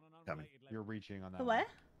Coming. you're reaching on that. The one. what?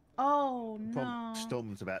 Oh no.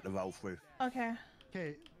 Storm's about to roll through. Okay.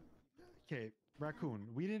 Okay, Raccoon.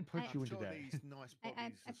 We didn't put you into that. These nice I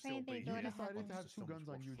bodies will pray still they be You don't here have decided once to the have 2 storm's guns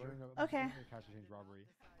on washed you through. during a Okay. cash exchange robbery.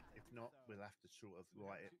 If not, we'll have to sort of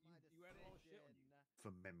write it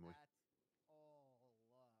from memory.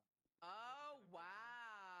 Oh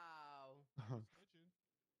wow.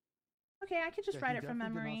 Okay, I could just Yeah, write he it from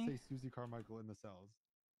definitely memory. Did not say Susie Carmichael in the cells.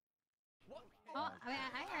 Oh, yeah,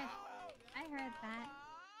 I heard that.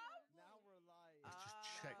 Let's just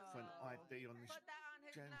check for an ID on this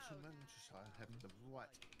gentleman, just so I have the right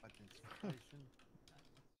identification.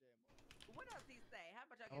 What else he say? How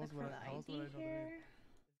about y'all How else get would For I, the how else would I ID know the name? here.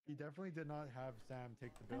 He definitely did not have Sam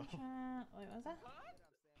take the bill. Wait, what was that?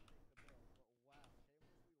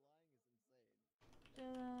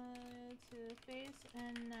 To face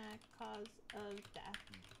and neck cause of death.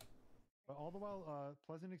 But all the while,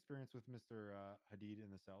 pleasant experience with Mr. Hadid in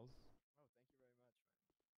the cells.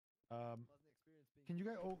 Can you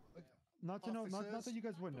guys? Oh, not to know, not that you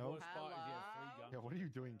guys would know. Yeah, what are you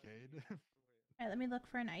doing, Cade? Alright, let me look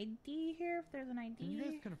for an ID here. If there's an ID. Can you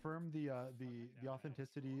guys confirm the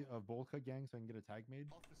authenticity of Bolka gang so I can get a tag made?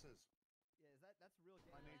 Officers.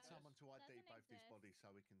 I need someone to ID both these bodies so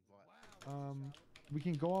we can write. We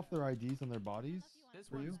can go off their IDs on their bodies. This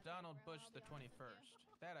for one's you. Donald Bush the 21st.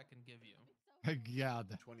 That I can give you. Yeah.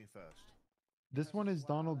 21st. This one is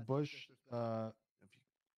Donald Bush.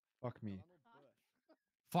 Fuck me.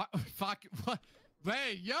 Fuck. What?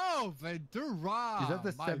 Wait, yo, Ventura. Is that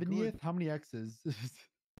the My 70th? good- How many X's?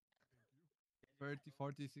 30,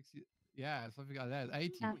 40, 60. Yeah, something like that.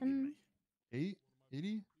 80.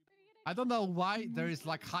 80? I don't know why there is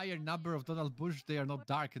like higher number of Donald Bush. They are not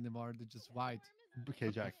dark anymore. They're just white. Okay,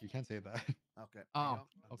 Jack, you can't say that. Okay. Oh,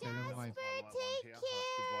 okay, never mind.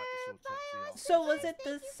 So was it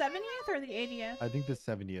the 70th or the 80th? I think the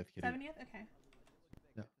 70th, Kitty. 70th? Okay.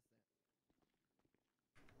 Yeah.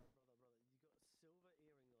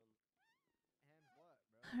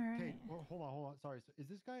 Alright. Well, hold on. Sorry. So is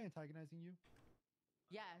this guy antagonizing you?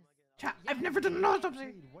 Yes. Chat, I've never done an autopsy.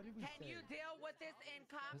 Cade, what did we Can say? you deal with this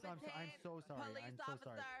incompetent I'm so sorry. police I'm so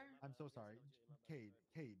officer? sorry. I'm so sorry.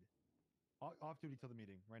 Cade. Off duty till the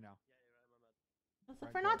meeting right now. Let's look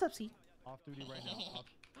for an autopsy. Off duty right now.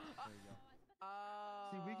 There you go.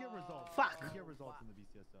 See, we get results. Fuck. We get results in the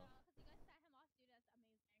BCSO.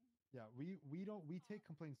 Yeah, we take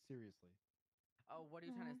complaints seriously. Oh, what are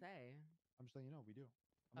you trying to say? I'm just letting you know we do.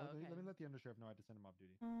 Oh, let okay. me let the undersheriff know I had to send him off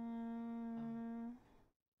duty.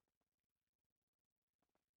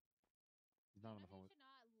 He's not on the phone with.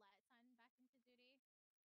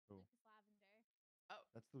 Who? Oh.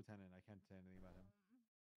 That's Lieutenant. I can't say anything about him.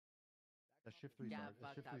 That's shift 3 Yeah, sergeant.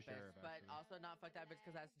 fuck Shift 3 that bitch. sheriff. But Actually. also not fuck that bitch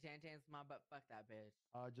because that's Jan-Jan's mom, but fuck that bitch.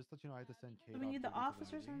 Just let you know I had to send Kate. We need the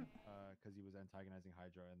officers and. Because he was antagonizing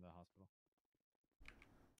Hydra in the hospital.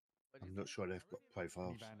 I'm not sure they've got He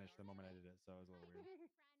profiles. vanished the moment I did it, so it was a little weird.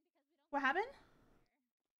 What happened?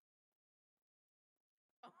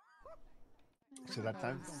 So I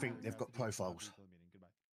don't think they've got profiles.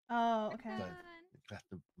 Oh, okay. So we have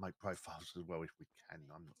to make profiles as well if we can.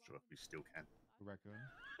 I'm not sure if we still can. Raccoon.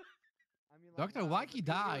 I mean, Dr. Wacky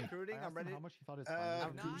died. Recruiting, I'm ready. How much he thought his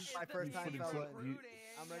My first time fellow.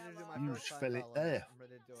 I'm ready to do my You first time fill it fellow. there. I'm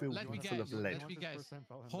ready to do it. Filled Let me full guess. of lead. Let me guess.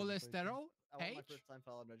 Cholesterol? I want my H? first time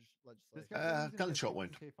fellow Gunshot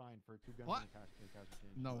wound. What?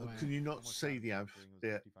 No way. Can you not see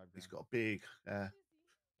he's got a big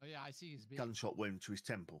Oh yeah, I see his big gunshot wound to his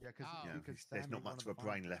temple. Yeah, because There's not much of a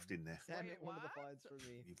brain left in there. Sam hit one of the fines for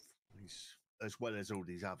me. He's, as well as all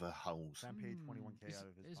these other holes. Sam paid 21K out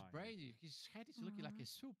of his His fine. brain, his head is looking like a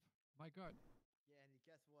soup. My God. Yeah, and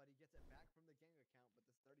guess what? He gets it back from the gang account,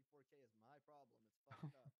 but this 34K is my problem. It's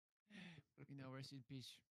fucked up. You know, rest in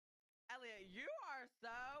peace. Elliot, you are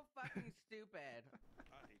so fucking stupid.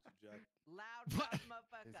 I hate you, Jack. Loud mouth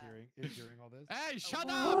motherfucker. Is hearing all this? Hey, shut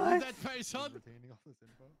up, that face on. Retaining all this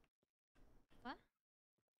info. What?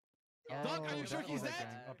 Doc, are you sure he's that dead?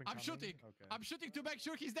 gang, up and I'm coming? shooting. Okay. I'm shooting to make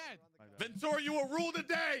sure he's dead. Ventura, you will rule the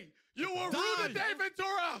day. You will rule the day,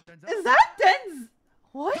 Ventura. Is that Denz?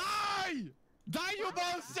 What? Die! Die, you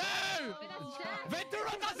monster!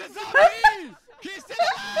 Ventura doesn't zombie! He's still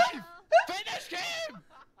alive! Finish him!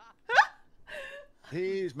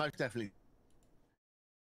 He's most definitely.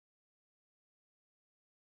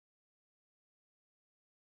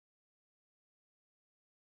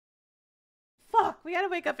 Fuck, we gotta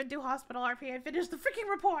wake up and do hospital RP and finish the freaking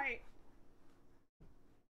report.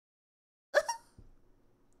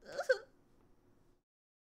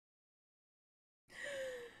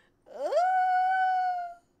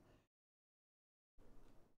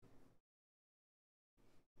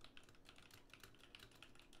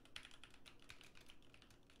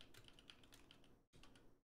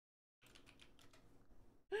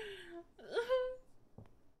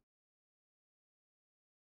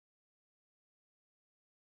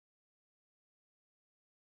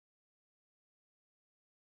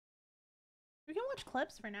 We can watch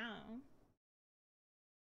clips for now.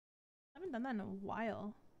 I haven't done that in a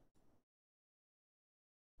while.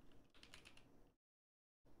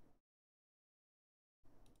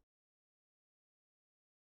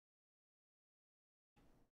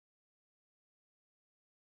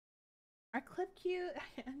 Our clip queue,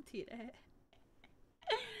 I emptied it.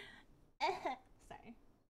 Sorry.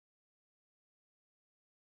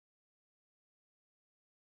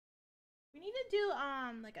 We need to do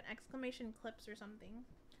like an exclamation clips or something.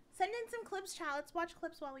 Send in some clips, chat. Let's watch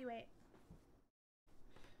clips while we wait.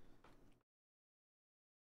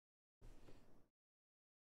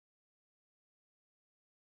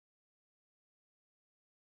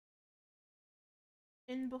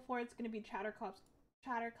 In before it's gonna be Chatter Cups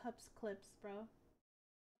clips, bro.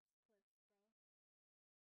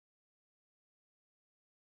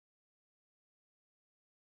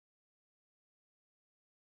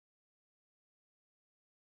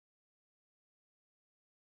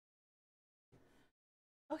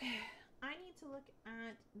 Okay, I need to look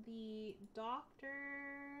at the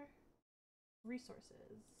doctor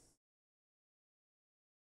resources.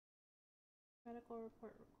 Medical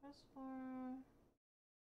report request form.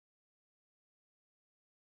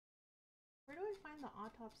 I find the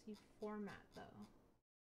autopsy format though?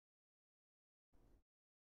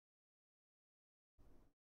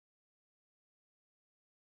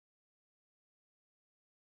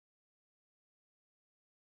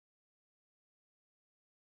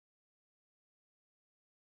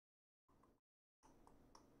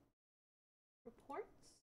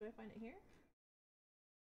 Reports? Do I find it here?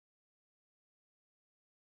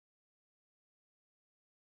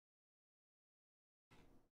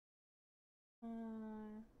 No,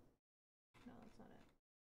 that's not it.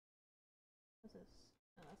 What's this?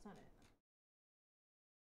 No, that's not it.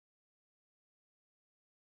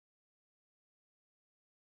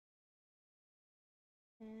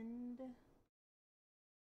 And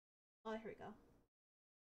oh, here we go.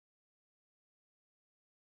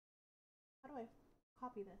 How do I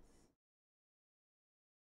copy this?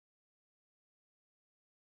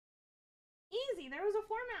 Easy, there was a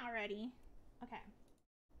format already. Okay.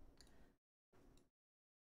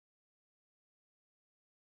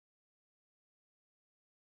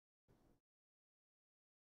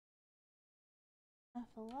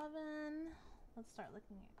 F11. Let's start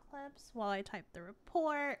looking at clips while I type the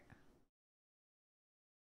report.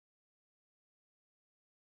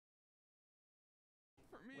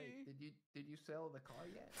 For me. Wait, did you sell the car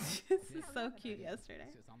yet? This is so cute yesterday.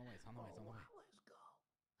 It's on the way. It's on the way. It's on the way. Let's go.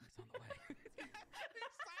 It's on the way.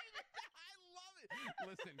 I love it.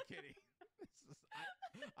 Listen, Kitty.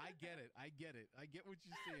 I get it. I get it. I get what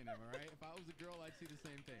you're seeing him, all right? If I was a girl, I'd see the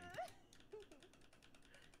same thing.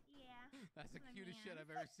 Yeah. That's the cutest shit I've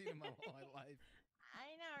ever seen in my whole life.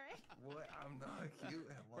 I know, right? What? I'm not cute.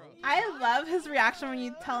 Hello? I love his reaction when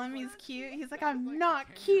you tell him he's cute. He's like, I'm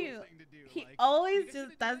not cute. He always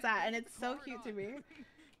just does that, and it's so cute to me.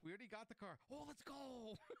 We already got the car. Oh, let's go.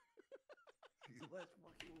 Let's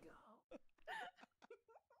fucking go.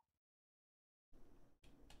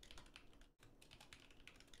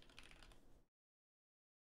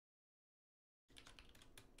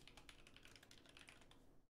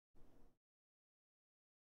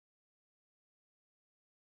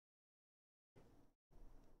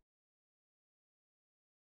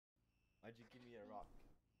 Why'd you give me a rock?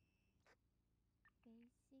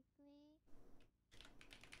 Basically,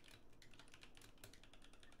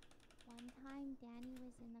 one time Danny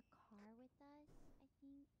was in the car with us, I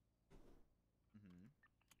think. Mm-hmm.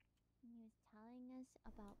 And he was telling us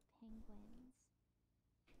about penguins.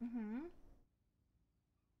 Mm-hmm.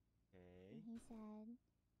 Okay. And he said,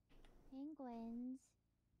 penguins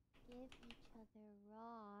give each other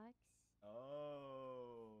rocks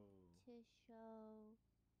Oh. to show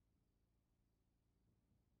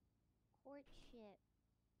courtship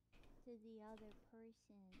to the other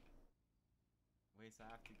person. Wait, so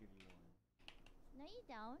I have to give you one. No, you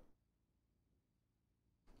don't.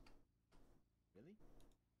 Really?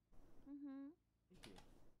 Mm-hmm. Thank you.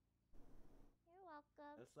 You're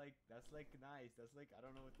welcome. That's like nice. That's like, I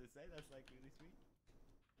don't know what to say. That's like really sweet.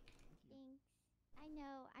 Thank you. Thanks. I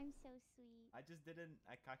know, I'm so sweet. I just didn't,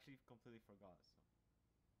 I actually completely forgot. So.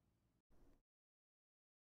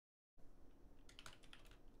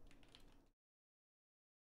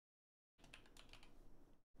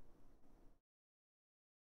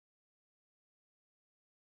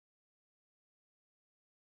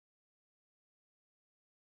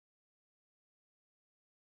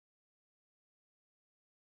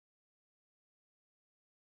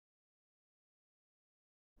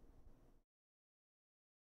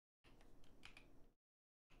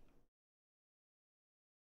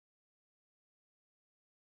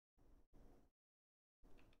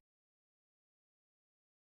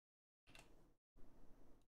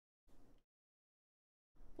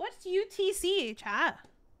 What's UTC, chat?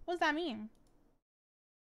 What does that mean?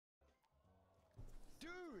 Dude,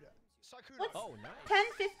 Sakura. What's Oh, nice.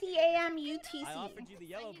 10:50 a.m. UTC? I offered you the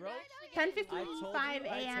yellow, bro. 10:55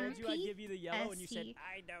 a.m. I told you I'd give you the yellow, and you said, PST.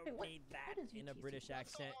 I don't Wait, need that what is in a UTC? British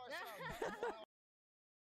accent.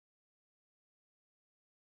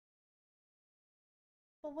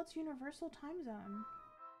 Well, what's Universal Time Zone?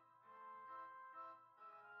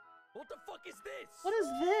 What the fuck is this? What is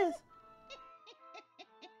this?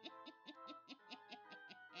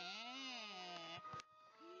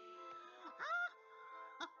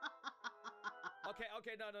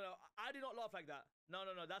 Okay, no. I did not laugh like that. No,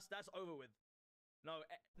 that's over with. No,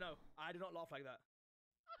 no, I did not laugh like that.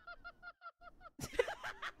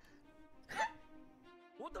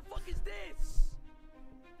 What the fuck is this?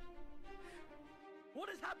 What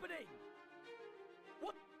is happening?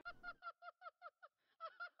 What?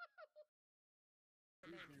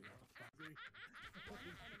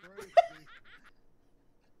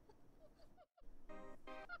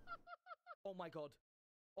 Oh my god.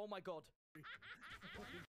 Oh my god.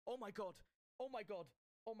 Oh my god. Oh my god.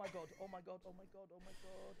 Oh my god. Oh my god. Oh my god. Oh my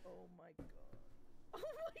god. Oh my god. Oh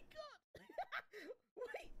my god.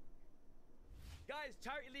 Wait. Guys,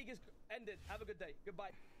 Charity League is ended. Have a good day.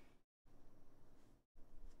 Goodbye.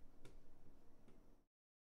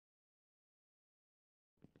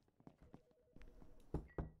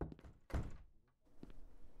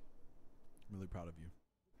 I'm really proud of you.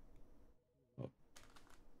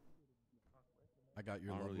 I got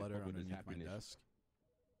your I don't love really letter fuck with this underneath my happiness. desk.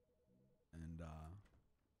 And,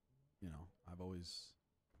 you know, I've always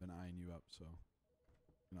been eyeing you up, so,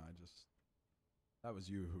 you know, that was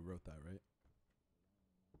you who wrote that, right?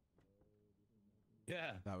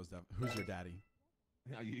 Yeah. That was who's your daddy?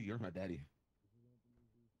 Yeah, you're my daddy.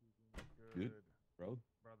 Good, bro.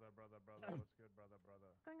 Brother, what's good, brother?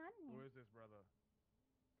 What's going on Who here? is this brother?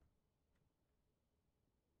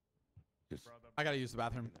 Just I gotta use the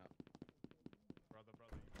bathroom. Brother,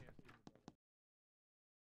 you can't see me,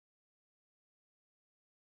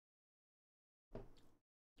 brother.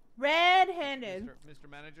 Red-handed. Mr.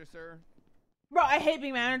 Manager, sir. Bro, I hate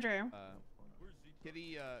being manager.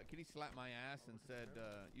 Kitty slapped my ass and said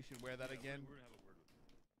you should wear that again.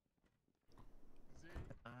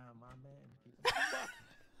 My man.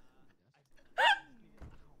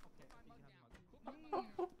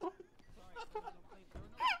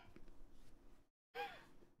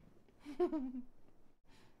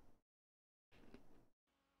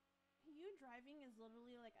 You driving is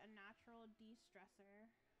literally like a natural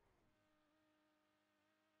de-stressor.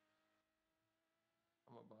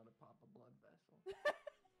 I'm about to pop a blood vessel.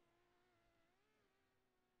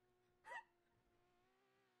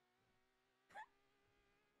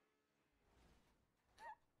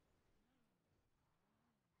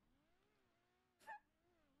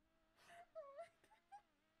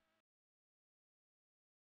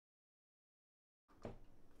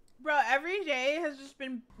 Bro, every day has just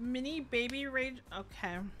been mini baby rage.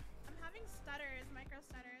 Okay. I'm having stutters, micro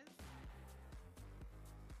stutters.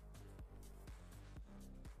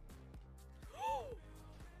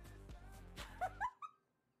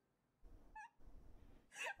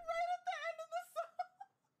 Right at the end of the song.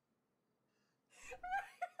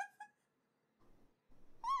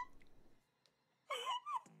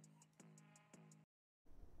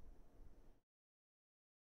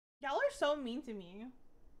 Y'all are so mean to me.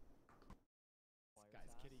 Guys,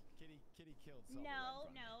 Kitty killed someone.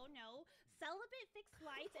 No. Celibate fixed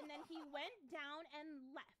lights and then he went down and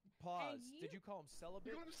left. Pause. And Did you call him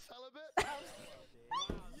celibate? You call him celibate?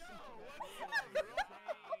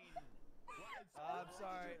 I'm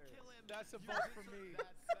sorry. That's a vote for me.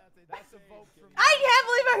 That's a vote for me. I can't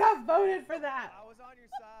believe I got voted for that. I was on your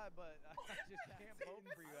side, but I just can't vote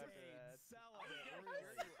for you after that.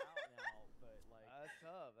 That's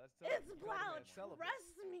tough. That's tough. It's You called me loud. a celibate.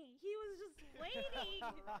 Trust me. He was just waiting.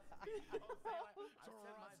 That's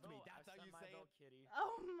how you say it. Kitty.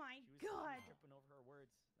 Oh my god. Tripping over her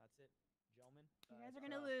words. That's it, gentlemen. You guys are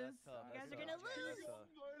gonna lose. You guys are gonna lose.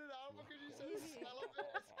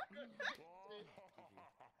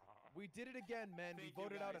 We did it again, man. We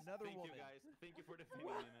voted out another woman. Thank you, guys. Thank you for defending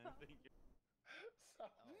me, man. Thank you.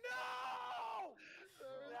 No!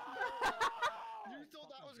 You thought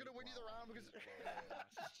that was gonna win you the round because.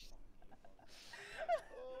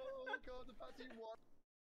 Oh my god, the fact he won.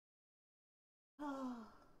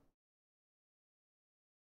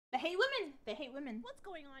 They hate women. They hate women. What's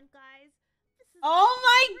going on, guys? This is Oh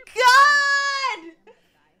my god!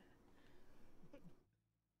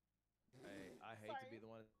 Hey, I hate to be the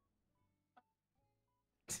one.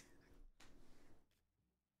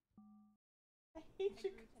 I hate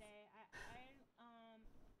you. today.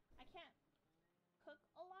 I can't cook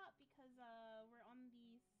a lot because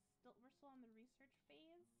we're still on the research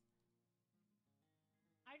phase.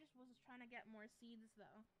 I just was trying to get more seeds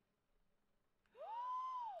though.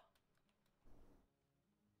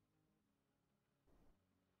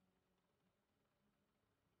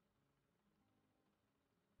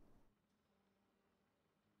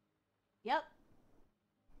 Yep.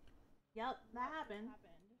 Yep, that happened.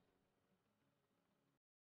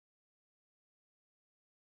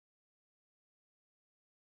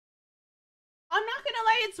 I'm not gonna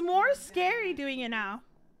lie, it's more scary doing it now.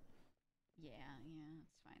 Yeah,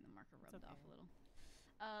 it's fine. The marker rubbed off a little.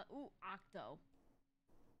 Ooh, Octo.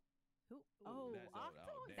 Who? Oh,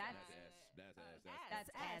 Octo? That's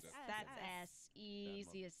S. That's S.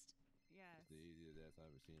 Easiest. Yes. It's the easiest ass I've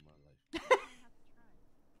ever seen in my life.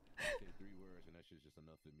 I say 3 words and that shit's just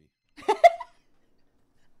enough for me.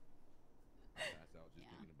 That's out just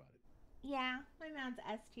thinking about it. Yeah, my man's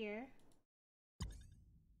S tier.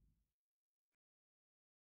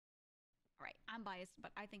 All right, I'm biased,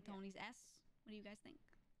 but I think Tony's S. What do you guys think?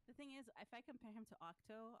 The thing is, if I compare him to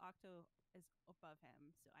Octo, Octo is above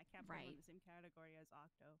him, so I can't put him in the same category as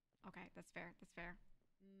Octo. Okay, that's fair. That's fair.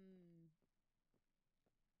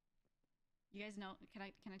 You guys know? Can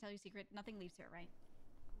I tell you a secret? Nothing leaves here, right?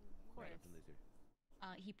 Of course.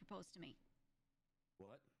 He proposed to me.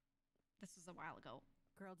 What? This was a while ago.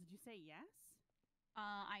 Girl, did you say yes?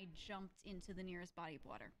 I jumped into the nearest body of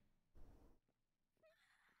water.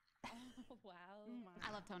 Oh, wow.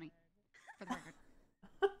 I love Tony, for the record.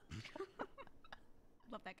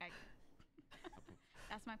 Love that guy.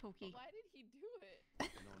 That's my pokey. Why did he do it?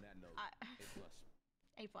 And on that note,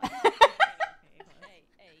 A+. A+.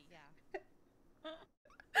 Hey, yeah.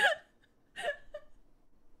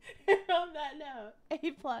 On that note, A+.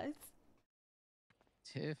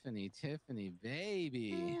 Tiffany,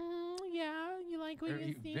 baby. Yeah, you like what Where you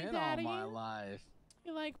you see, been Daddy? all my life?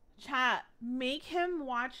 You like chat? Make him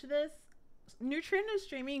watch this. Nutrient is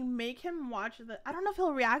streaming. Make him watch the. I don't know if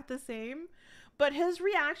he'll react the same, but his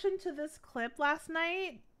reaction to this clip last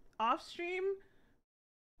night off stream.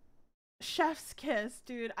 Chef's kiss,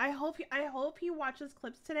 dude. I hope he watches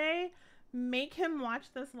clips today. Make him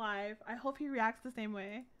watch this live. I hope he reacts the same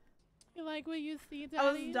way. You like what you see, Daddy?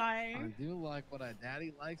 I was dying. I do like what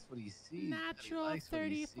Daddy likes what he sees. Natural Daddy likes what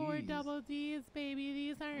he 34 sees. double D's, baby.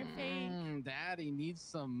 These aren't fake. Daddy needs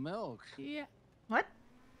some milk. Yeah. What?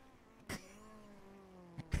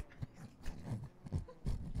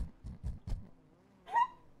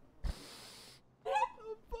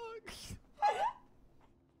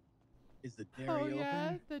 Is the dairy open?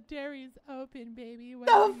 Yeah, the dairy's open, baby. What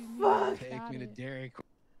The do you need? fuck? Take Got me to it. Dairy Queen.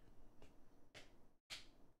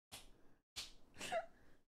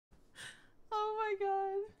 Oh my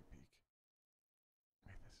god.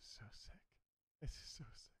 Wait, this is so sick. This is so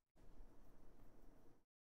sick.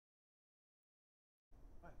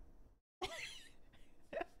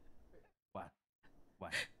 What?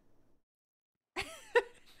 What?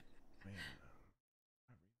 Man,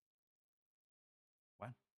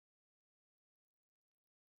 What?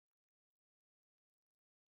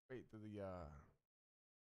 wait,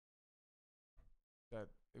 that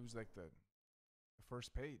it was like the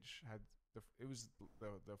first page had it was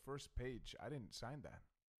the first page. I didn't sign that.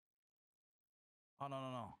 Oh,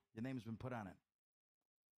 no. Your name's been put on it.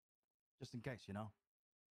 Just in case, you know?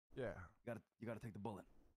 Yeah. You gotta take the bullet.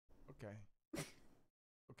 Okay.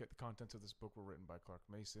 Okay, the contents of this book were written by Clark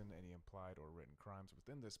Mason. Any implied or written crimes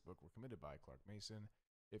within this book were committed by Clark Mason.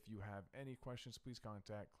 If you have any questions, please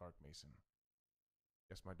contact Clark Mason.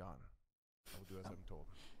 Yes, my Don. I will do as I'm told.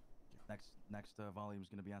 Next volume is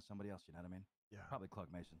gonna be on somebody else. You know what I mean? Yeah. Probably Clark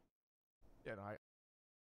Mason. Yeah, no,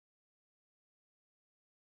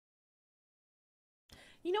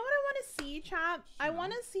 You know what I want to see, chat? I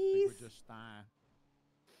want to see. We're just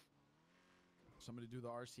somebody do the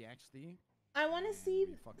RCXD. I want to see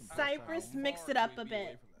Cypress mix it up a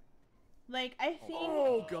bit. Like I think.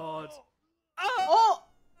 Oh God. Oh.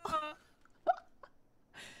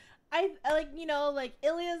 I like, you know, like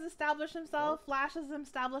Ilya's established himself, Flash has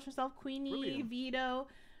established himself, Queenie, Vito.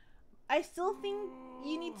 I still think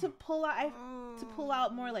you need to pull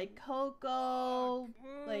out more like Coco.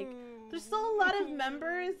 Like there's still a lot of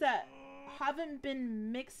members that haven't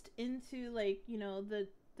been mixed into like, you know, the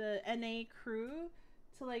NA crew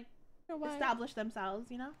to like establish themselves,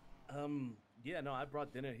 you know? Yeah, no, I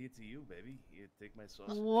brought dinner here to you, baby. Here, take my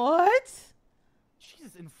sauce. What?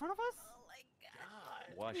 Jesus, in front of us?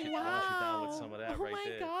 Wash it, Wow. wash it down with some of that right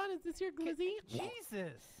there. Oh my god, is this your glizzy?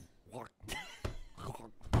 Jesus!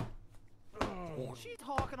 She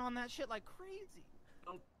talking on that shit like crazy.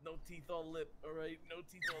 No teeth on lip, all right? No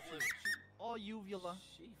teeth on lip. All uvula.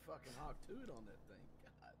 She fucking hog-tooed on that thing.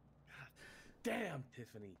 God. Damn,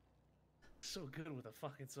 Tiffany. So good with a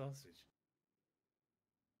fucking sausage.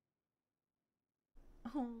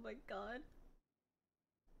 Oh my god.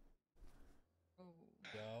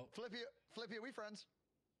 Yo. Flippy, are we friends?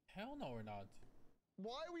 Hell no, we're not.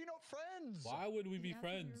 Why are we not friends? Why would we be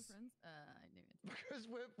friends? I knew it. Because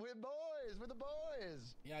we're boys. We're the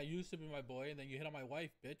boys. Yeah, I used to be my boy, and then you hit on my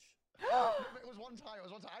wife, bitch. It was one time.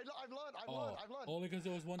 I've learned. Only because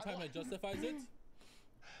it was one time that justifies it?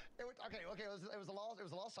 Okay. It was the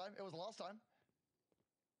last time.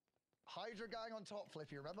 Hydra gang on top,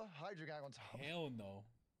 Flippy. Remember? Hydra gang on top. Hell no.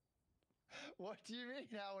 What do you mean?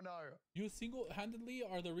 Hell no. You single-handedly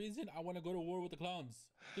are the reason I want to go to war with the clowns.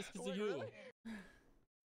 Just because of you. Really?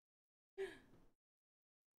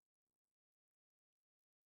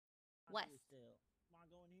 West. Am I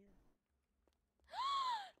going here?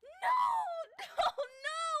 No!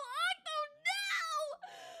 Octo, no!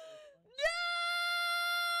 No!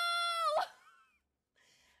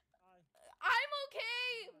 I'm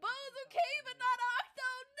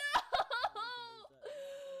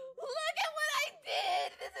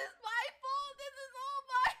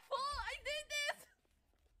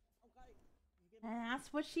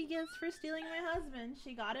That's what she gets for stealing my husband.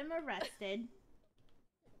 She got him arrested.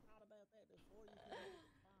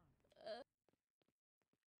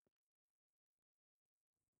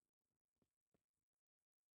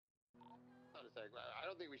 I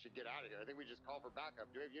don't think we should get out of here. I think we just call for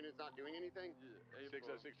backup. Do we have units not doing anything?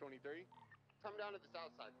 60623. Come down to the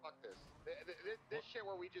south side. Fuck this. This shit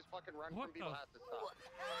where we just fucking run from people has to stop.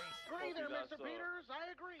 Agree there, Mr. Peters.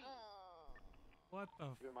 I agree. What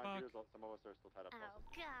the fuck? Some of us are still tied up. Oh,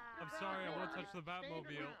 God. I'm sorry, I won't touch the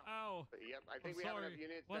Batmobile. Ow. Yep, I think I'm we have sorry. enough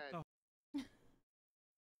units. What the?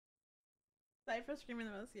 Cypher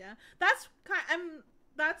screaming the most, yeah. That's kind.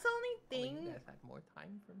 That's the only thing. You guys had more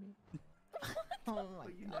time for me. Oh my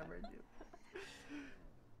god. You never do.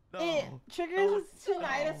 It triggers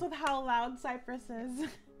tinnitus with how loud Cypress is.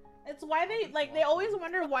 It's why they always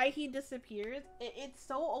wonder why he disappears. It's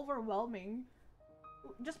so overwhelming.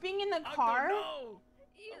 Just being in the car. No!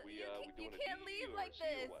 You can't leave like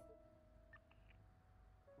this.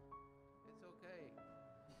 It's okay.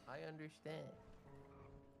 I understand.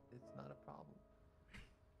 It's not a problem.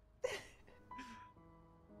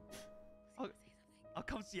 I'll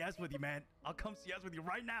come CS with you, man. I'll come CS with you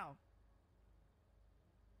right now.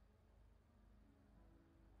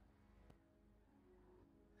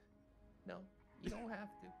 No, you don't have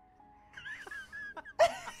to.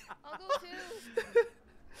 I'll go too.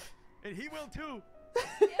 And he will too.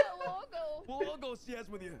 Yeah, we'll all go. We'll all go CS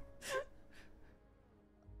with you.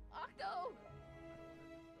 Octo.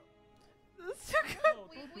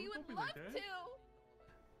 We would love to.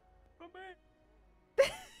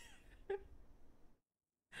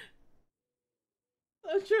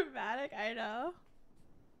 So dramatic, I know.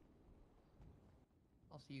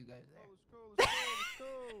 I'll see you guys there. Let's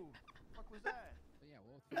go. Fuck was that? Yeah,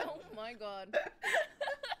 well. Oh my god.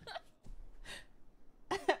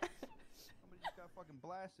 Somebody just got fucking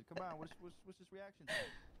blasted. Come on, what's this reaction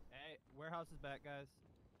time? Hey, warehouse is back, guys.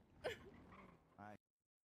 Alright.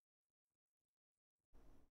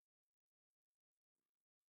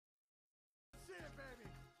 Shit, baby.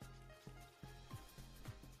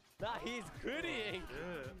 Nah, he's goodieing.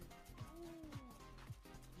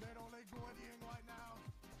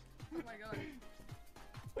 Oh my god.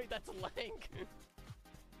 Wait, that's Lank.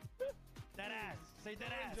 That ass. Say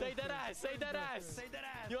that ass. Say that ass. Say that ass. Say that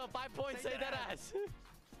ass. You have 5 points. Say that ass.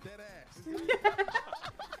 That ass.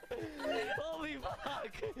 Holy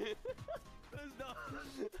fuck. There's no.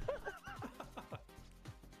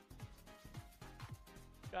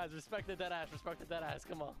 Guys, respect the dead ass. Respect the dead ass.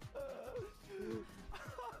 Come on.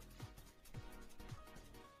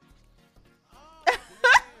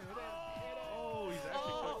 Oh, he's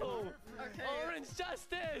actually Orange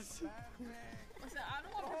justice. Listen, I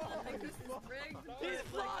don't want people to think this is rigged. He's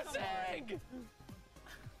flossing. Thank you,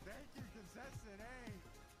 contestant A.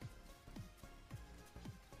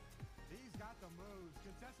 He's got the moves.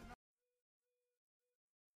 Contestant.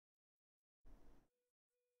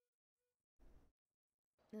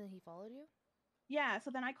 And then he followed you? Yeah, so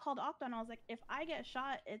then I called Octo and I was like, if I get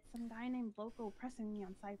shot, it's some guy named Loco pressing me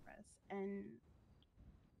on Cypress. And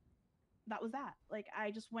that was that. Like,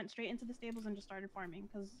 I just went straight into the stables and just started farming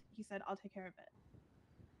because he said, I'll take care of it.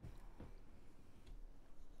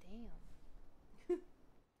 Damn.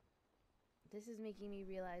 This is making me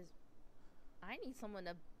realize I need someone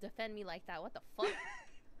to defend me like that. What the fuck?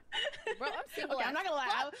 Bro, I'm single. Okay, I'm not gonna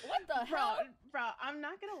lie. What the hell? Bro, I'm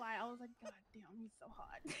not gonna lie. I was like, God damn, he's so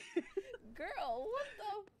hot. Girl, what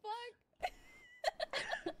the fuck?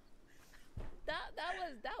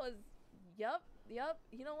 that was yup.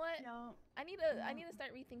 You know what? No. I need to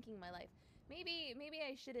start rethinking my life. Maybe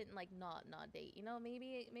I shouldn't like not date. You know,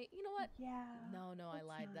 maybe you know what? Yeah. No, I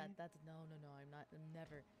lied. nice. That's no. I'm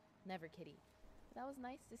never kitty. That was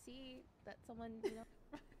nice to see that someone, you know.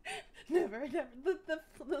 Never.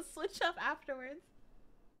 The switch up afterwards.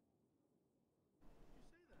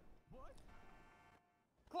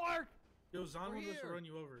 Clark! Yo, Zon will just run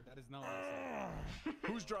you over. That is not what I said.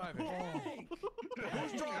 Who's driving?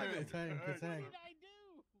 Who's driving? Good thing.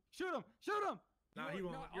 Shoot him! Shoot him! Nah, he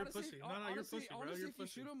won't. You're pussy. No, you're pussy, bro. You're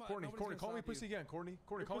pussy. Courtney, call me pussy again. Courtney,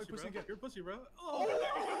 call me pussy again. You're pussy, bro. Oh!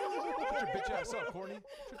 Shut your bitch ass up, Courtney.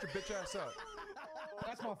 Shut your bitch ass up.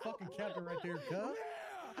 That's my fucking captain right there, cuz.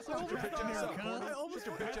 Shut your bitch ass up, Courtney. Shut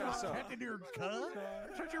your bitch ass up. Captain there, cuz.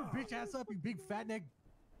 Shut your bitch ass up, you big fat neck.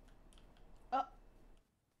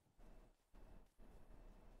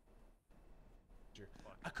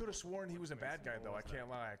 I could have sworn he was a bad guy, though. I can't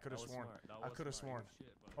lie. I could have sworn. I could have sworn.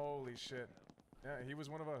 Holy shit. Yeah, he was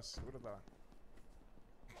one of us. Who would have thought?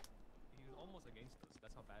 He was almost against us.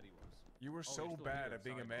 That's how bad he was. You were so bad at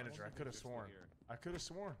being a manager. I could have sworn. I could have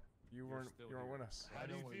sworn. You weren't with us. How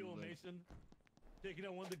do you feel, Mason? Taking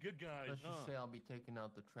out one of the good guys. Let's just say I'll be taking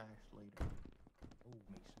out the trash later. Oh,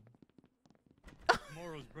 Mason.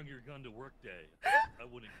 Tomorrow's bring your gun to work day. I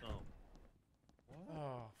wouldn't come.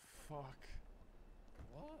 Oh, fuck.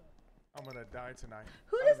 What? I'm gonna die tonight.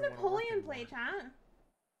 Who I does don't even wanna work Napoleon play, anymore. chat?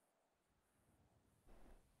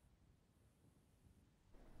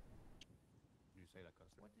 You say that,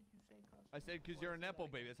 Custer. What did you say, Custer? I said because you're a nepo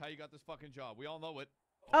baby. That's how you got this fucking job. We all know it.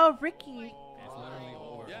 Oh, Ricky. It's literally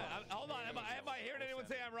over. Yeah. Hold on. Am I hearing anyone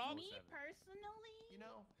say I'm wrong? Me personally, You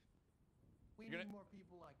know, we You're need gonna- more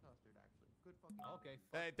people like Custard, actually. Good fucking. Okay.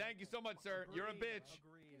 Hey, thank you so much, sir. You're a bitch.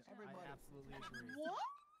 Agreed. Everybody. I absolutely agree. what?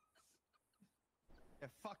 Yeah,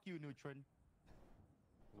 fuck you, Neutron.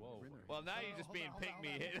 Whoa. Well, now you're just being pick me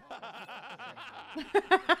hit.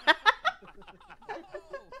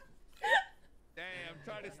 Damn,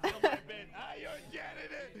 trying to steal my bit. Ah, you're a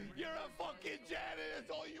janitor. You're a fucking janitor. That's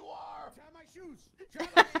all you are. Tie my shoes.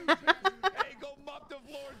 Hey, go mop the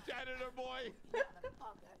floor, janitor boy.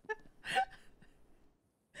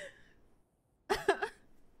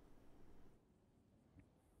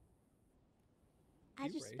 I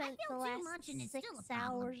just spent the last 6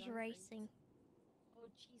 hours racing. Oh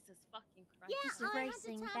Jesus fucking Christ! Yeah, just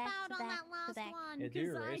racing back to back to back. Yeah, do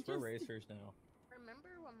your race. We're racers now. Remember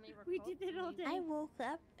when we were? We did it all day. I woke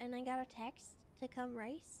up and I got a text to come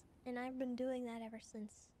race, and I've been doing that ever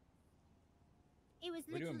since. It was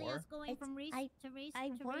We doing literally us more? going from race to race I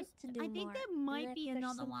to want race. to do I think more, there and might if be there's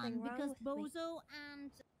another one something wrong because with me- Bozo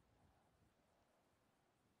and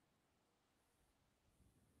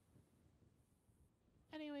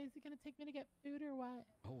Anyways, you gonna take me to get food or what?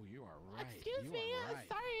 Oh, you are right. Excuse you me, are right.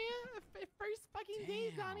 sorry. First fucking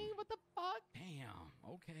day, Donnie. What the fuck? Damn.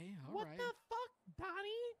 Okay. All What right. the fuck,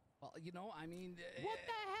 Donnie? Well, you know, I mean, What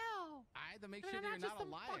the hell? I had to make I sure mean, that I'm you're not not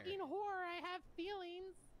a just some liar. fucking whore. I have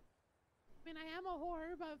feelings. I mean, I am a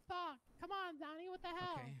whore, but fuck. Come on, Donnie. What the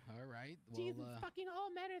hell? Okay. All right. Well, Jesus, fucking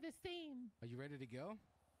all men are the same. are you ready to go?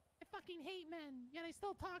 I fucking hate men, yet I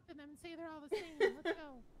still talk to them and say they're all the same. Let's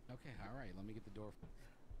go. Okay. All right. Let me get the door.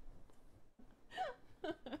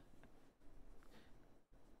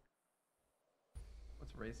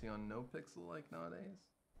 What's racing on Nopixel like nowadays?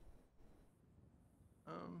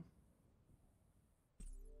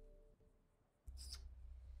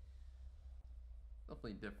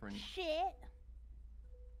 Definitely different. Shit.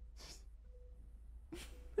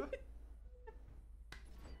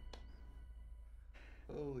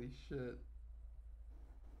 Holy shit.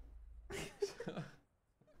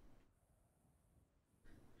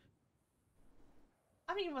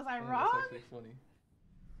 I mean, was I Oh, wrong? that's actually funny.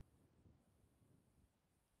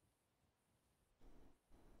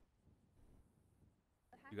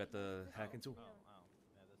 You got the hacking tool? Oh, wow.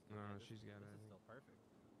 Yeah, this No, yeah, this she's is- got this it. is still perfect.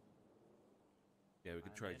 Yeah, we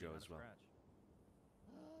could try Joe as well.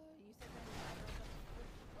 You said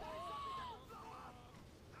that.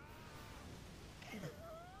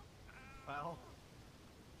 Well.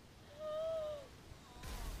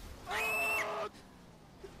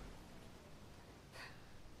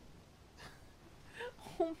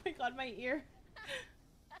 Oh my god, my ear.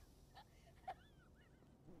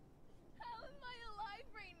 How am I alive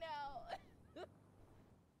right now?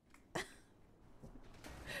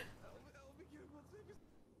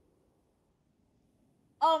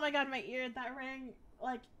 Oh my god, my ear. That rang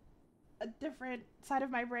like a different side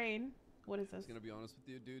of my brain. What is I this? was gonna be honest with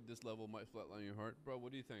you, dude. This level might flatline your heart, bro.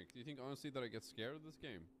 What do you think? Do you think honestly that I get scared of this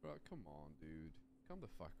game, bro? Come on, dude. Come the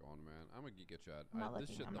fuck on, man. I'm a Giga Chad. I'm not This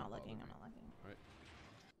looking, shit I'm don't not looking, bother I'm not me. looking. Right.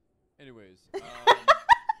 Anyways,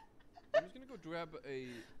 I'm just gonna go grab a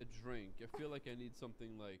drink. I feel like I need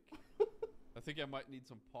something like. I think I might need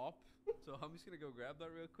some pop, so I'm just gonna go grab that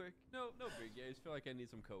real quick. No biggie. I just feel like I need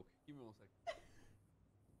some Coke. Give me 1 second.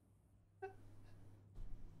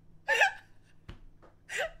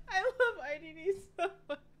 I love IDD so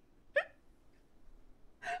much.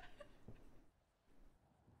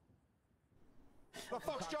 The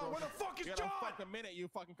fuck's John? Where the fuck is You John? got a fucking minute, you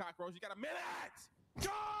fucking cockroach. You got a minute!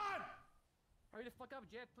 John! Hurry the fuck up,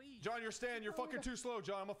 Jet, please. John, you're staying. You're fucking too slow,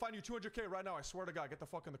 John. I'm gonna find you 200K right now. I swear to God. Get the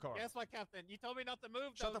fuck in the car. Yes, my captain. You told me not to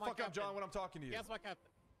move. Shut though, the my fuck up, captain. John, when I'm talking to you. Yes, my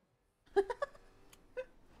captain.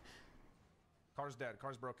 Car's dead.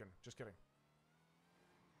 Car's broken. Just kidding.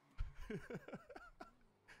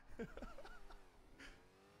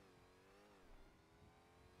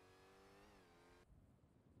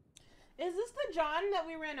 Is this the John that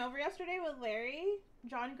we ran over yesterday with Larry?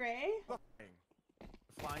 John Gray?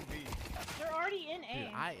 Flying V. They're already in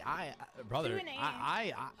A. Dude, brother, Two and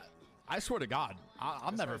eight. I swear to God,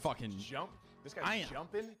 I'm never fucking jump. This I guy's am-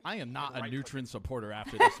 jumping. I am not and a right Neutron supporter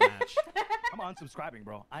after this match. I'm unsubscribing,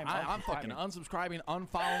 bro. I'm fucking unsubscribing,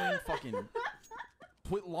 unfollowing, fucking.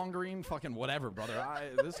 Quit longering fucking whatever, brother.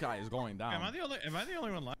 This guy is going down. Am I the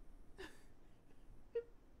only one left?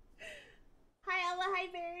 Hi Ella, hi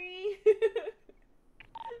Barry.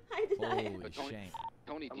 Hi Holy Denier. shit.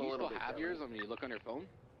 Tony, do you still have yours? I mean, you look on your phone?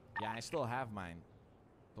 Yeah, I still have mine.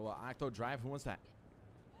 So Octo Drive, who wants that?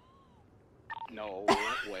 No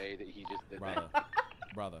way that he just did Brother. that.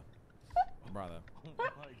 Brother. Brother. Oh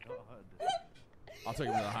my god. I'll take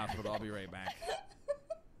him to the hospital. I'll be right back.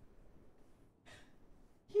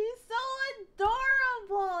 He's so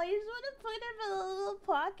adorable. You just want to put him in a little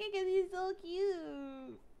pocket because he's so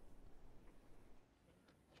cute.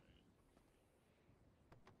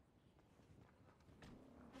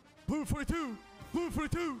 Blue 42! Blue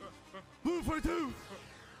 42! Blue 42!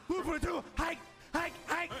 Blue 42! Hike! Hike!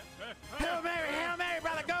 Hike! Hail Mary,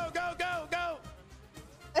 brother! Go, go, go, go!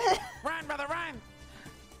 Run, brother, run!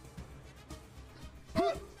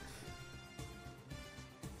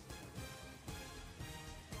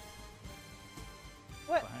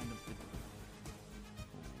 What?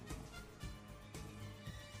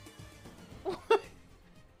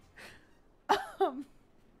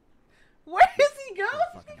 Where does he go?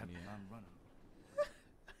 Fucking idiot. I'm running.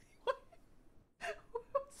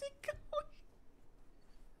 Where's he going?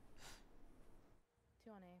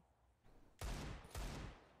 2 on A.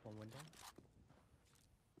 One window.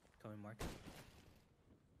 Coming, Mark.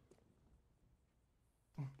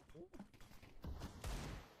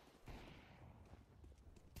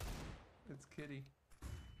 It's Kitty.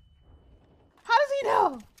 How does he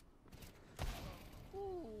know?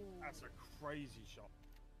 That's a crazy shot.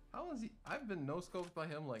 How is he? I've been no scoped by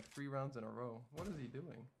him like 3 rounds in a row. What is he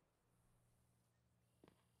doing?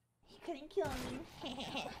 He couldn't kill me.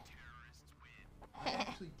 I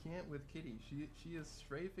actually can't with Kitty. She is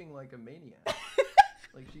strafing like a maniac.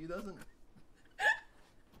 Like she doesn't.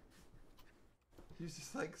 She's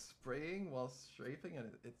just like spraying while strafing,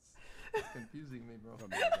 and it's confusing me, bro.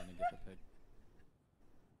 Probably gonna get the pick.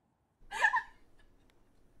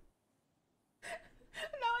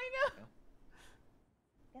 Now I know.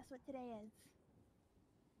 Guess what today is?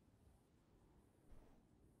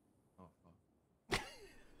 Oh fuck.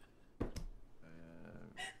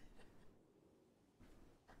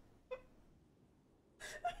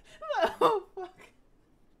 Oh fuck.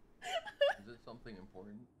 Is it something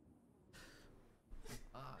important?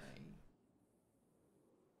 I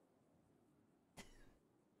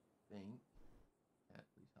think. Cat,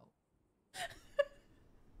 please help.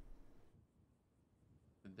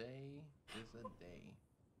 Today is a day.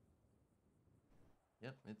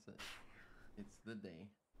 Yep, it's the day.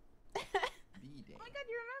 The day. Oh my god,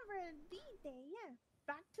 you remember it. D-Day, yeah.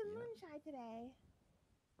 Back to Yeah. Moonshine today.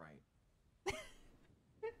 Right.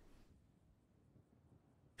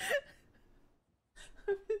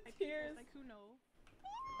 I'm in tears. Like, who knows?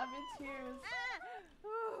 I'm in tears.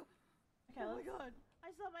 Okay, Oh my let's, god. I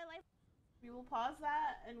saw my life. we will pause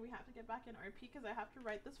that and we have to get back in RP because I have to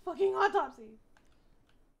write this fucking autopsy.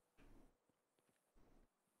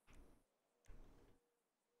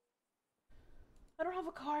 I don't have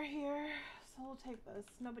a car here, so we'll take this.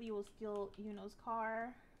 Nobody will steal Yuno's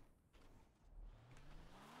car.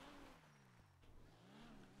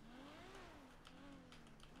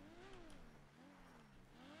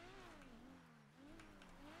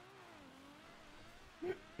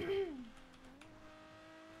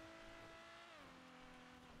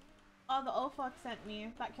 Oh, the oh fuck sent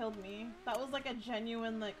me. That killed me. That was like a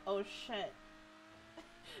genuine like, oh shit.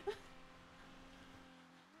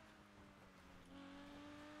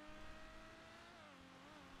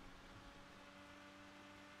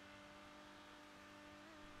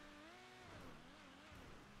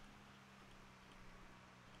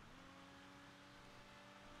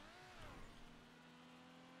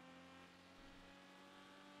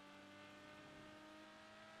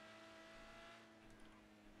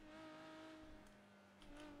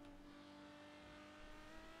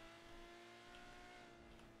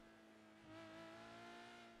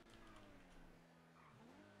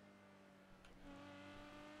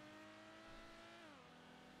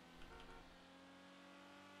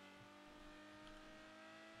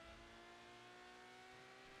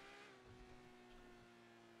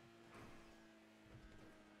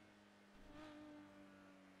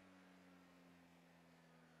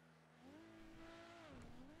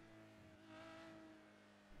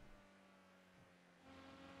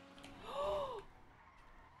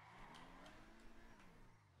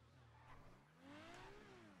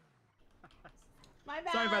 My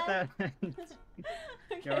bad. Sorry about that.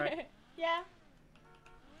 Okay. You alright? Yeah.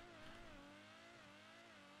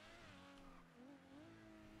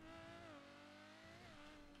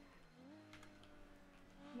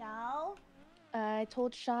 Y'all? I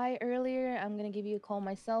told Shy earlier I'm gonna give you a call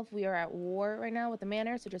myself. We are at war right now with the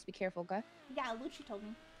manor, so just be careful, okay? Yeah, Lucci told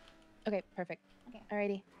me. Okay, perfect. Okay.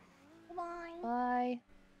 Alrighty. Bye. Bye.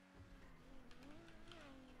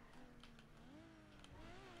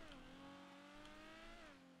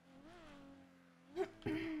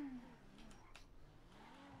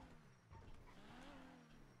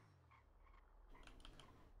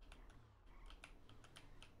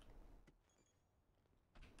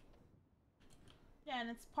 Yeah, and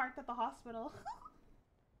it's parked at the hospital.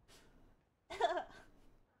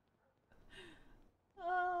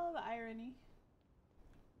 Oh, the irony.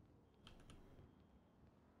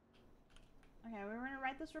 Okay, we're gonna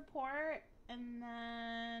write this report, and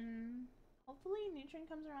then hopefully Neutron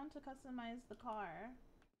comes around to customize the car.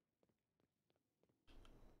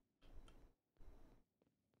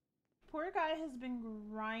 Poor guy has been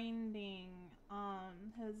grinding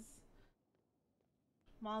his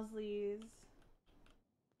Mosleys.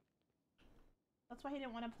 That's why he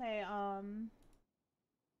didn't want to play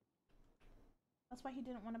that's why he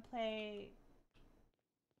didn't want to play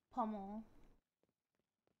Pummel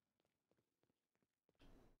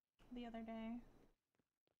the other day.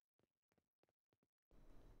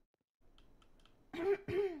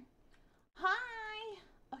 Hi!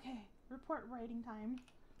 Okay, report writing time.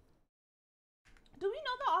 Do we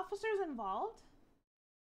know the officers involved?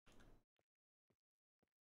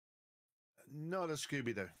 Not a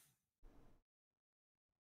Scooby Doo.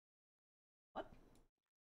 What?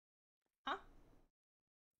 Huh?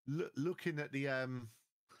 Looking at the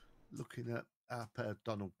looking at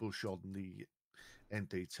Donald Bush on the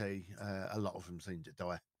NDT, a lot of them seem to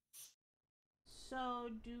die. So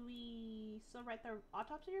do we still write the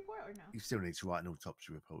autopsy report or no? You still need to write an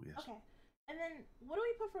autopsy report, yes. Okay. And then what do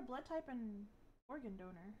we put for blood type and organ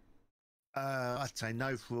donor? I'd say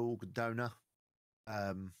no for organ donor.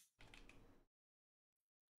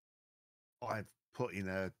 I've put in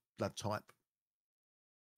a blood type.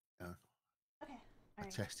 Okay. I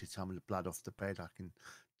tested some of the blood off the bed. I can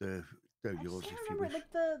do I yours just if can't you remember. wish.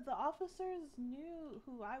 Like the officers knew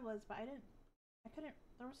who I was, but I couldn't.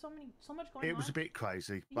 There was so much going on. It was a bit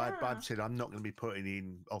crazy. Yeah. But I've said I'm not going to be putting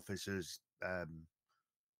in officers,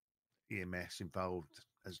 EMS involved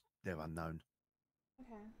as they're unknown.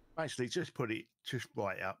 Okay. Basically, just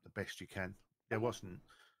write it up the best you can. There wasn't,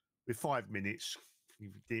 with 5 minutes,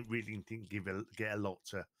 you didn't get a lot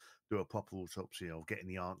to do a proper autopsy or get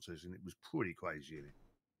any answers, and it was pretty crazy in it.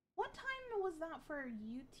 What time was that for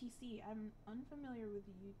UTC? I'm unfamiliar with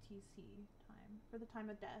UTC time for the time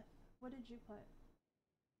of death. What did you put?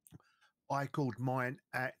 I called mine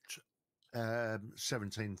at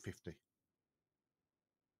 17:50.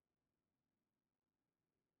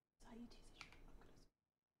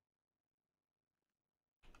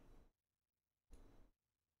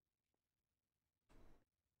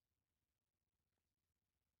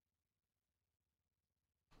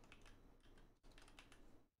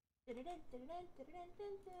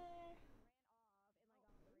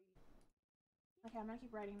 Okay, I'm gonna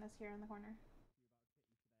keep writing this here in the corner.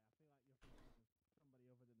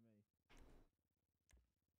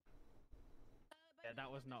 Yeah,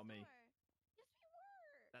 that was not me.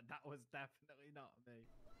 That was definitely not me.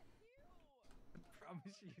 I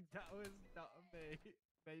promise you, that was not me.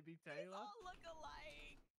 Maybe Taylor. All look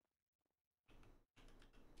alike.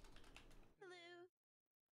 Hello.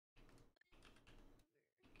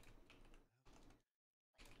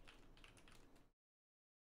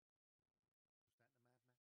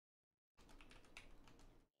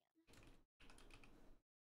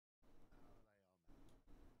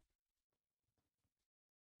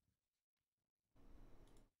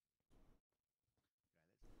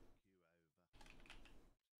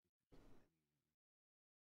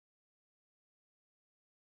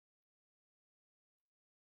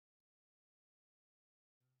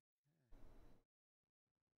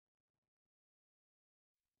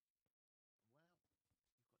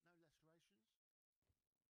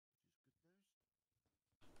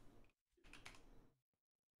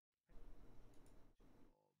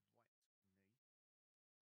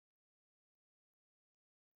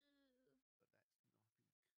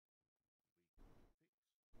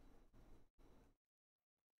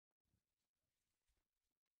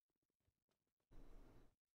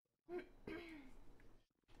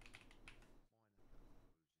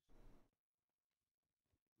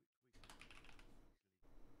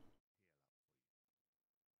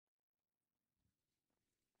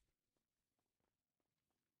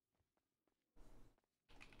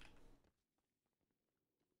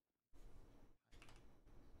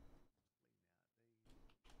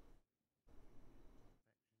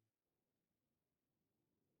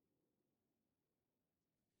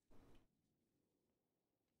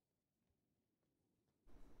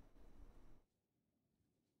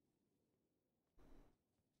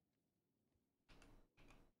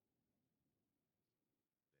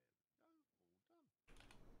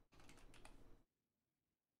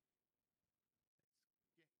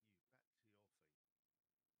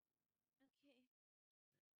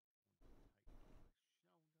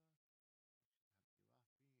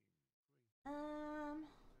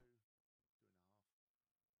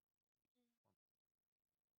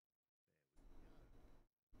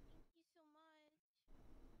 Thank you so much.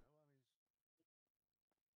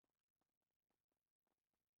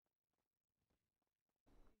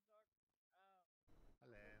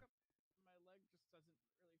 Hello. My leg just doesn't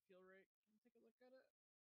really feel right. Can you take a look at it?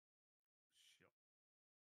 Sure.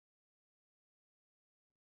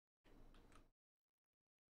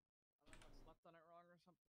 I don't know if I slept on it wrong or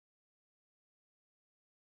something.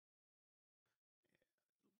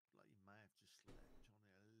 Like you may have just slept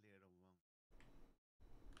on it a little wrong.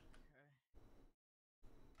 Okay.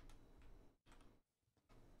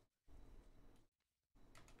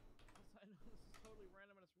 Also, I know this is totally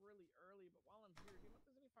random and it's really early, but while I'm here, do you know if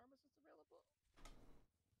there's any pharmacists available?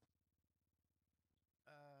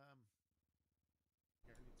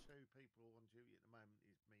 The only two people on duty at the moment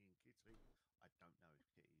is me and Kitty. I don't know if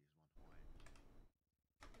Kitty is one.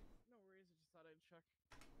 No worries, I just thought I'd check.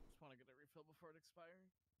 Just want to get a refill before it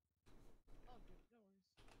expires. Oh, good, no worries.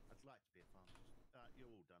 I'd like to be a pharmacist.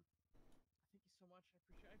 You're all done. Thank you so much. I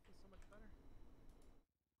appreciate it. I feel so much better.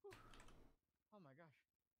 Whew. Oh my gosh.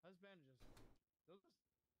 Those bandages. Those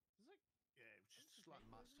like... Yeah, it was just a slight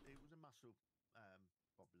muscle. It was a muscle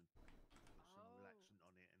problem. Put some relaxant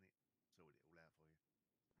on it and it sorted it all out for you.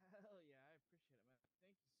 Hell yeah, I appreciate it, man.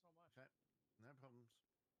 Thank you so much. Okay, no problems.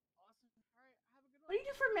 Awesome. All right, have a good one. What do you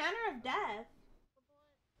do for manner of death?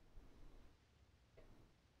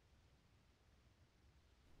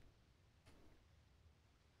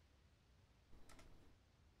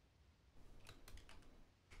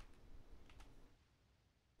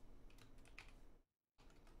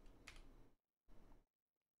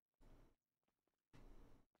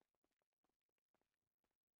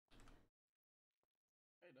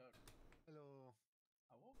 Hey, Doc. Hello.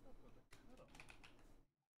 I woke up with a cut on me.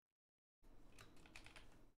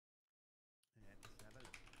 Let's have a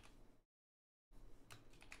look.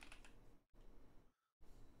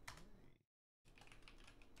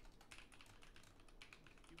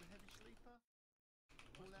 You a heavy sleeper?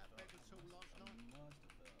 All out bed at all last night? Must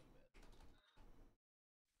have fell out of bed.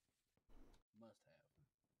 Must have.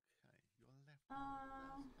 Okay, your left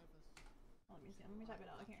arm does have a let me see. Let me type it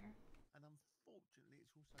out here. and unfortunately,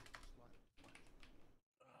 it's also slightly fractured.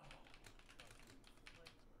 So, I'm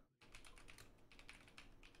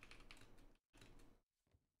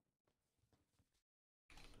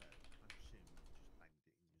assuming you just banged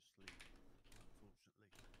it in your sleep,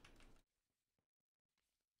 unfortunately.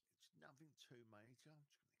 It's nothing too major. I'm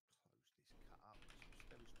just going to close this cut up with some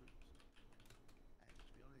stethoscopes. And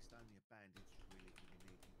to be honest, only a bandage is really going to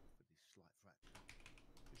be needed for this slight fracture.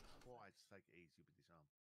 Just try to take it easy with this arm,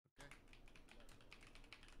 okay? Okay.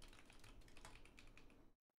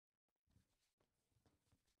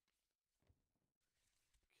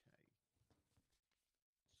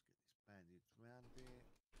 Let's get this bandage around it.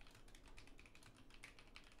 Okay,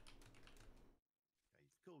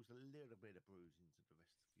 you've caused a little bit of bruising to the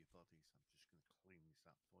rest of your body, so I'm just going to clean this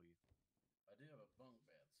up for you. I do have a bunk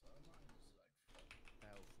bed, so I might just like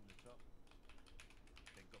Fell from the top,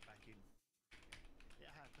 then got back in. It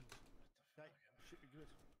happened. Okay, should be good.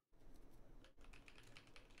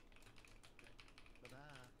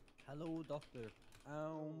 Bye-bye. Hello, doctor.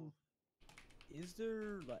 Is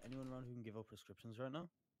there like anyone around who can give out prescriptions right now?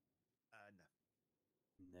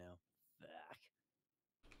 No. No.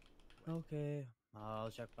 Fuck. Okay, I'll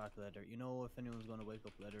check back later. You know if anyone's gonna wake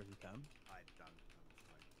up later who can? I don't, I'm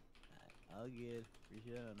afraid. I'll get.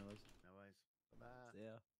 Appreciate it, anyways. No worries. Bye-bye. See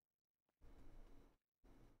ya.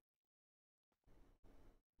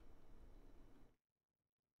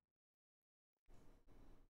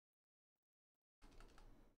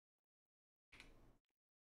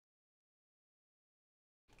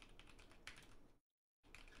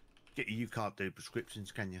 You can't do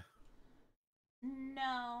prescriptions, can you?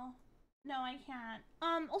 No. No, I can't.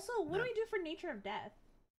 Also, what do we do for nature of death?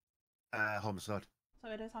 Homicide. So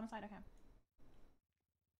it is homicide, okay.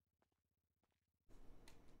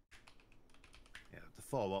 Yeah, the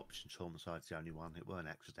 4 options, homicide's the only one. It weren't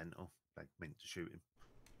accidental. They meant to shoot him.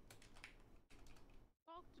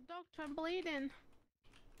 Doctor, I'm bleeding.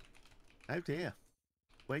 Oh dear.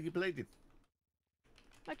 Where are you bleeding?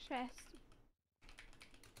 My chest.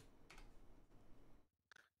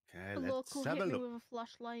 Okay, The let's local have hit a me look. with a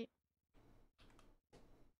flashlight.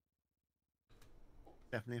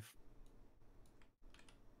 Definitely.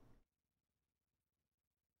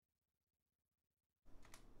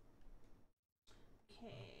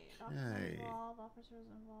 Okay, doctor involved, officers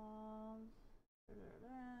involved.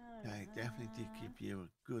 Yeah, it definitely did give you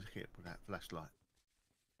a good hit with that flashlight.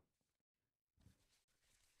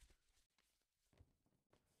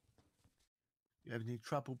 You have any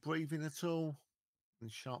trouble breathing at all?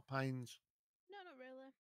 Any sharp pains? No, not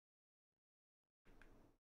really.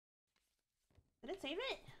 Did it save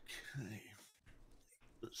it? Okay.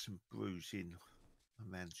 Got some bruising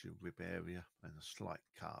around your rib area and a slight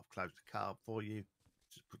cut. I've closed the cut up for you.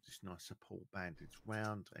 Just put this nice support bandage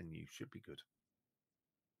round and you should be good.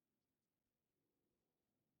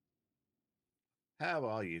 How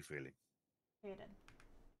are you feeling? Faded.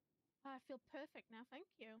 I feel perfect now, thank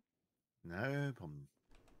you. No problem.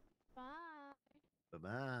 Bye.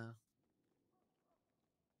 Bye-bye.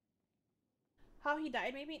 How he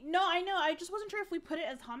died, maybe? No, I know. I just wasn't sure if we put it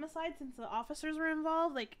as homicide since the officers were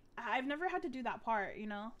involved. Like, I've never had to do that part, you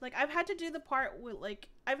know? Like, I've had to do the part with, like,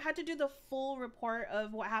 I've had to do the full report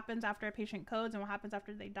of what happens after a patient codes and what happens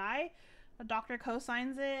after they die. A doctor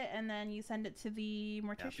co-signs it, and then you send it to the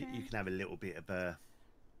Yeah, mortician. but you can have a little bit of a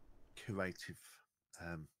creative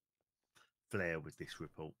flair with this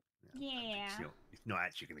report. Yeah. It's not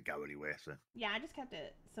actually going to go anywhere, so. Yeah, I just kept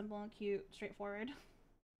it simple and cute, straightforward.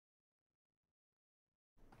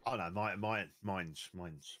 Oh no, mine's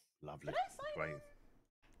lovely. Did I sign Great. it?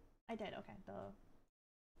 I did, okay, duh.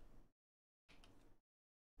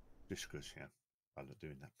 Just because, yeah, I love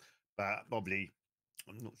doing that. But probably,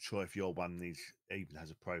 I'm not sure if your one even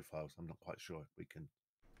has a profile, so I'm not quite sure if we can.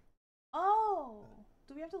 Oh!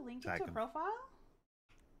 Do we have to link it Tag to a 'em. profile?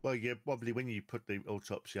 Well, yeah, probably when you put the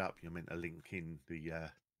autopsy up, you're meant to link in the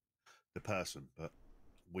person, but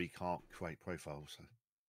we can't create profiles, so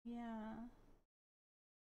Yeah.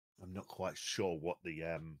 I'm not quite sure what the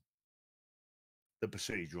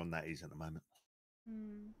procedure on that is at the moment.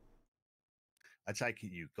 Hmm. I take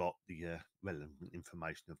it you've got the relevant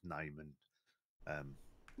information of name and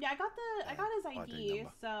Yeah, I got his ID,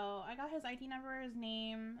 number. so I got his ID number, his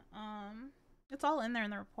name. It's all in there in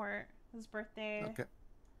the report. His birthday. Okay.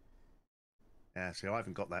 Yeah, see, I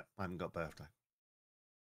haven't got that. I haven't got birthday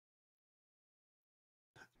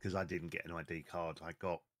because I didn't get an ID card. I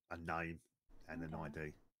got a name and an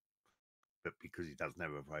ID, but because he doesn't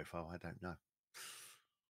have a profile, I don't know.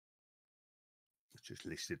 It's just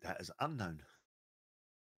listed that as unknown.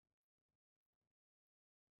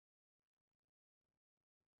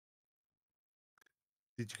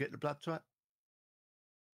 Did you get the blood type?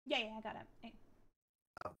 Yeah, I got it. Hey,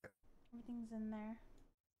 Okay. everything's in there.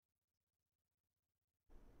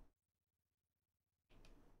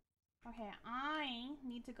 Okay, I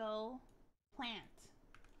need to go plant.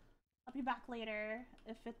 I'll be back later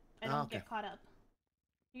if I don't Okay. get caught up.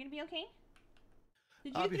 You gonna be okay?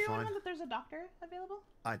 Did I'll you be throw in fine. that there's a doctor available?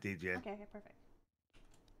 I did, yeah. Okay, perfect.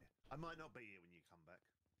 I might not be here when you come back.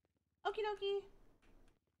 Okie dokie.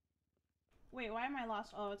 Wait, why am I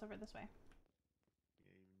lost? Oh, it's over this way.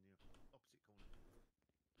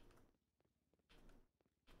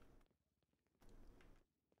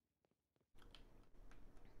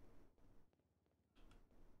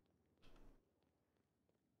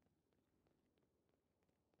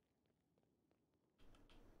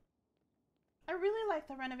 I really like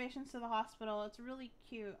the renovations to the hospital. It's really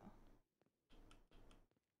cute.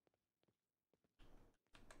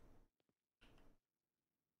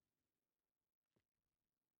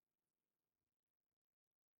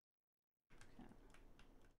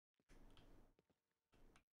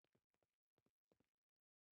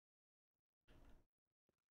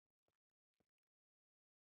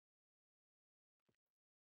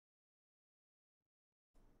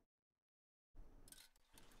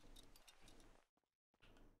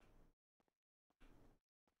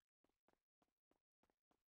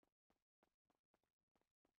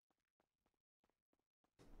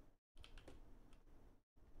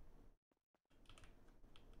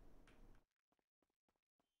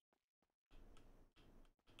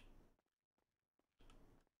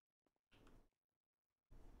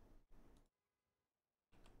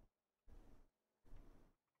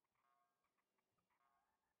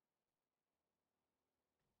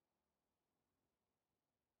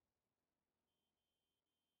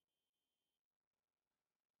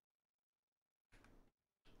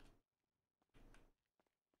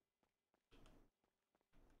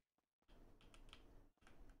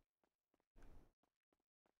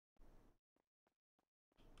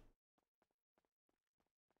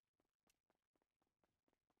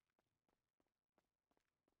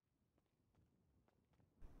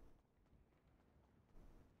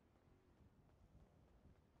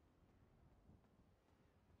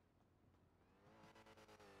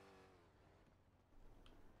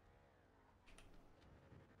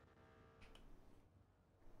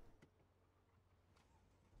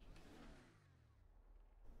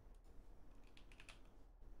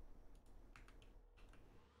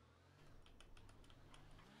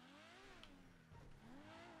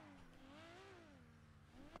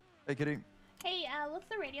 Hey, Kitty. Hey, what's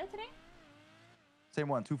the radio today? Same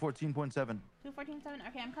one, 214.7. 214.7.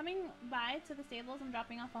 Okay, I'm coming by to the stables. I'm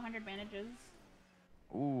dropping off 100 bandages.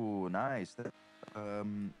 Ooh, nice.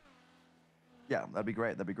 Yeah, that'd be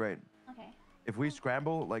great. That'd be great. Okay. If we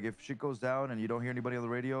scramble, like if shit goes down and you don't hear anybody on the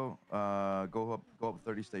radio, go up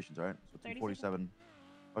 30 stations, all right? So 247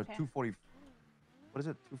 or Okay. 240. What is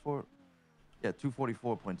it? 24? Yeah,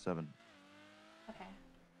 244.7. Okay.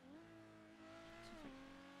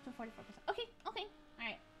 244%. Okay, okay. All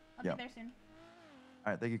right. I'll Yeah. be there soon.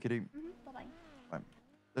 All right, thank you, Kitty. Bye-bye. Bye.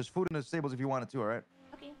 There's food in the stables if you want it too, all right?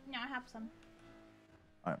 Okay, no, I have some.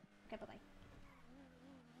 All right. Okay, bye-bye.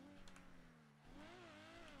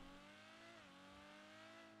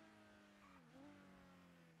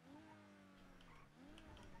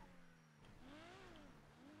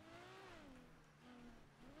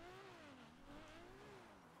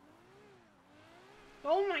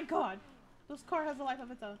 Oh my god! This car has a life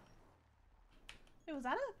of its own. Wait, was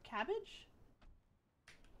that a cabbage?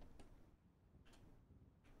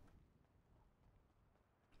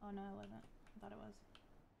 Oh no, it wasn't. I thought it was.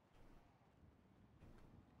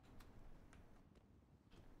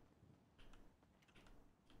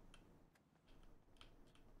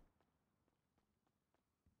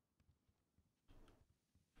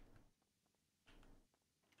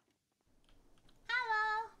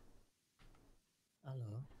 Hello!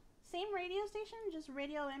 Hello. Same radio station, just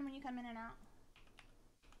radio in when you come in and out.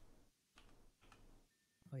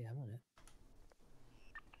 Oh yeah, I'm on it.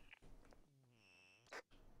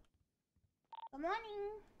 Good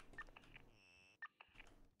morning!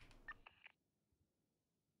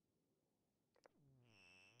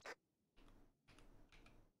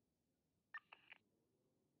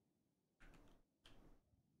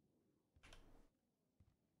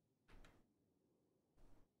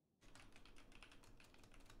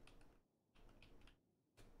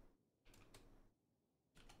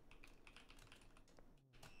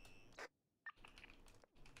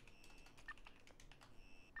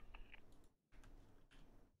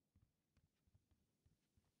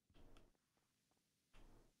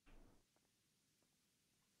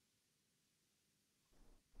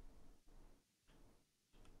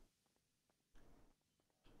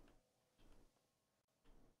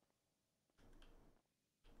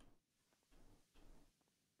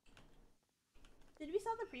 Did we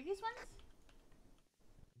sell the previous ones?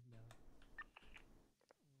 No.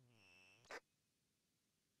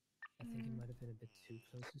 I think it might have been a bit too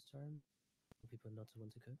close this time for people not to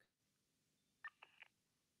want to cook.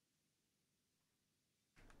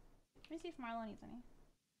 Let me see if Marlo needs any.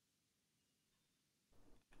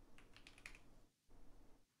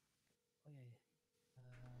 Oh yeah.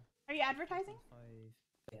 Are you advertising?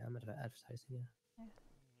 Yeah, I'm advertising. Yeah.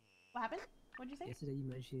 What happened? What'd you say? Yesterday you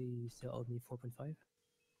mentioned you still owed me 4.5.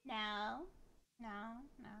 No. No,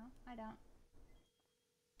 I don't.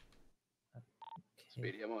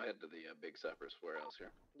 Speedy, I'm gonna head to the Big Cypress warehouse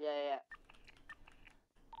here. Yeah.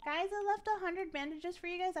 Guys, I left 100 bandages for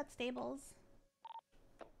you guys at Stables.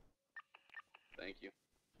 Thank you.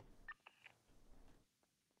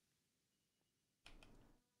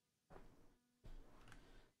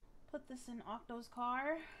 Put this in Octo's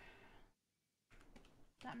car.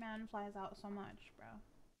 That man flies out so much, bro.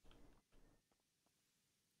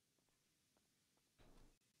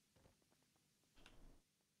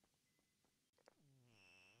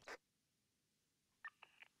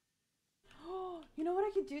 You know what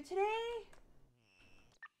I could do today?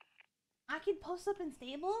 I could post up in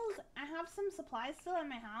Stables. I have some supplies still in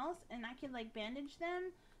my house, and I could like bandage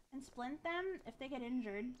them and splint them if they get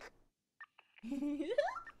injured.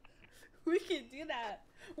 We could do that.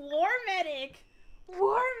 War medic!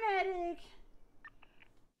 War medic!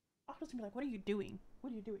 Octo's gonna be like, what are you doing?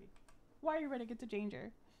 What are you doing? Why are you running into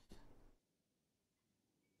danger?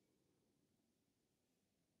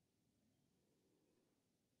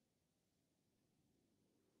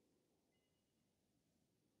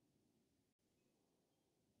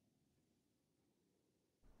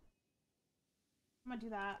 I'm gonna do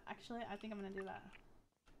that. Actually, I think I'm gonna do that.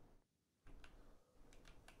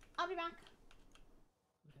 I'll be back.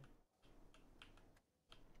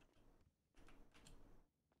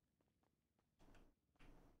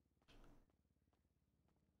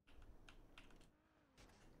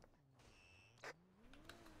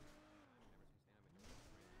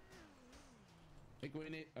 Hey,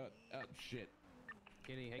 Queenie. Shit.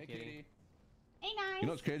 Kitty, hey, Kitty. Hey guys. You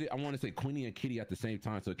know what's crazy? I want to say Queenie and Kitty at the same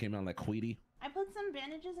time, so it came out like Queenie. I put some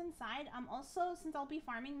bandages inside. Also, since I'll be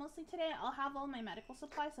farming mostly today, I'll have all my medical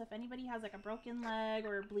supplies. So if anybody has like a broken leg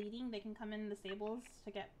or bleeding, they can come in the stables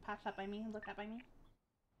to get patched up by me and looked at by me.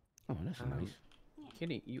 Oh, that's nice. Yeah.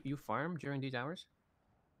 Kitty, you farm during these hours?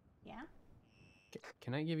 Yeah.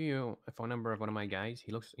 Can I give you a phone number of one of my guys?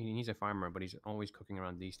 He's a farmer, but he's always cooking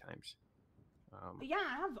around these times. Yeah,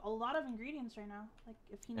 I have a lot of ingredients right now. Like,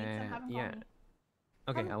 if he needs them, have him call yeah. me.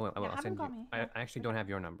 Okay, I will. Yeah, I'll have him send call you. me. I Yeah. actually don't have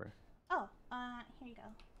your number. Oh, here you go.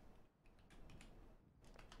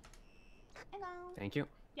 Hello. Thank you.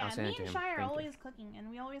 Yeah, I'll send me it to and him. Shy are Thank you. always cooking, and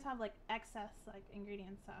we always have like excess like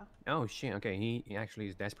ingredients. So. Oh shit. Okay, he actually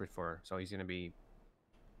is desperate for, so he's gonna be.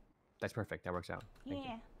 That's perfect. That works out. Thank you.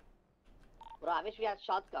 Yeah. Bro, I wish we had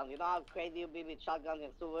shotguns. You know how crazy you'd be with shotguns in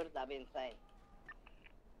sewers? That'd be insane.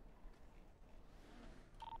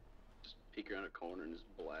 Just peek around a corner and just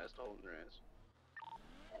blast all in their ass.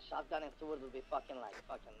 A shotgun in sewers would be fucking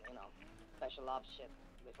you know, special ops shit.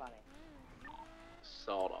 It'd be funny.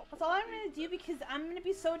 Sawed off. That's all I'm gonna do because I'm gonna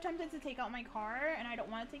be so tempted to take out my car, and I don't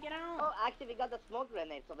want to take it out. Oh, actually, we got the smoke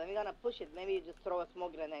grenade, so then we're gonna push it. Maybe you just throw a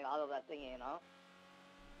smoke grenade out of that thingy, you know?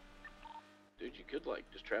 Dude, you could like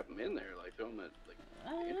just trap them in there, like throw them at like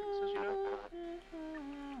entrances, you know?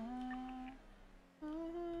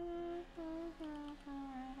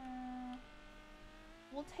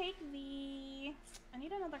 We'll take the... I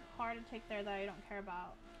need another car to take there that I don't care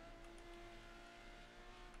about.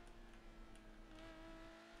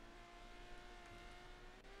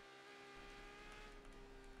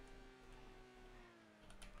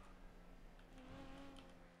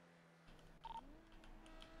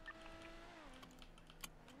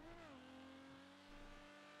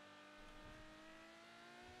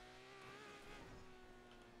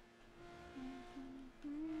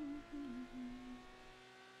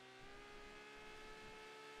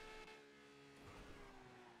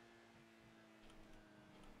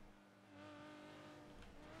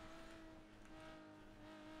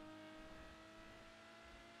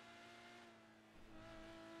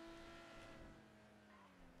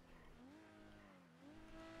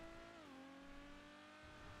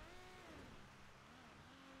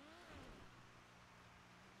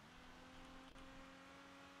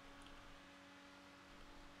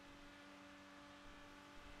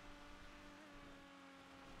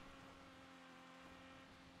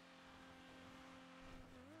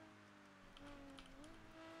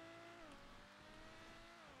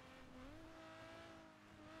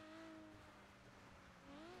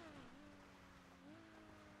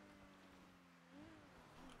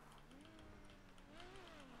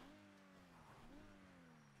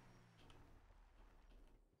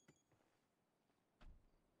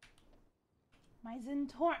 My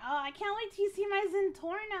Zentorno. Oh, I can't wait till you see my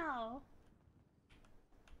Zentorno.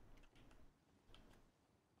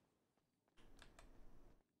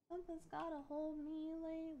 Something's got a hold me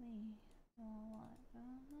lately. Oh, I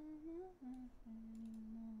don't know anymore.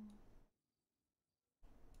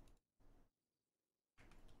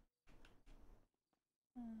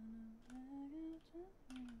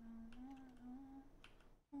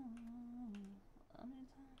 How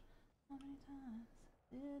many times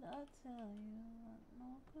did I tell you what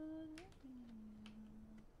no good it be?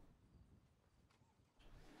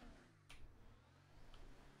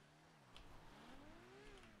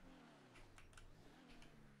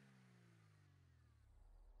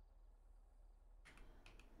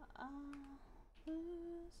 I'll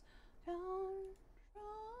lose control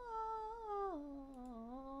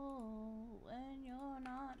when you're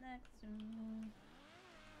not next to me.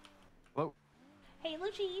 Hello? Hey,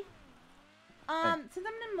 Lucci. Since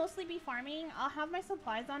I'm gonna mostly be farming, I'll have my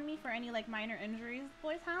supplies on me for any like minor injuries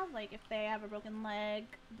boys have, like if they have a broken leg,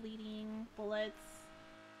 bleeding, bullets,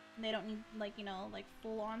 and they don't need like, you know, like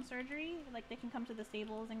full-on surgery, like they can come to the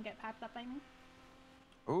stables and get packed up by me.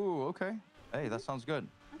 Ooh, okay. Hey, that sounds good.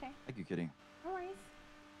 Okay. Thank you, Kitty. No worries.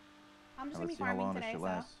 I'm just Now gonna be let's see how farming long this today, shit so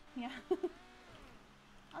lasts. yeah.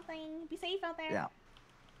 Oh, dang. Be safe out there. Yeah.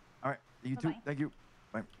 All right. You too. Bye-bye. Thank you.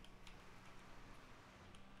 Bye.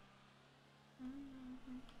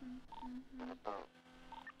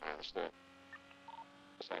 I understand.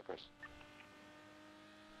 Snipers.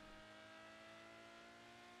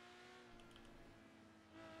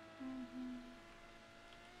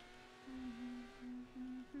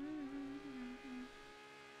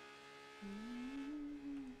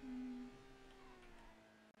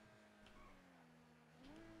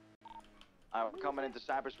 We're coming into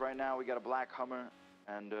Cyprus right now. We got a black Hummer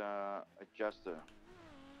and a Jester.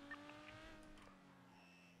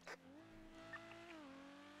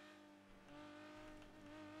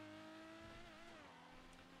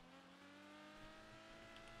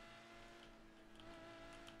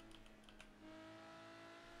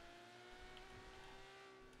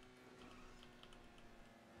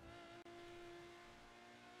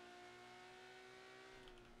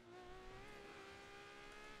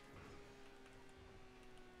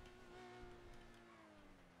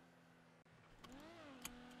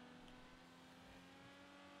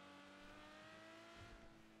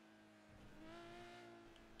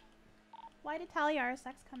 Fly to Talia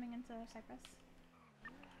RSX coming into Cyprus.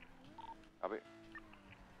 Copy.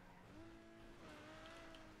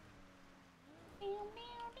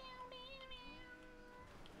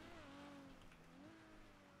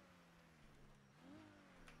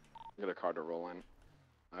 Get a car to roll in.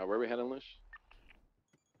 Where are we heading, Lish?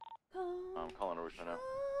 I'm calling Roosh right now.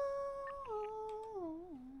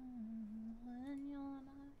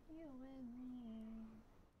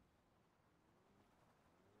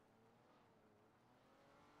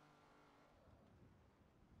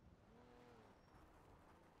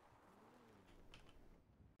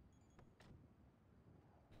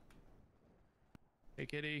 Hey,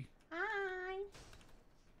 Kitty. Hi.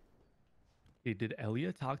 Hey, did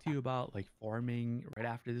Elia talk to you about like farming right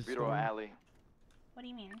after this Vito storm? Alley. What do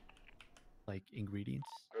you mean? Like ingredients?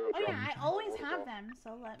 Oh yeah, I always have them.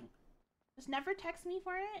 So let me. Just never text me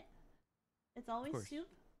for it. It's always course. soup.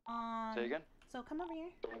 Say again? So come over here.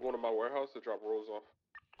 I'm going to my warehouse to drop rolls off.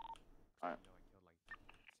 Alright.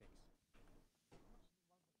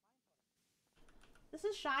 This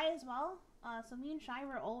is Shy as well. So me and Shy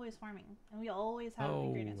were always farming, and we always have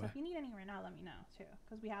ingredients. So if you need any right now, let me know too,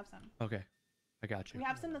 because we have some. Okay, I got you. We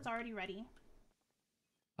have some that's already ready.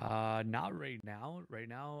 Not right now. Right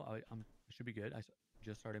now, I should be good. I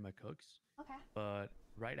just started my cooks. Okay. But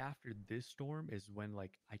right after this storm is when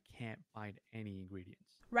like I can't find any ingredients.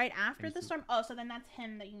 Right after Any the soup. storm. Oh, so then that's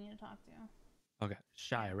him that you need to talk to. Okay,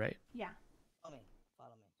 Shy, right? Yeah. Follow me.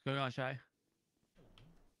 Follow me. What's going on, Shy? How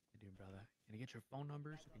you doing, brother? Can I get your phone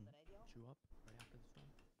number so I can hit you up right after the storm?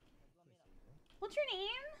 What's your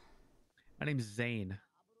name? My name's Zane.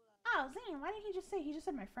 Oh, Zane. Why didn't he just say? He just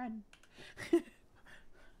said my friend.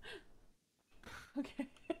 Okay.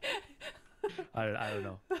 I don't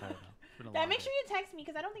know. It's been a Yeah, long make day. sure you text me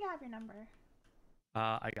because I don't think I have your number.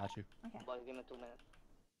 I got you. Okay. Boys, give me 2 minutes.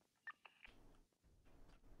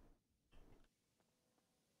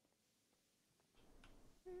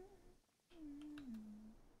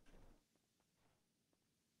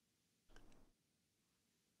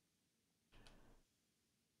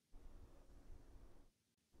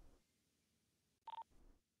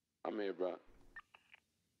 I'm here, bro.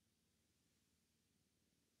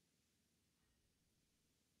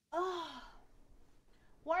 Oh,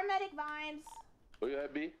 War Medic vibes. Where you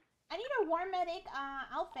at, B? I need a War Medic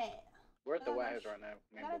outfit. We're at the I gotta warehouse go right now.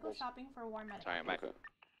 I gotta go shopping for War Medic. Sorry, I'm back.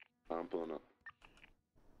 I'm pulling up.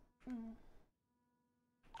 Mm.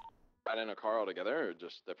 Ride in a car all together or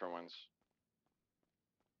just different ones?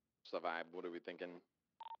 What's the vibe? What are we thinking?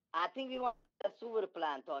 I think we want a sewer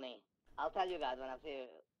plan, Tony. I'll tell you guys when I see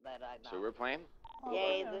that right now. So we're playing?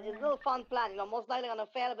 Yeah, it's a little fun plan. You know, most likely gonna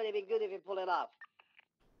fail, but it'd be good if you pull it off.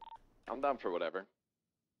 I'm down for whatever.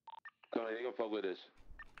 Tony, you gonna fuck with this?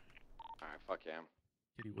 Alright, fuck yeah.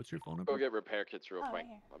 Kitty, what's your phone number? Go get repair kits real Oh, quick. right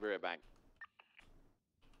here. I'll be right back.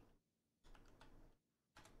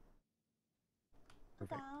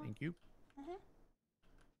 Perfect. Hello. Thank you. Uh-huh.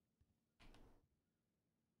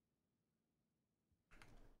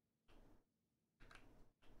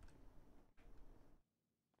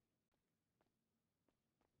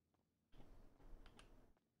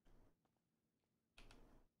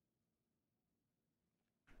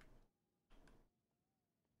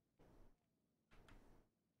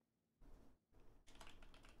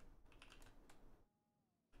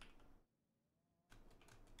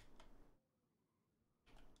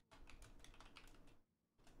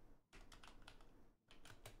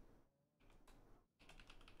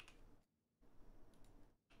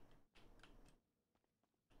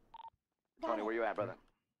 Tony, where you at, brother?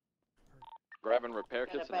 Grabbing repair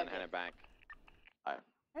Get it kits and then back hand in. it back. Alright.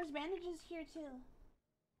 There's bandages here too.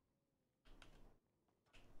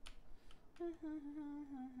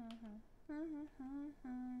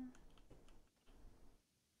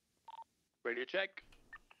 Radio check.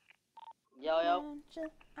 Yo, yo.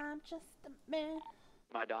 I'm just a man.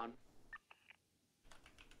 My Don.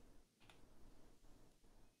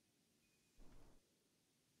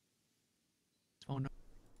 Phone number.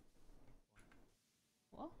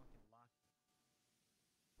 What?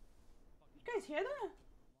 You guys hear that?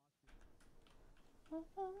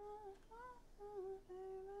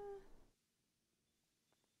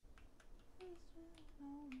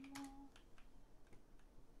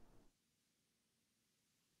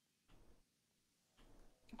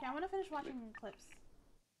 Okay, I want to finish watching clips.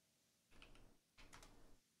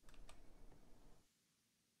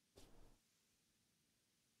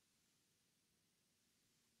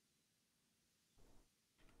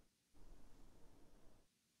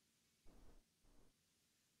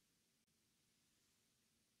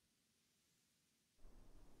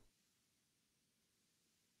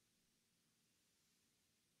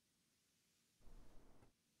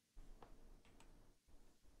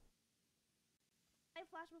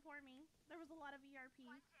 flash before me. There was a lot of ERP.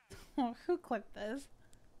 Oh, who clipped this?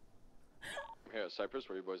 Here at Cyprus,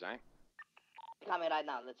 where you boys at? Coming right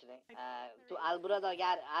now, literally. To Albrada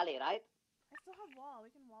Alley, right? I still have wall.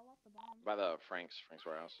 We can wall off the bomb. By the Frank's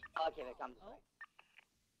warehouse. Okay, we come. Oh.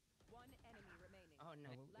 One enemy remaining. Oh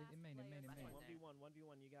no. It made. 1v1,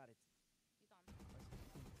 1v1, you got it.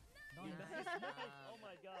 Nice. Nice. Oh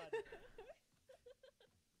my god.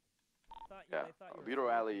 Yeah, Vito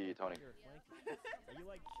Alley, Tony. Are you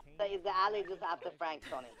like Is the alley just after Frank,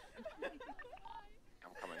 Tony?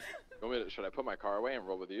 I'm coming. You want me to, should I put my car away and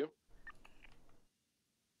roll with you?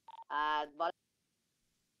 But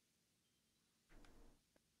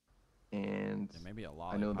And maybe a I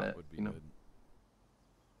lollipop know that would be you know good.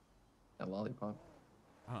 a lollipop.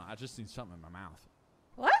 I don't know. I just need something in my mouth.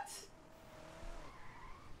 What?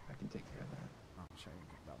 I can take care of that. Oh, sure you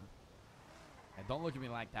can, brother. Hey, don't look at me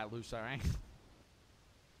like that, Luce, all right?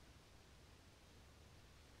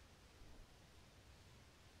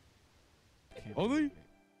 Ollie?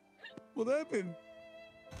 What happened?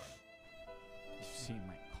 You see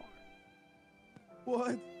my car.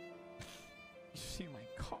 What? You see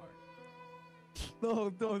my car. No,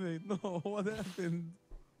 Tony, no, what happened?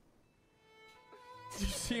 You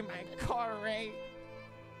see my car, Ray?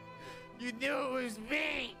 You knew it was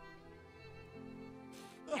me!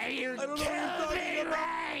 And you I don't know what you're killed talking me, about.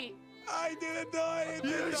 Ray! I didn't do it!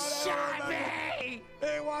 You shot me!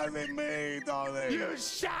 It wasn't me, Tony! You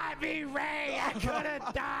shot me, Ray! I could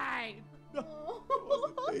have died! No, it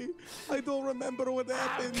wasn't me. I don't remember what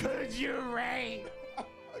happened. How could you, Ray?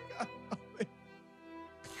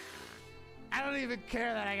 I don't even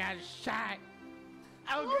care that I got shot.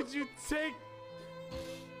 How could you take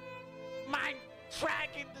my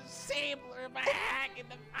tracking disabler, my hacking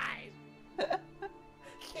device?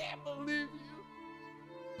 Can't believe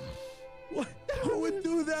you. What? Who would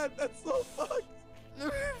do that? That's so fucked.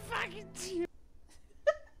 Fucking you.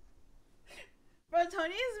 Bro,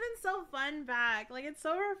 Tony has been so fun back. Like, it's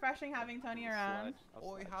so refreshing having Tony around.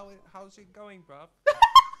 Oi, how's it going, bruv?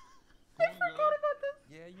 I forgot about this.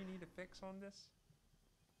 Yeah, you need a fix on this?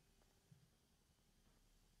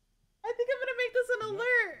 I think I'm gonna make this an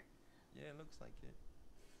alert. Yeah, it looks like it.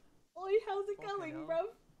 Oi, how's it Fucking going, hell.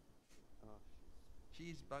 bro?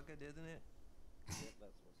 Cheese buggered, isn't it? Yep,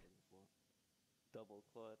 that's what's in for. Double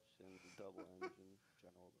clutch and double engine,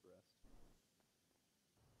 general rest.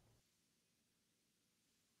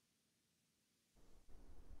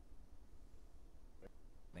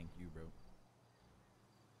 Thank you, bro.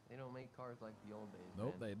 They don't make cars like the old days.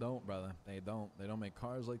 Nope, man. they don't, brother. They don't. They don't make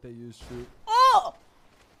cars like they used to. Oh!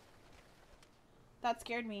 That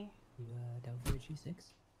scared me. You down for a G6?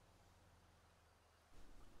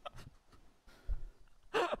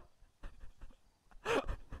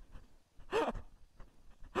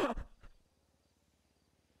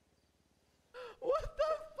 What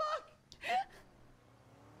the fuck?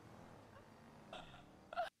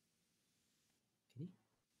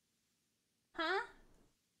 Huh?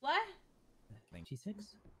 What? G6?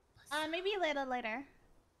 Maybe later.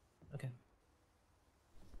 Okay.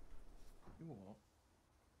 You won't.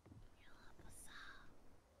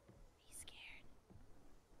 He's scared.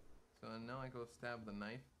 So now I go stab the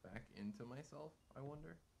knife back into myself, I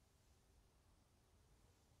wonder?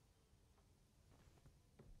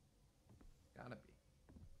 Gotta be.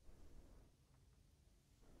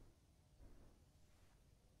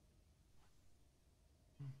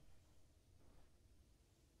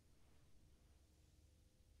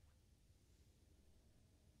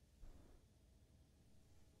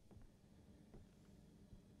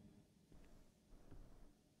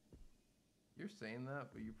 You're saying that,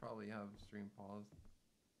 but you probably have stream paused.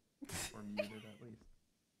 Or muted at least.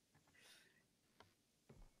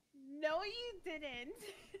 No, you didn't.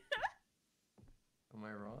 Am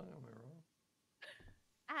I wrong? Am I wrong?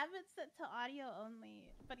 I have it set to audio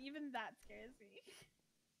only, but even that scares me.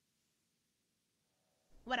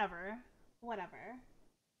 Whatever.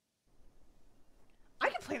 I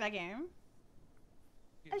can play that game.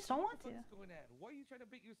 I just don't want to. What's going on? Why are you trying to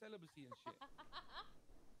break your celibacy and shit?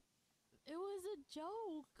 It was a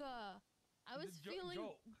joke. I was feeling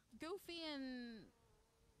joke. goofy and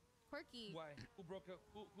quirky. Why? Who broke up?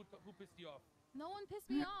 Who pissed you off? No one pissed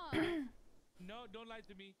me off. No, don't lie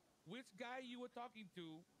to me. Which guy you were talking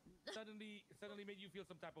to suddenly made you feel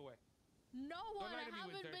some type of way? No Don't one. lie I to me,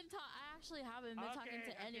 haven't Winter. been. I actually haven't been talking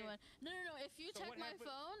to Okay. anyone. No. If you So check what my happened-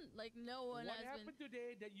 phone, like no one What has happened been.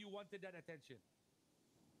 today that you wanted that attention?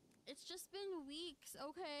 It's just been weeks,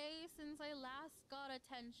 okay, since I last got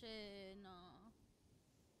attention.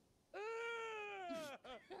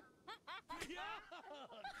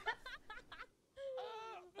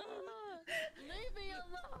 Leave me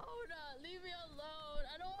alone. Leave me alone.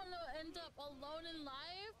 I don't want to end up alone in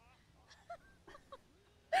life.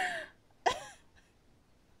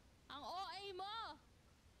 I'm all aimer.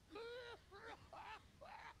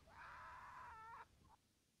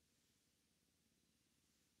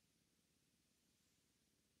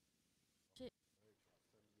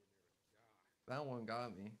 That one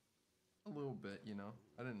got me. A little bit, you know.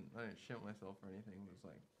 I didn't shit myself or anything. It was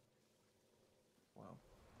like, wow.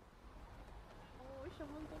 Oh,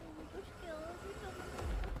 someone got a little skill. Someone got a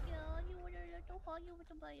little skill. You want a little hug with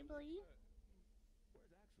the baby?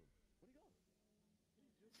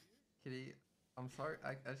 Kitty, I'm sorry.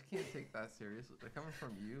 I just can't take that seriously. Like, coming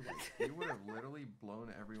from you, like, you would have literally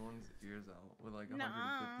blown everyone's ears out with like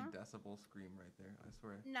 150 decibel scream right there. I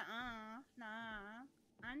swear. Nuh-uh. Nah.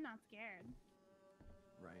 I'm not scared.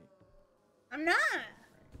 Right. I'm not.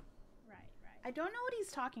 Right. I don't know what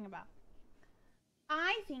he's talking about.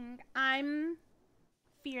 I think I'm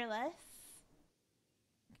fearless.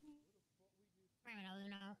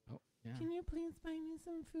 Oh, yeah. Can you please buy me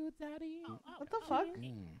some food, Daddy? What the fuck?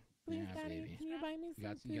 Please, Yeah, Daddy, baby. can you buy me some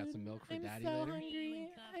food? You got some milk for I'm Daddy so later? hungry.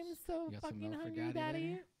 I'm so You got some fucking milk for hungry, Daddy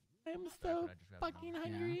later? I'm so fucking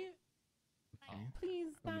hungry. Okay.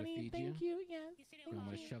 Please, Want me to Daddy, feed thank you. Yes. You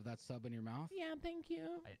want me to shove that sub in your mouth? Yeah, thank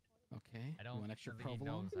you. Okay. I don't You want extra believe he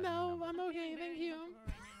provolone? knows No, I'm okay, thank you.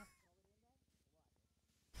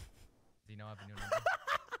 Do you know I have a new number?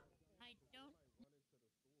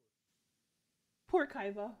 Poor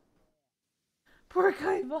Kaiba. Poor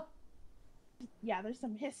Kaiba. Yeah, there's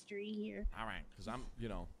some history here. All right, because I'm,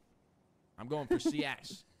 I'm going for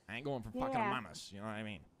CS. I ain't going for fucking Yeah. Among Us. You know what I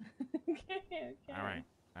mean? Okay. All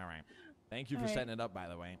right. Thank you for Alright. setting it up, by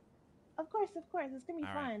the way. Of course. It's gonna be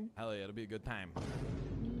All right. fun. Hell yeah, it'll be a good time.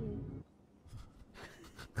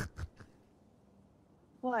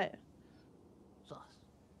 What?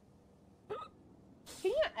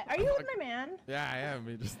 Are you with my man? Yeah, I am.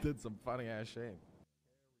 He just did some funny ass shit.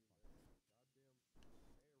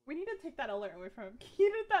 We need to take that alert away from him. He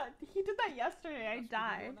did that yesterday. I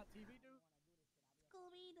died.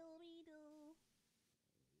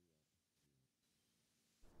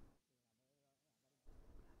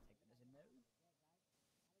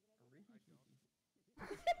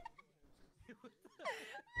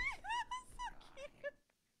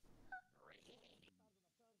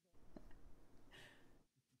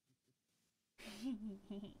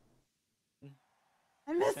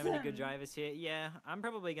 I miss So many him. good drivers here. Yeah, I'm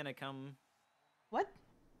probably gonna come. What?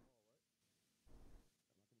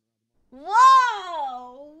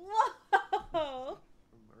 Whoa! Whoa!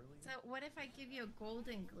 So what if I give you a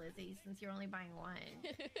golden glizzy since you're only buying one?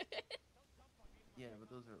 Yeah, but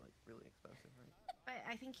those are like really expensive, right? But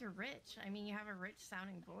I think you're rich. I mean, you have a rich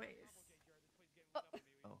sounding voice.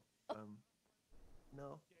 Oh,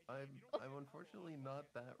 no, I'm unfortunately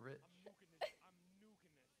not that rich.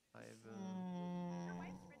 I've Your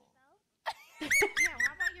wife's rich though. Yeah,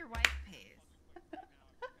 how about your wife pays?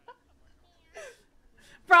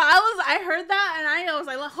 Bro, I heard that and I was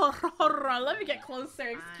like, hold on, let me get closer.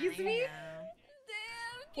 Excuse me?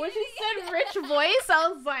 Damn, When she said rich voice, I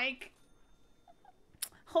was like,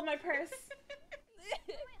 hold my purse.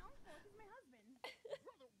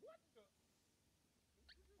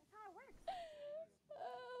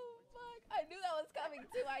 Oh fuck! I knew that was coming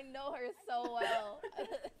too. I know her so well.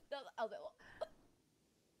 I was like, well.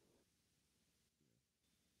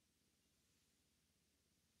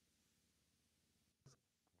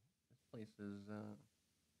 This place is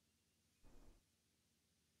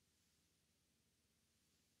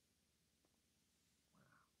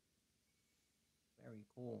very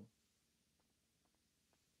cool.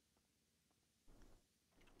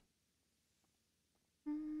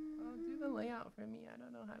 Oh, do the layout for me. I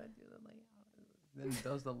don't know how to do the layout. Then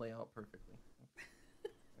does the layout perfectly.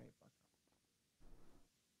 Right, fuck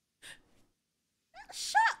off.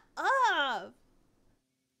 Shut up!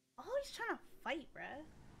 Always trying to fight, bruh.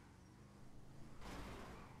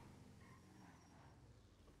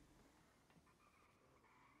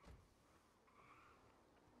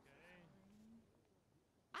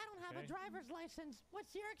 I don't have a driver's license.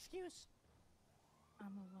 What's your excuse?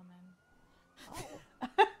 I'm a woman. Oh.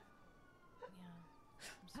 Yeah,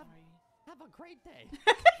 I'm sorry. Have a great day.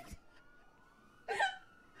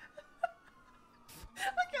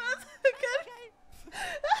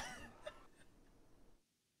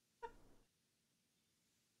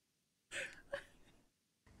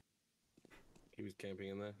 He was camping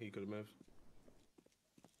in there. He could have moved.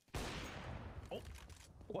 Oh,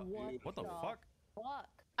 what the fuck? Fuck.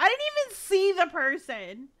 I didn't even see the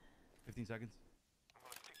person. 15 seconds.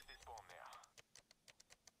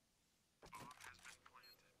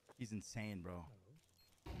 He's insane, bro.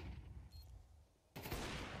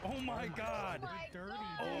 Oh my god! Dirty,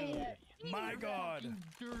 Oh my god!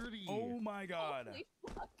 dirty. Oh my god!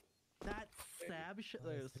 That sob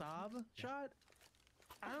shot?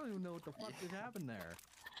 I don't even know what the fuck just happened there.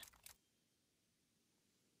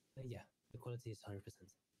 Yeah, the quality is 100%.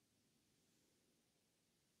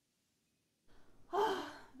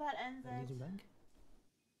 That ends it. Legion bank.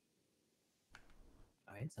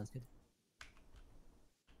 Alright, sounds good.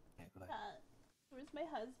 Okay, bye. Where's my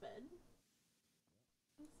husband?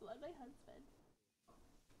 I just love my husband.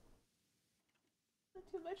 Is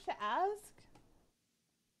that too much to ask?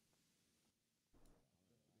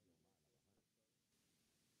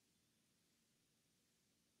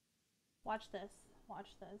 Watch this.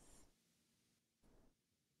 Watch this.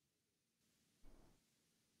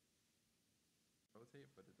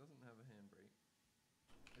 Rotate, but it doesn't have a handbrake.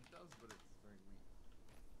 It does, but it's very weak.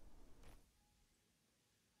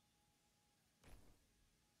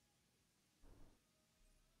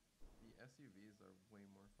 The SUVs are way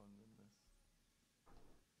more fun than this.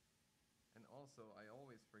 And also, I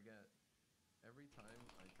always forget, every time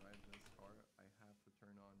I drive this car, I have to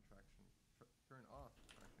turn off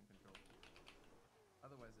traction control.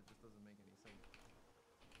 Otherwise, it just doesn't make any sense.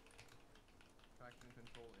 Traction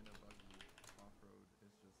control in a buggy off-road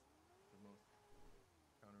is just the most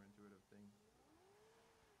counterintuitive thing.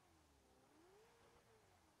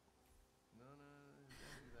 No, don't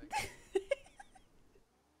do that.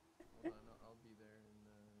 Hold on, I'll be there in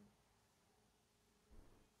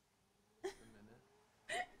just a minute.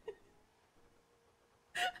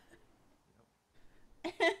 Yep.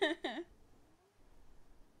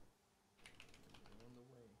 On the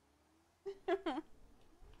way.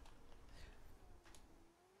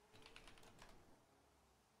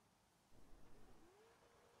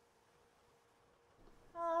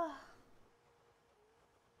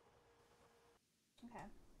 Okay.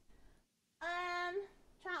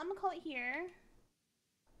 Chat, I'm gonna call it here.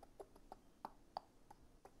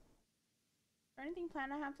 Is there anything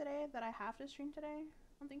planned I have today that I have to stream today?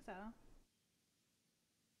 I don't think so.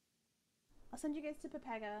 I'll send you guys to Pepega.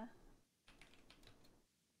 I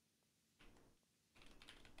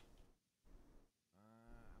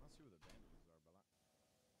don't see where the bandages are, but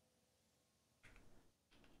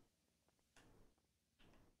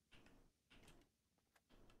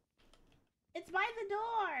It's by the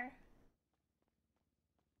door!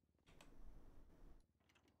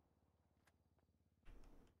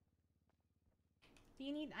 Do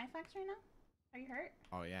you need IFAX right now? Are you hurt?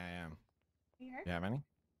 oh yeah, I am. Are you hurt? You have any?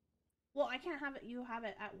 Well, I can't have it. You have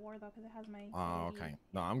it at war though, because it has my. Oh, COD. okay.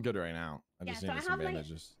 No, I'm good right now. I just needed some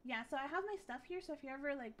bandages. So I have my stuff here. So if you're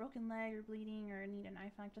ever like broken leg or bleeding or need an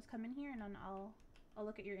IFAC, just come in here and then I'll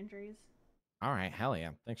look at your injuries. All right, hell yeah.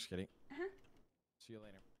 Thanks, Kitty. See you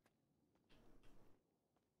later.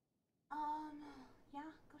 Yeah,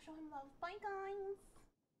 go show him love. Bye, guys.